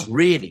 That's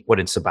really what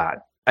it's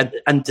about.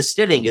 And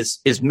distilling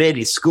is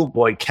merely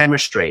schoolboy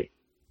chemistry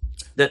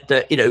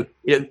that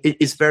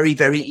is very,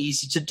 very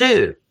easy to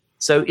do.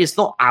 So it's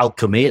not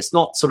alchemy. It's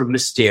not sort of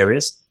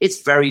mysterious.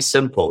 It's very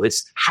simple.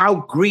 It's how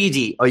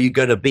greedy are you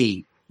going to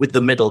be with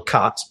the middle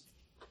cut?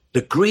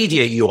 The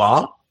greedier you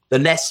are, the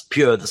less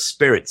pure the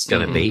spirit's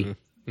going to be.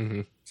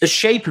 The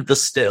shape of the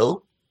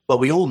still, well,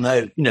 we all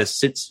know,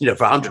 since, for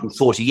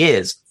 140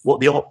 years, what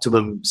the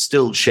optimum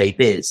still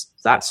shape is.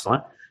 That's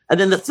fine. And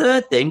then the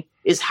third thing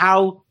is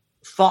how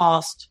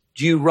fast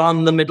do you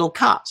run the middle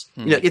cut?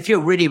 If you're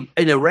really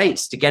in a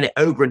race to get it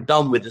over and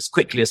done with as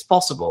quickly as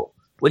possible,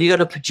 well, you got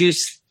to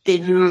produce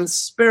thin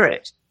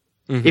spirit.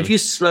 If you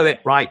slow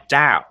it right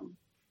down,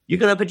 you're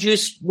going to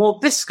produce more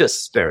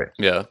viscous spirit.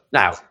 Yeah.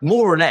 Now,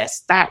 more or less,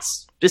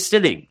 that's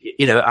distilling.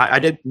 I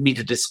don't mean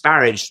to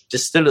disparage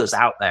distillers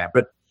out there,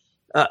 but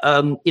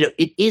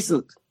it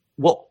isn't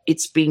what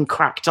it's been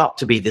cracked up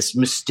to be, this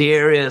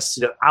mysterious,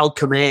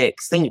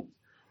 alchemic thing.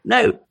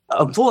 No,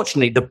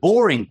 unfortunately, the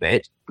boring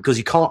bit, because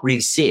you can't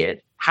really see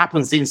it,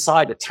 happens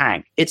inside a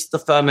tank. It's the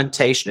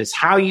fermentation. It's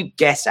how you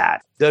get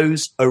at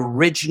those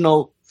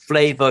original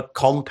flavor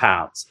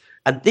compounds.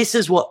 And this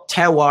is what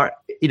terroir,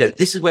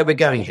 this is where we're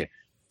going here.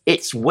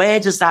 It's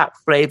where does that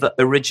flavor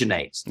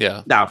originate?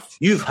 Yeah. Now,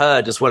 you've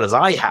heard as well as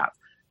I have,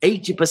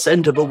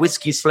 80% of a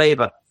whiskey's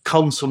flavor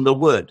comes from the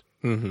wood.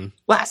 Well,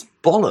 that's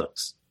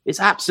bollocks. It's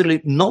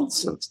absolute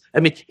nonsense. I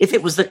mean, if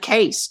it was the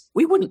case,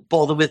 we wouldn't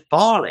bother with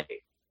barley.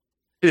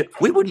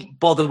 We wouldn't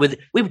bother with it.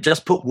 We would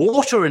just put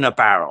water in a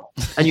barrel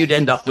and you'd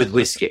end up with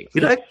whiskey.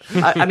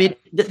 I mean,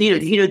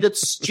 the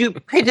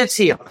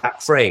stupidity of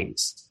that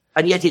phrase.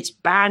 And yet it's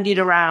bandied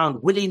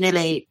around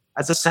willy-nilly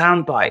as a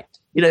soundbite,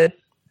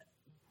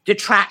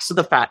 detracts to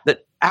the fact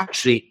that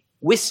actually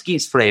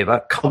whiskey's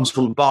flavor comes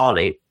from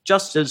barley,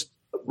 just as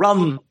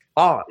rum,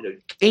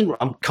 cane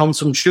rum comes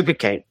from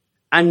sugarcane.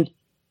 And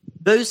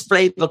those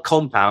flavor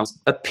compounds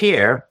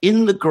appear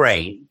in the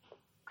grain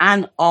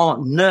and are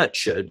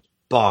nurtured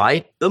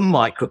by the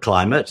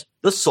microclimate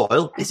the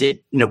soil. Is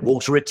it,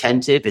 water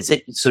retentive? Is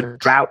it sort of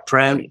drought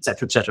prone, et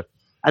cetera, et cetera?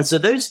 And so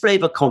those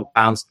flavor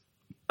compounds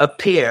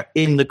appear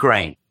in the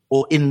grain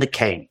or in the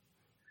cane.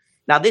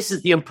 Now, this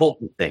is the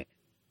important thing.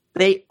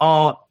 They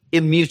are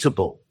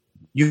immutable.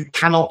 You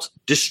cannot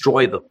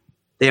destroy them.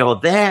 They are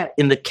there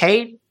in the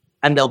cane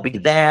and they'll be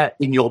there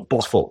in your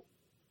bottle.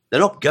 They're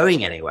not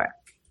going anywhere.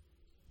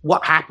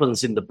 What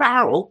happens in the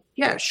barrel?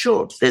 Yeah,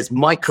 sure. There's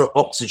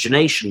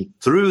micro-oxygenation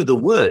through the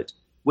wood,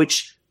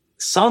 which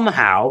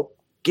somehow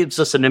gives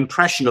us an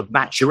impression of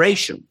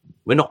maturation.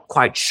 We're not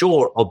quite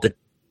sure of the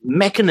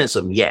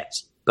mechanism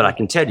yet, but I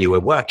can tell you we're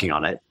working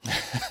on it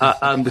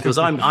because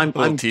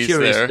I'm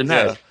curious to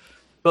know. Yeah.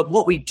 But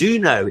what we do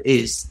know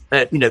is,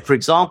 for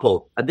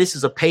example, and this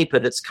is a paper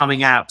that's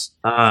coming out,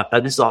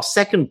 and this is our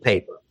second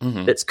paper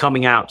that's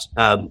coming out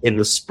in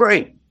the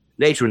spring,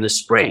 later in the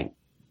spring,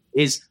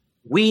 is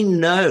we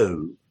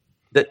know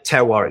that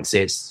terroir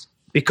exists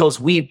because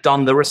we've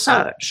done the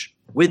research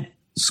with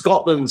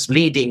Scotland's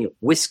leading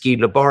whiskey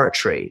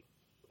laboratory,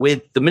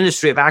 with the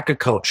Ministry of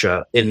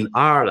Agriculture in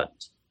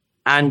Ireland,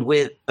 and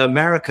with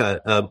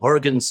America,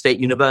 Oregon State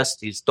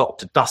University's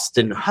Dr.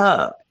 Dustin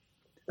Herb.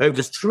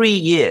 Over 3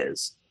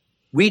 years,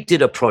 we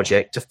did a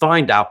project to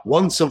find out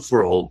once and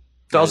for all,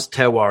 does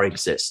terroir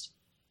exist?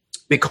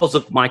 Because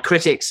of my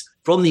critics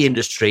from the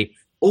industry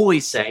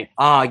always saying,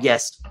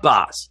 yes,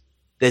 but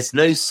there's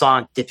no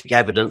scientific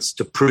evidence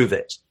to prove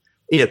it.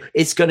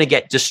 It's going to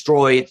get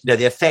destroyed.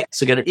 The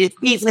effects are going to,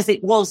 even if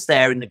it was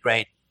there in the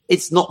grain,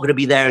 it's not going to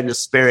be there in the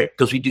spirit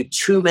because we do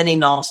too many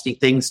nasty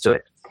things to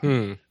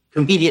it.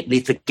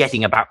 Conveniently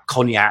forgetting about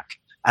cognac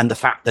and the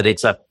fact that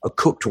it's a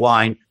cooked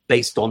wine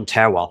based on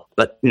terroir.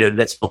 But,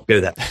 let's not go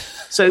there.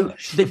 So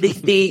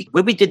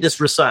when we did this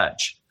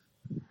research,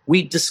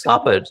 we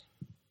discovered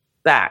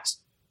that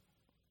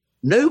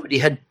nobody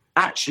had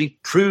actually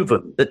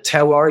proven that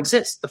terroir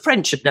exists. The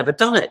French had never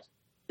done it.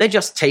 They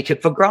just take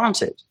it for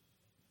granted.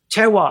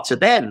 Terroir to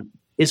them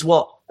is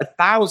what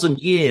 1,000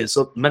 years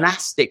of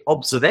monastic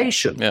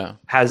observation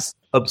has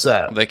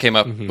observed. They came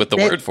up with the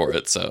word for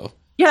it, so...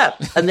 Yeah,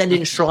 and then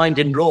enshrined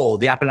in law,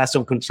 the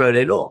Appellation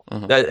Contrôlée law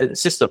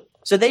system.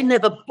 So they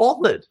never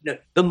bothered.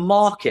 The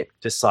market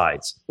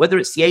decides whether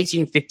it's the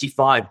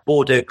 1855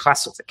 Bordeaux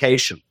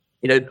classification,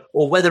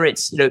 or whether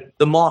it's,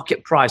 the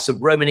market price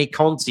of Romani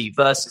Conti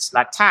versus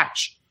La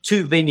Tache,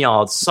 2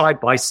 vineyards side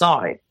by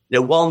side.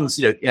 One's,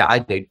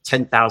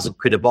 10,000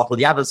 quid a bottle.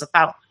 The other's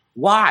about,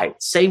 why?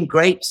 Same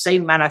grape,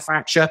 same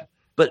manufacture,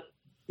 but,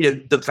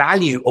 the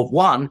value of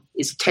one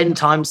is 10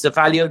 times the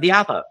value of the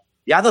other.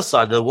 The other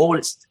side of the wall,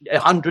 it's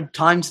 100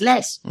 times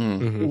less.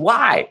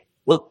 Why?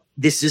 Well,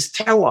 this is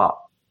terroir.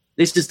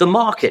 This is the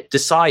market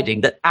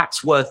deciding that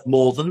that's worth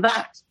more than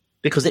that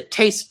because it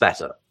tastes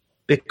better,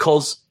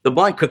 because the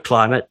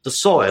microclimate, the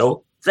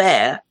soil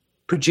there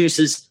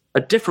produces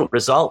a different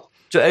result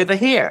to over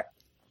here.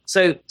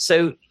 So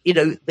when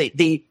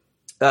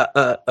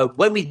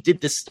we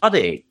did this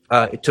study,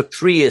 it took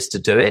 3 years to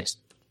do it.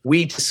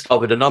 We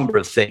discovered a number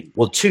of things.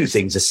 Well, 2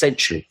 things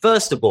essentially.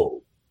 First of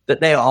all, that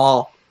there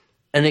are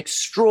an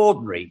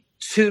extraordinary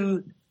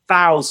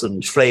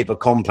 2,000 flavor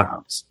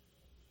compounds.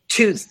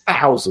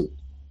 2,000.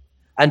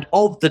 And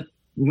of the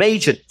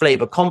major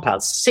flavor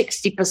compounds,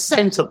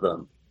 60% of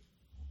them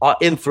are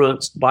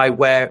influenced by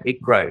where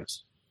it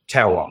grows,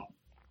 terroir.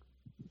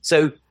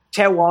 So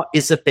terroir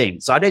is a thing.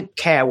 So I don't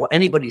care what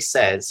anybody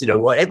says,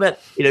 whatever,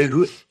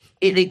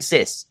 it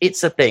exists.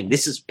 It's a thing.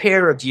 This is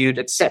peer-reviewed,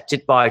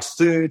 accepted by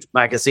Food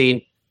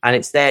magazine, and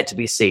it's there to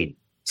be seen.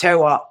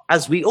 Terroir,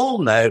 as we all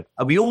know,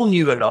 and we all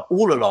knew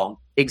all along,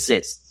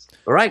 exists.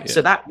 All right,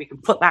 so that we can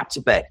put that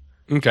to bed.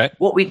 Okay.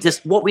 What we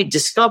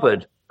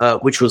discovered,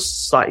 which was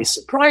slightly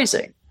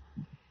surprising,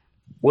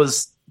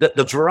 was that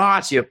the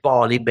variety of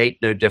barley made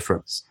no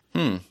difference.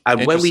 And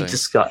when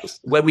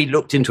we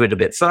looked into it a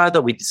bit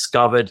further, we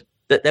discovered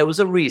that there was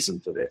a reason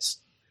for this.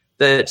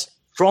 That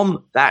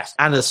from that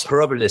Annus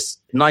Horribilis,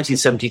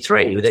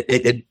 1973,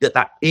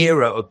 that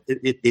era of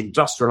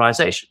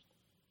industrialization,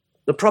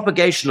 the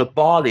propagation of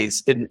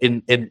barleys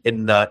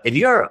in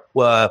Europe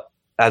were,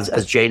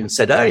 as Jane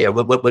said earlier,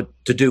 were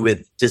to do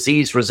with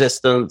disease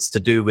resistance, to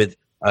do with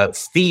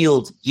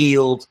field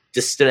yield,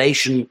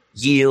 distillation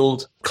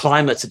yield,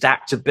 climate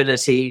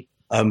adaptability,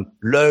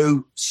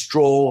 low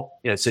straw,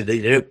 so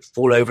they don't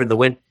fall over in the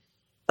wind,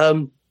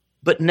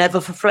 but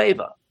never for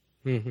flavor.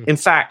 In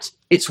fact,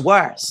 it's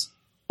worse.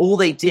 All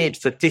they did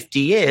for 50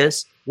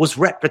 years was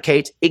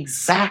replicate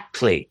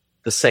exactly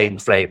the same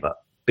flavor,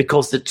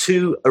 because the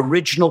 2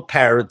 original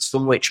parents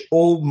from which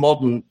all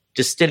modern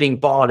distilling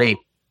barley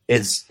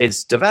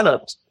is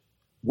developed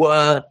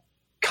were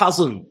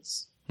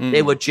cousins.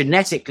 They were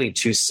genetically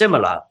too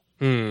similar.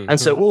 And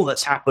so all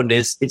that's happened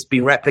is it's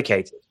been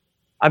replicated.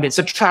 I mean, it's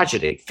a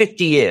tragedy,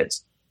 50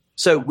 years.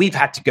 So we've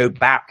had to go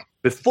back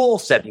before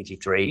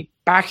 73,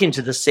 back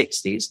into the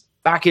 60s,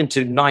 back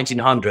into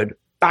 1900,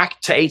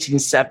 back to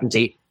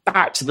 1870,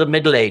 back to the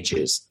Middle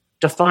Ages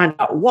to find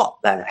out what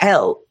the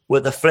hell were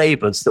the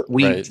flavors that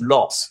we've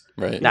lost.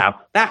 Right.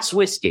 Now, that's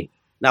whiskey.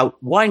 Now,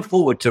 wind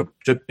forward to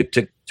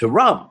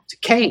rum, to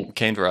cane.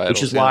 Cane varietals.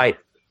 Which is why,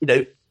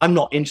 I'm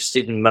not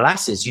interested in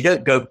molasses. You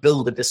don't go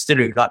build a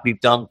distillery like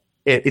we've done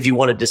if you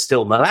want to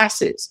distill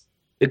molasses,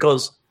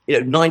 because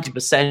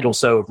 90% or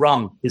so of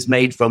rum is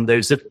made from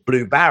those little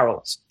blue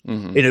barrels.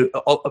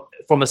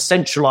 From a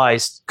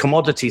centralized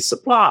commodity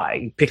supply.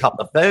 You pick up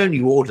the phone,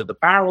 you order the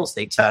barrels,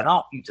 they turn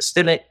up, you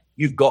distill it,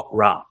 you've got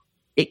rum.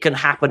 It can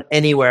happen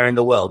anywhere in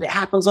the world. It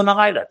happens on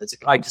island. There's a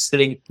guy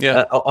distilling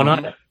on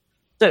island.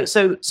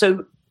 So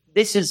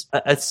this is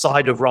a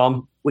side of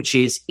rum which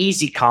is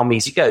easy come,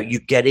 easy go. You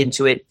get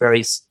into it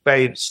very,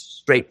 very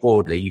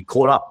straightforwardly. You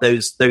call up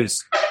those.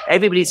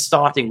 Everybody's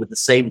starting with the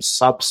same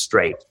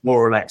substrate,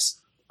 more or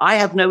less. I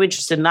have no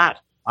interest in that.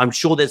 I'm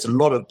sure there's a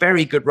lot of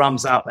very good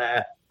rums out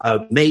there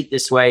made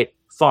this way.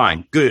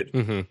 Fine, good.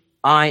 Mm-hmm.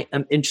 I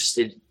am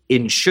interested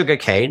in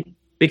sugarcane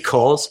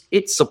because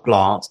it's a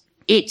plant.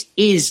 It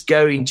is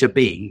going to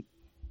be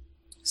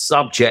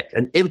subject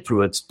and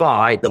influenced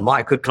by the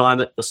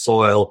microclimate, the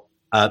soil,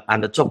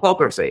 and the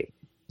topography.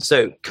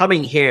 So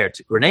coming here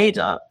to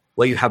Grenada,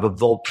 where you have a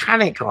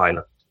volcanic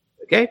island,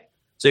 okay?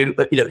 So,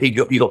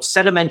 you got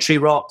sedimentary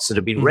rocks that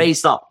have been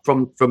raised up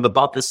from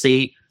above the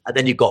sea, and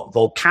then you've got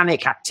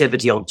volcanic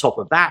activity on top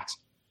of that.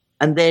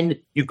 And then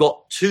you've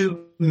got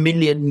 2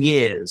 million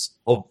years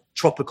of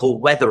tropical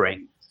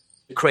weathering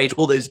to create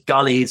all those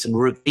gullies and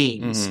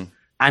ravines,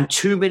 and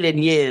 2 million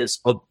years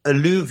of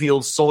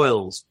alluvial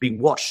soils being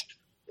washed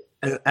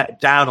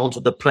down onto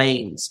the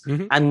plains,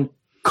 and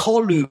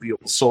colluvial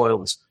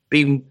soils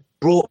being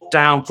brought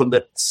down from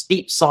the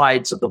steep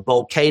sides of the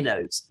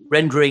volcanoes,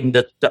 rendering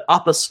the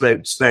upper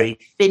slopes very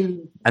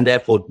thin and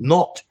therefore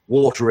not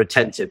water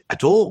retentive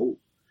at all,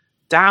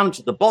 down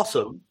to the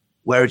bottom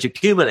where it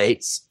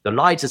accumulates the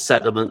lighter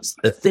sediments,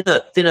 the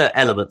thinner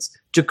elements,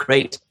 to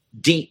create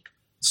deep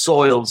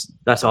soils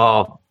that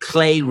are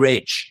clay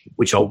rich,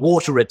 which are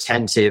water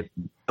retentive,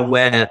 and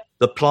where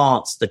the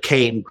plants, the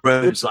cane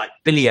grows like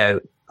filio,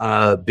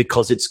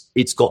 because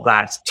it's got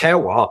that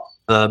terroir,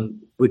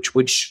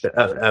 which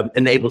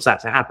enables that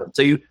to happen.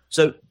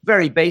 So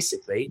very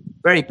basically,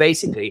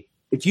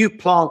 if you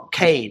plant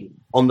cane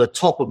on the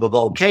top of a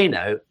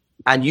volcano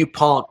and you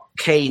plant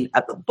cane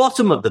at the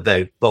bottom of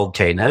the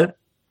volcano,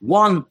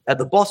 one at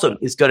the bottom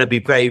is going to be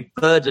very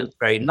verdant,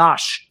 very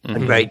lush,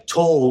 and very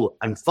tall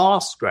and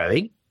fast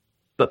growing,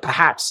 but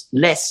perhaps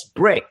less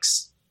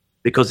bricks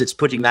because it's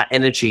putting that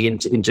energy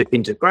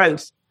into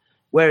growth.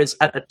 Whereas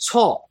at the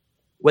top,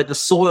 where the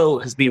soil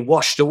has been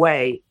washed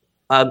away,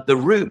 the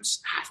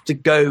roots have to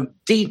go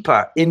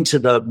deeper into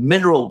the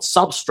mineral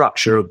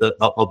substructure of the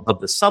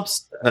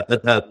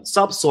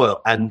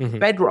subsoil and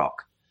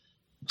bedrock,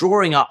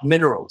 drawing up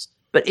minerals.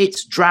 But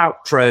it's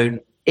drought prone.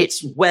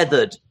 It's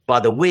weathered by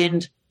the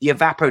wind. The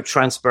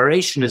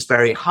evapotranspiration is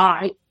very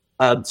high,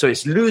 so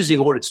it's losing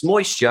all its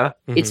moisture.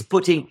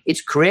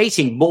 It's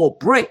creating more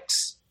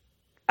bricks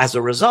as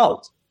a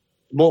result,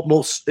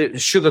 more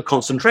sugar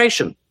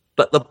concentration.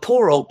 But the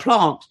poor old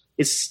plant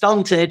is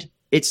stunted.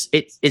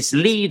 Its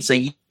leaves are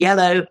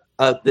yellow.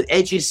 The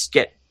edges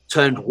get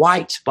turned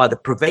white by the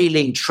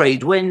prevailing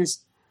trade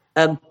winds.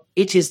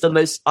 It is the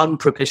most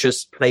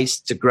unpropitious place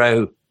to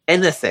grow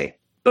anything.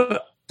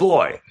 But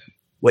boy,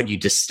 when you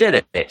distill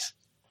it,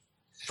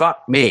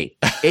 fuck me,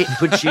 it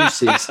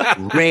produces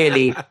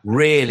really,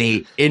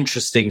 really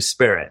interesting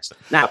spirit.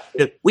 Now,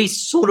 we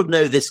sort of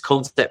know this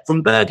concept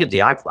from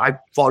Burgundy. I've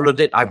followed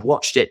it. I've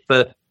watched it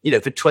for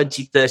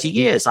 20, 30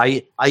 years.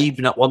 I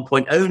even at one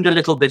point owned a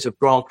little bit of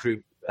Grand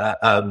Cru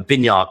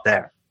vineyard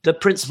there. The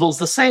principle's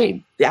the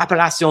same. The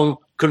Appellation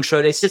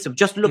Contrôlée system.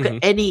 Just look at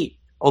any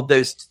of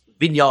those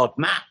vineyard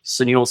maps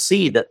and you'll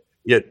see that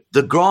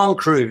the Grand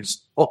Crus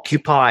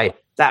occupy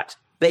that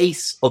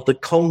base of the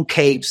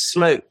concave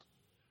slope.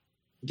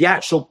 The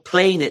actual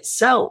plain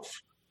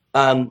itself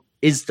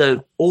is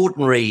the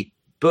ordinary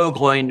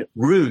Bourgogne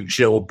Rouge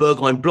or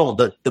Bourgogne Blanc,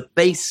 the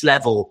base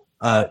level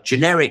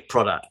generic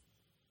product.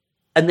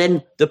 And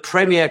then the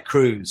Premier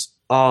Crus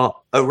are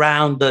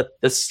around the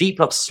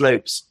steep up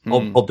slopes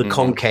of the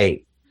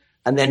concave.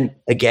 And then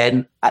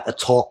again at the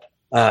top,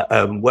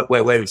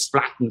 where it's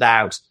flattened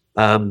out,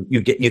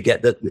 you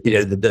get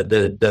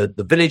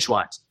the village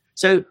wines.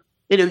 So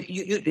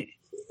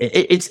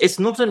it's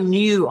not a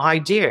new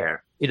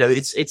idea.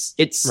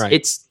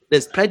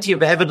 There's plenty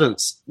of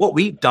evidence. What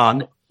we've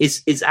done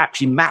is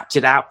actually mapped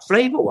it out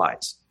flavor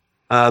wise.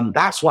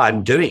 That's why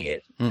I'm doing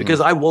it, because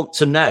I want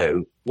to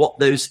know what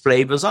those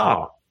flavors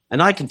are.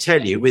 And I can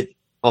tell you with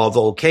our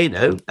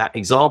volcano, that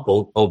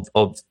example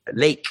of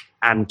Lake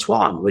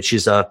Antoine, which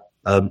is a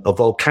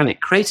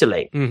volcanic crater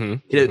lake.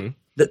 The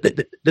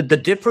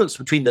difference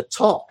between the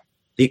top,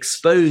 the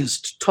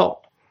exposed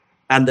top,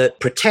 and the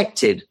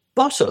protected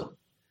bottom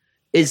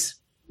is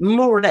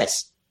more or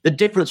less the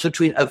difference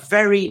between a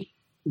very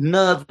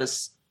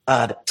nervous,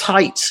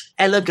 tight,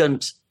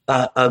 elegant,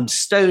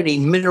 stony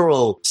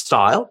mineral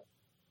style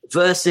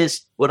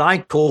versus what I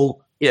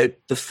call, the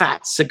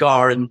fat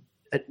cigar and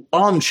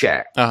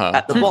armchair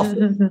at the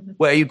bottom,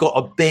 where you've got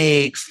a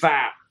big,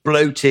 fat,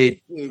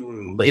 bloated,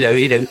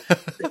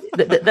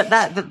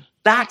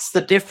 that's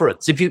the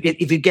difference. If you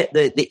get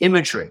the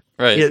imagery,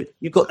 right.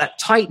 You've got that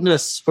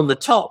tightness from the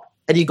top,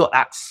 and you got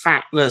that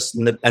fatness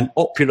and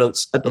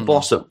opulence at the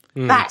bottom.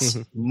 That's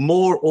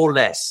more or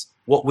less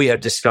what we are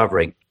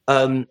discovering.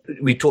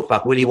 We talked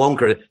about Willy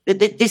Wonka.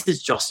 This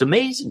is just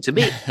amazing to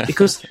me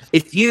because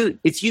if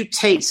you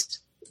taste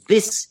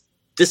this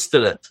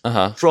distillate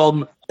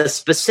from a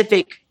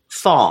specific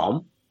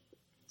farm,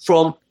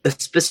 from a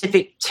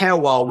specific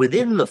terroir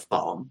within the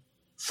farm,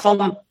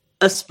 from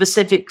a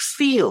specific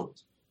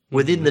field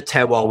within the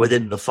terroir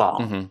within the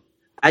farm,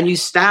 and you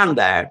stand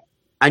there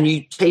and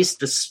you taste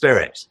the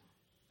spirit,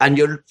 and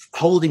you're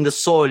holding the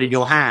soil in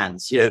your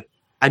hands,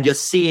 and you're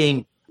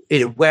seeing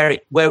where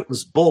it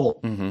was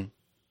born.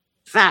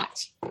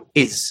 That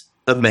is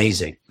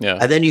amazing. Yeah.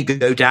 And then you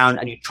go down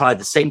and you try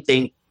the same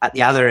thing at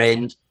the other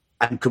end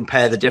and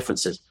compare the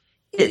differences.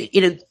 What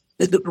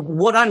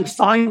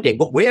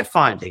we're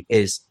finding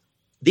is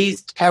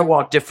these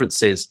terroir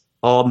differences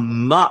are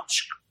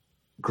much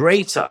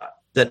greater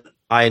than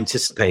I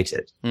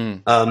anticipated.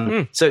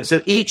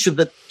 So each of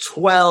the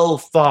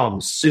 12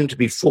 farms, soon to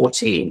be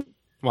 14,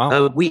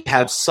 we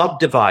have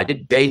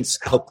subdivided. Jane's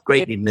helped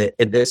greatly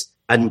in this,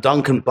 and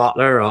Duncan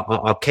Butler,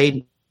 our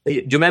cane. Do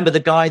you remember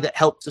the guy that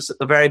helped us at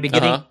the very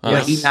beginning?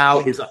 He now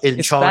is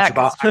in charge of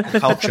our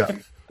agriculture.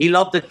 He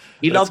loved it.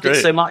 He loved it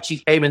so much he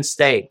came and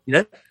stayed.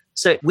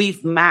 So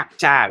we've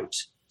mapped out,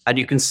 and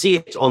you can see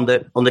it on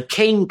the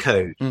cane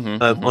code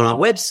on our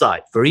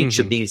website for each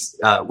of these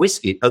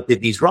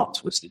these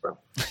rocks, whiskey bro.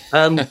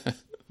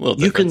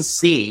 You can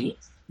see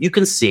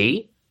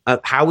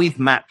how we've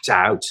mapped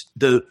out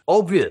the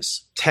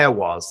obvious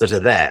terroirs that are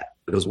there,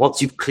 because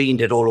once you've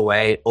cleaned it all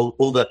away,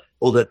 all the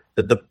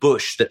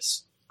bush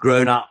that's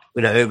grown up,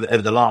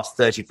 over the last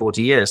 30,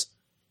 40 years.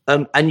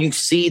 And you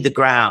see the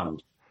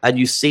ground, and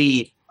you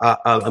see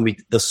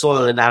the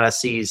soil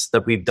analyses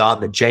that we've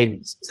done that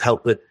James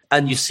helped with,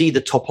 and you see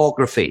the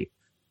topography.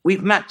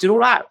 We've mapped it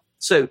all out.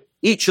 So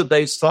each of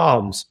those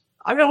farms,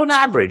 on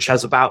average,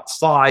 has about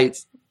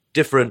 5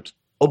 different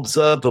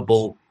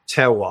observable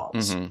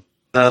terroirs.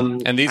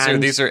 And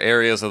these are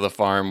areas of the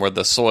farm where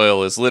the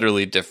soil is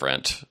literally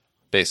different,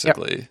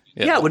 basically.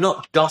 Yeah, we're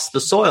not just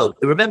the soil.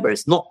 Remember,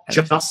 it's not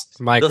just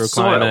the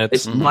soil.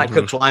 It's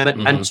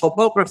microclimate and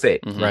topography.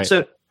 Right.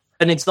 So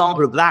an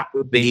example of that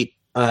would be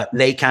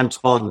Lake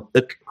Antoine,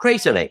 the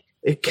crater lake.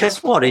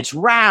 Guess what? It's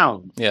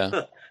round.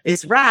 Yeah.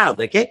 It's round,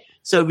 okay?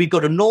 So we've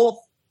got a north,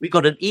 we've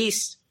got an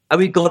east, and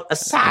we've got a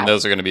south. And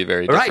those are going to be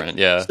very different.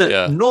 Yeah.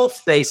 So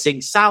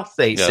north-facing,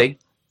 south-facing.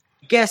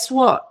 Yeah. Guess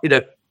what?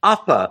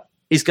 Upper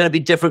is going to be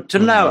different to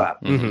lower.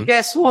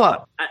 Guess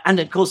what? And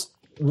of course,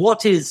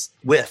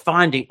 we're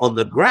finding on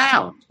the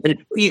ground,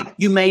 and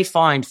you may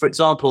find, for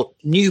example,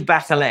 New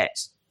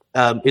Bacalet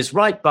is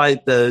right by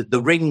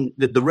the ring,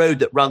 the road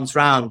that runs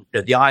round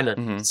the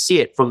island. See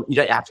it from, you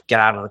don't have to get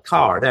out of the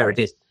car. There it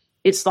is.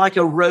 It's like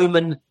a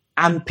Roman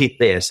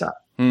amphitheater.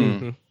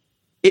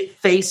 It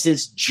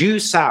faces due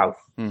south,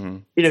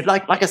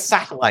 like a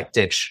satellite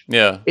dish.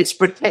 Yeah. It's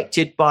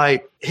protected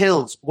by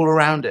hills all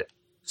around it.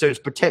 So it's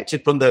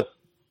protected from the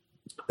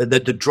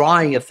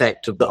drying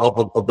effect of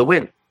the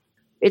wind.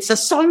 It's a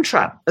sun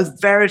trap, a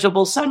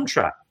veritable sun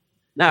trap.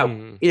 Now,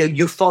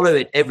 you follow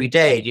it every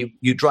day.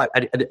 You drive,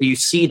 and you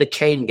see the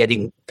cane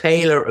getting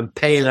paler and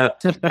paler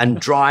and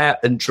drier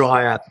and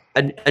drier,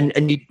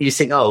 and you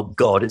think, oh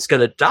God, it's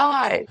going to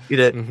die.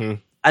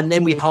 And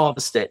then we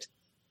harvest it.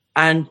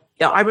 And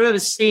I remember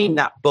seeing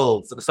that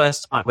bull for the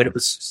first time when it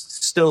was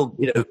still,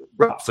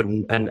 rough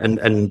and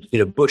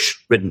bush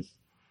ridden.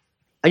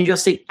 And you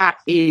just think that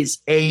is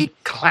a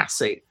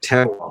classic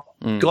terroir.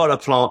 Got to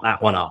plant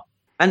that one up.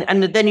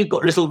 And then you've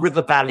got little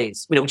river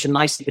valleys, which are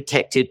nicely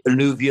protected,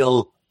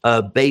 alluvial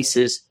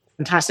bases.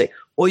 Fantastic.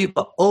 Or you've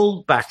got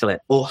Old Bacalet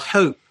or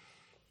Hope,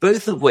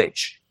 both of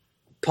which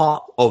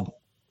part of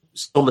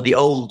some of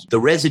the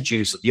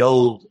residues of the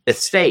old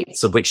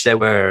estates, of which there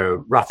were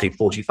roughly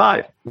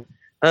 45,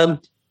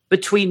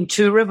 between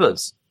two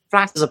rivers,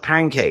 flat as a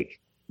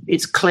pancake.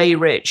 It's clay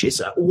rich. It's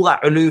all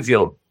that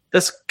alluvial.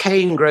 This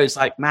cane grows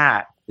like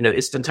mad.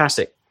 It's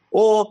fantastic.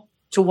 Or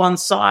to one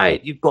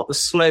side, you've got the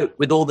slope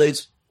with all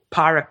those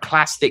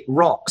pyroclastic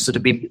rocks that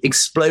have been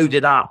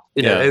exploded up,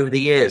 over the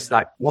years,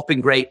 like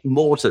whopping great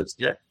mortars.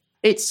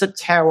 It's a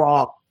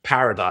terroir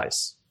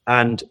paradise.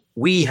 And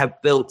we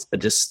have built a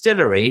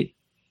distillery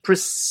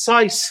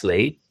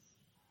precisely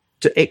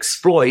to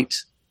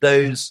exploit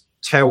those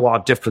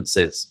terroir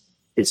differences.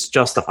 It's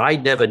just that I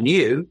never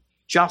knew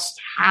just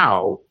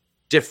how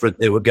different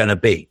they were going to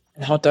be.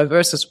 And how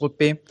diverse this would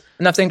be.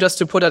 And I think just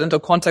to put that into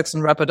context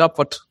and wrap it up,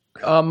 what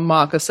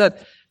Mark has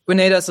said,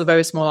 Grenada is a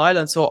very small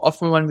island. So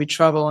often when we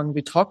travel and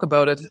we talk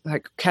about it,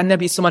 can there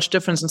be so much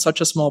difference in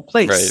such a small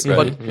place? Right.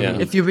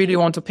 But if you really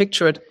want to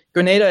picture it,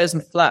 Grenada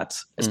isn't flat.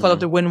 It's part of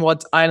the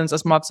Windward Islands.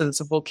 As Mark said, it's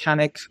a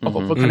volcanic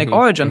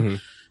origin.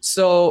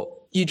 So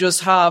you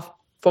just have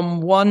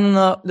from one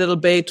little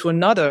bay to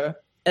another,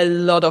 a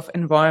lot of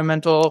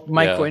environmental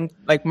micro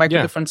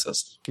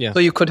differences. Yeah. So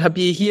you could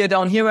be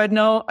down here right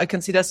now. I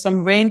can see there's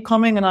some rain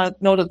coming, and I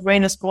know that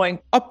rain is going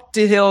up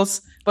the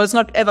hills but it's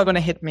not ever going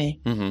to hit me.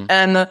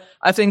 And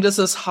I think this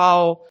is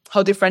how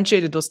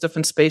differentiated those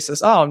different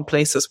spaces are and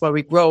places where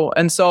we grow.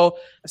 And so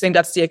I think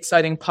that's the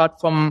exciting part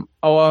from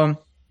our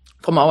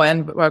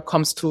end where it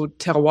comes to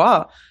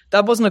terroir.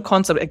 That wasn't a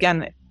concept,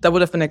 again, that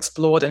would have been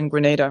explored in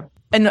Grenada.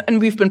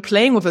 And we've been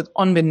playing with it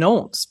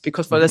unbeknownst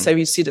because, let's say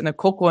we see it in the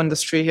cocoa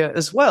industry here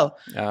as well.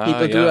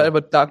 People do it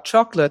with dark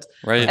chocolate.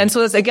 Right. And so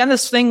there's, again,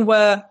 this thing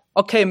where,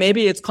 okay,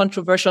 maybe it's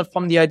controversial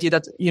from the idea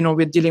that,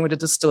 we're dealing with a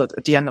distillate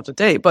at the end of the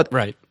day. But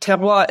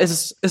terroir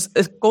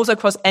it goes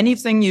across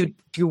anything you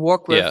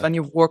work with and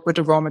you work with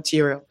the raw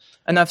material.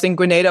 And I think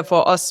Grenada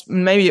for us,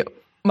 maybe,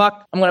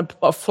 Mark, I'm going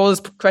to throw this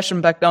question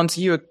back down to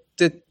you.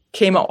 It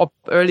came up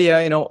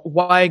earlier,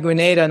 why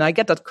Grenada? And I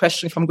get that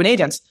question from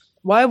Grenadians.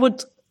 Why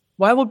would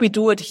we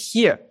do it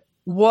here?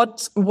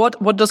 What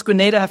does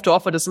Grenada have to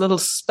offer? This little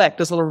speck,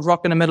 this little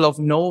rock in the middle of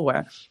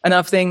nowhere. And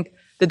I think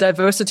the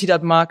diversity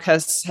that Mark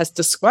has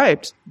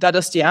described, that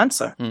is the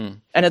answer.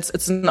 And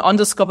it's an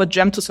undiscovered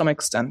gem to some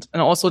extent.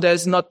 And also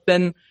there's not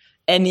been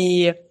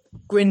any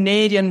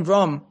Grenadian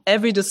rum.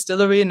 Every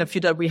distillery in the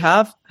few that we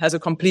have has a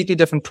completely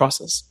different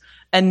process.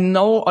 And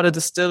no other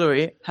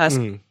distillery has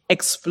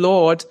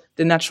explored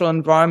the natural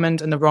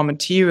environment and the raw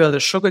material, the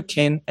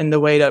sugarcane, in the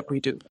way that we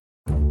do.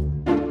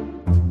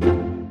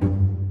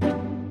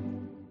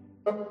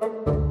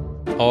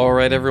 All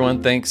right,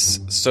 everyone. Thanks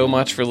so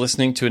much for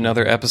listening to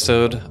another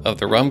episode of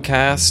the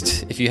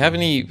Rumcast. If you have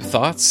any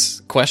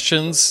thoughts,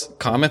 questions,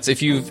 comments,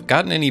 if you've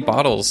gotten any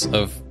bottles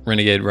of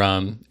Renegade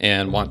rum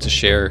and want to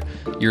share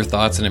your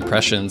thoughts and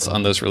impressions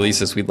on those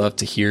releases, we'd love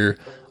to hear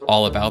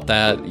all about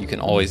that. You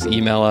can always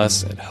email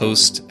us at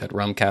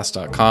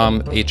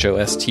host@rumcast.com,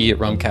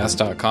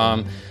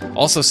 host@rumcast.com.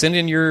 Also, send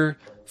in your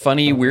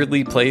funny,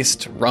 weirdly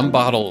placed rum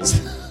bottles.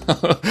 We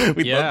want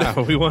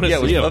to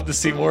see we'd them. love to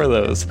see more of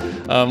those.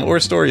 Or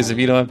stories if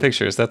you don't have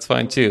pictures. That's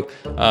fine too.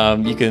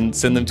 You can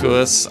send them to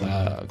us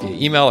via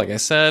email, like I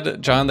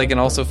said. John, they can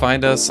also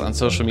find us on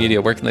social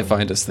media. Where can they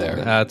find us there?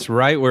 That's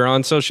right. We're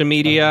on social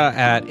media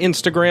at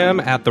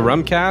Instagram at The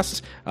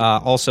Rumcast.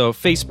 Also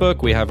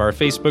Facebook. We have our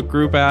Facebook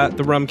group at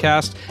The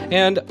Rumcast.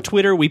 And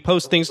Twitter. We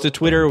post things to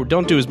Twitter.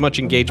 Don't do as much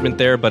engagement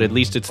there, but at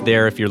least it's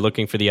there if you're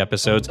looking for the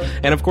episodes.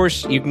 And of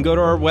course, you can go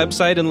to our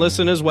website and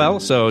listen as well.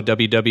 So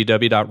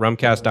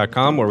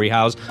www.rumcast.com, where we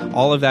house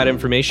all of that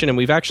information. And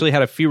we've actually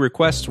had a few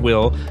requests,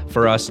 Will,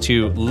 for us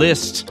to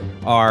list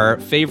our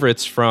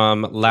favorites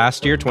from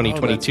last year,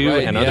 2022,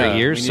 and other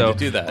years. So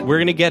we're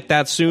going to get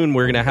that soon.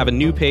 We're going to have a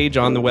new page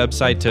on the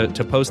website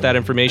to post that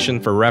information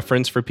for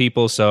reference for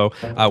people. So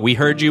we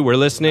heard you, we're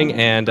listening,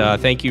 and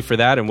thank you for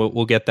that. And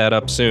we'll get that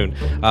up soon.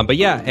 But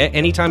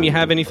anytime you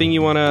have anything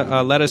you want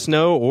to let us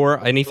know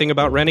or anything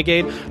about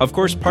Renegade, of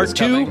course, part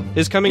 2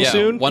 is coming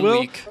soon. 1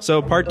 week.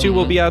 So part 2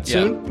 will be out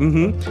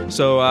soon.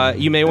 So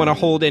you may want to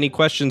hold any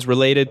questions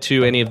related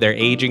to any of their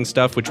aging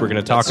stuff, which we're going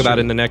to talk about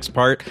in the next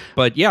part.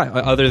 But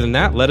other than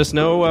that, let us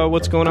know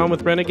what's going on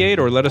with Renegade,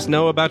 or let us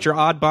know about your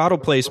odd bottle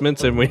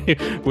placements, and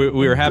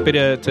we're happy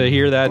to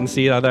hear that and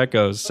see how that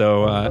goes.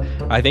 So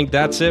I think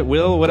that's it.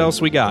 Will, what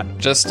else we got?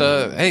 Just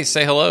hey,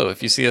 say hello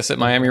if you see us at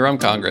Miami Rum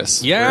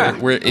Congress. Yeah.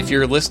 If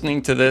you're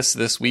listening to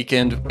this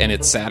weekend and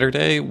it's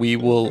Saturday, we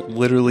will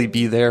literally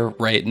be there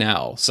right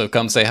now. So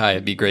come say hi.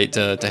 It'd be great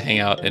to hang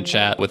out and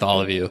chat with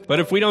all of you. But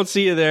if we don't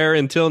see you there,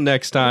 until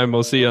next time,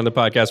 we'll see you on the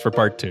podcast for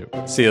part 2.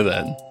 See you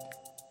then.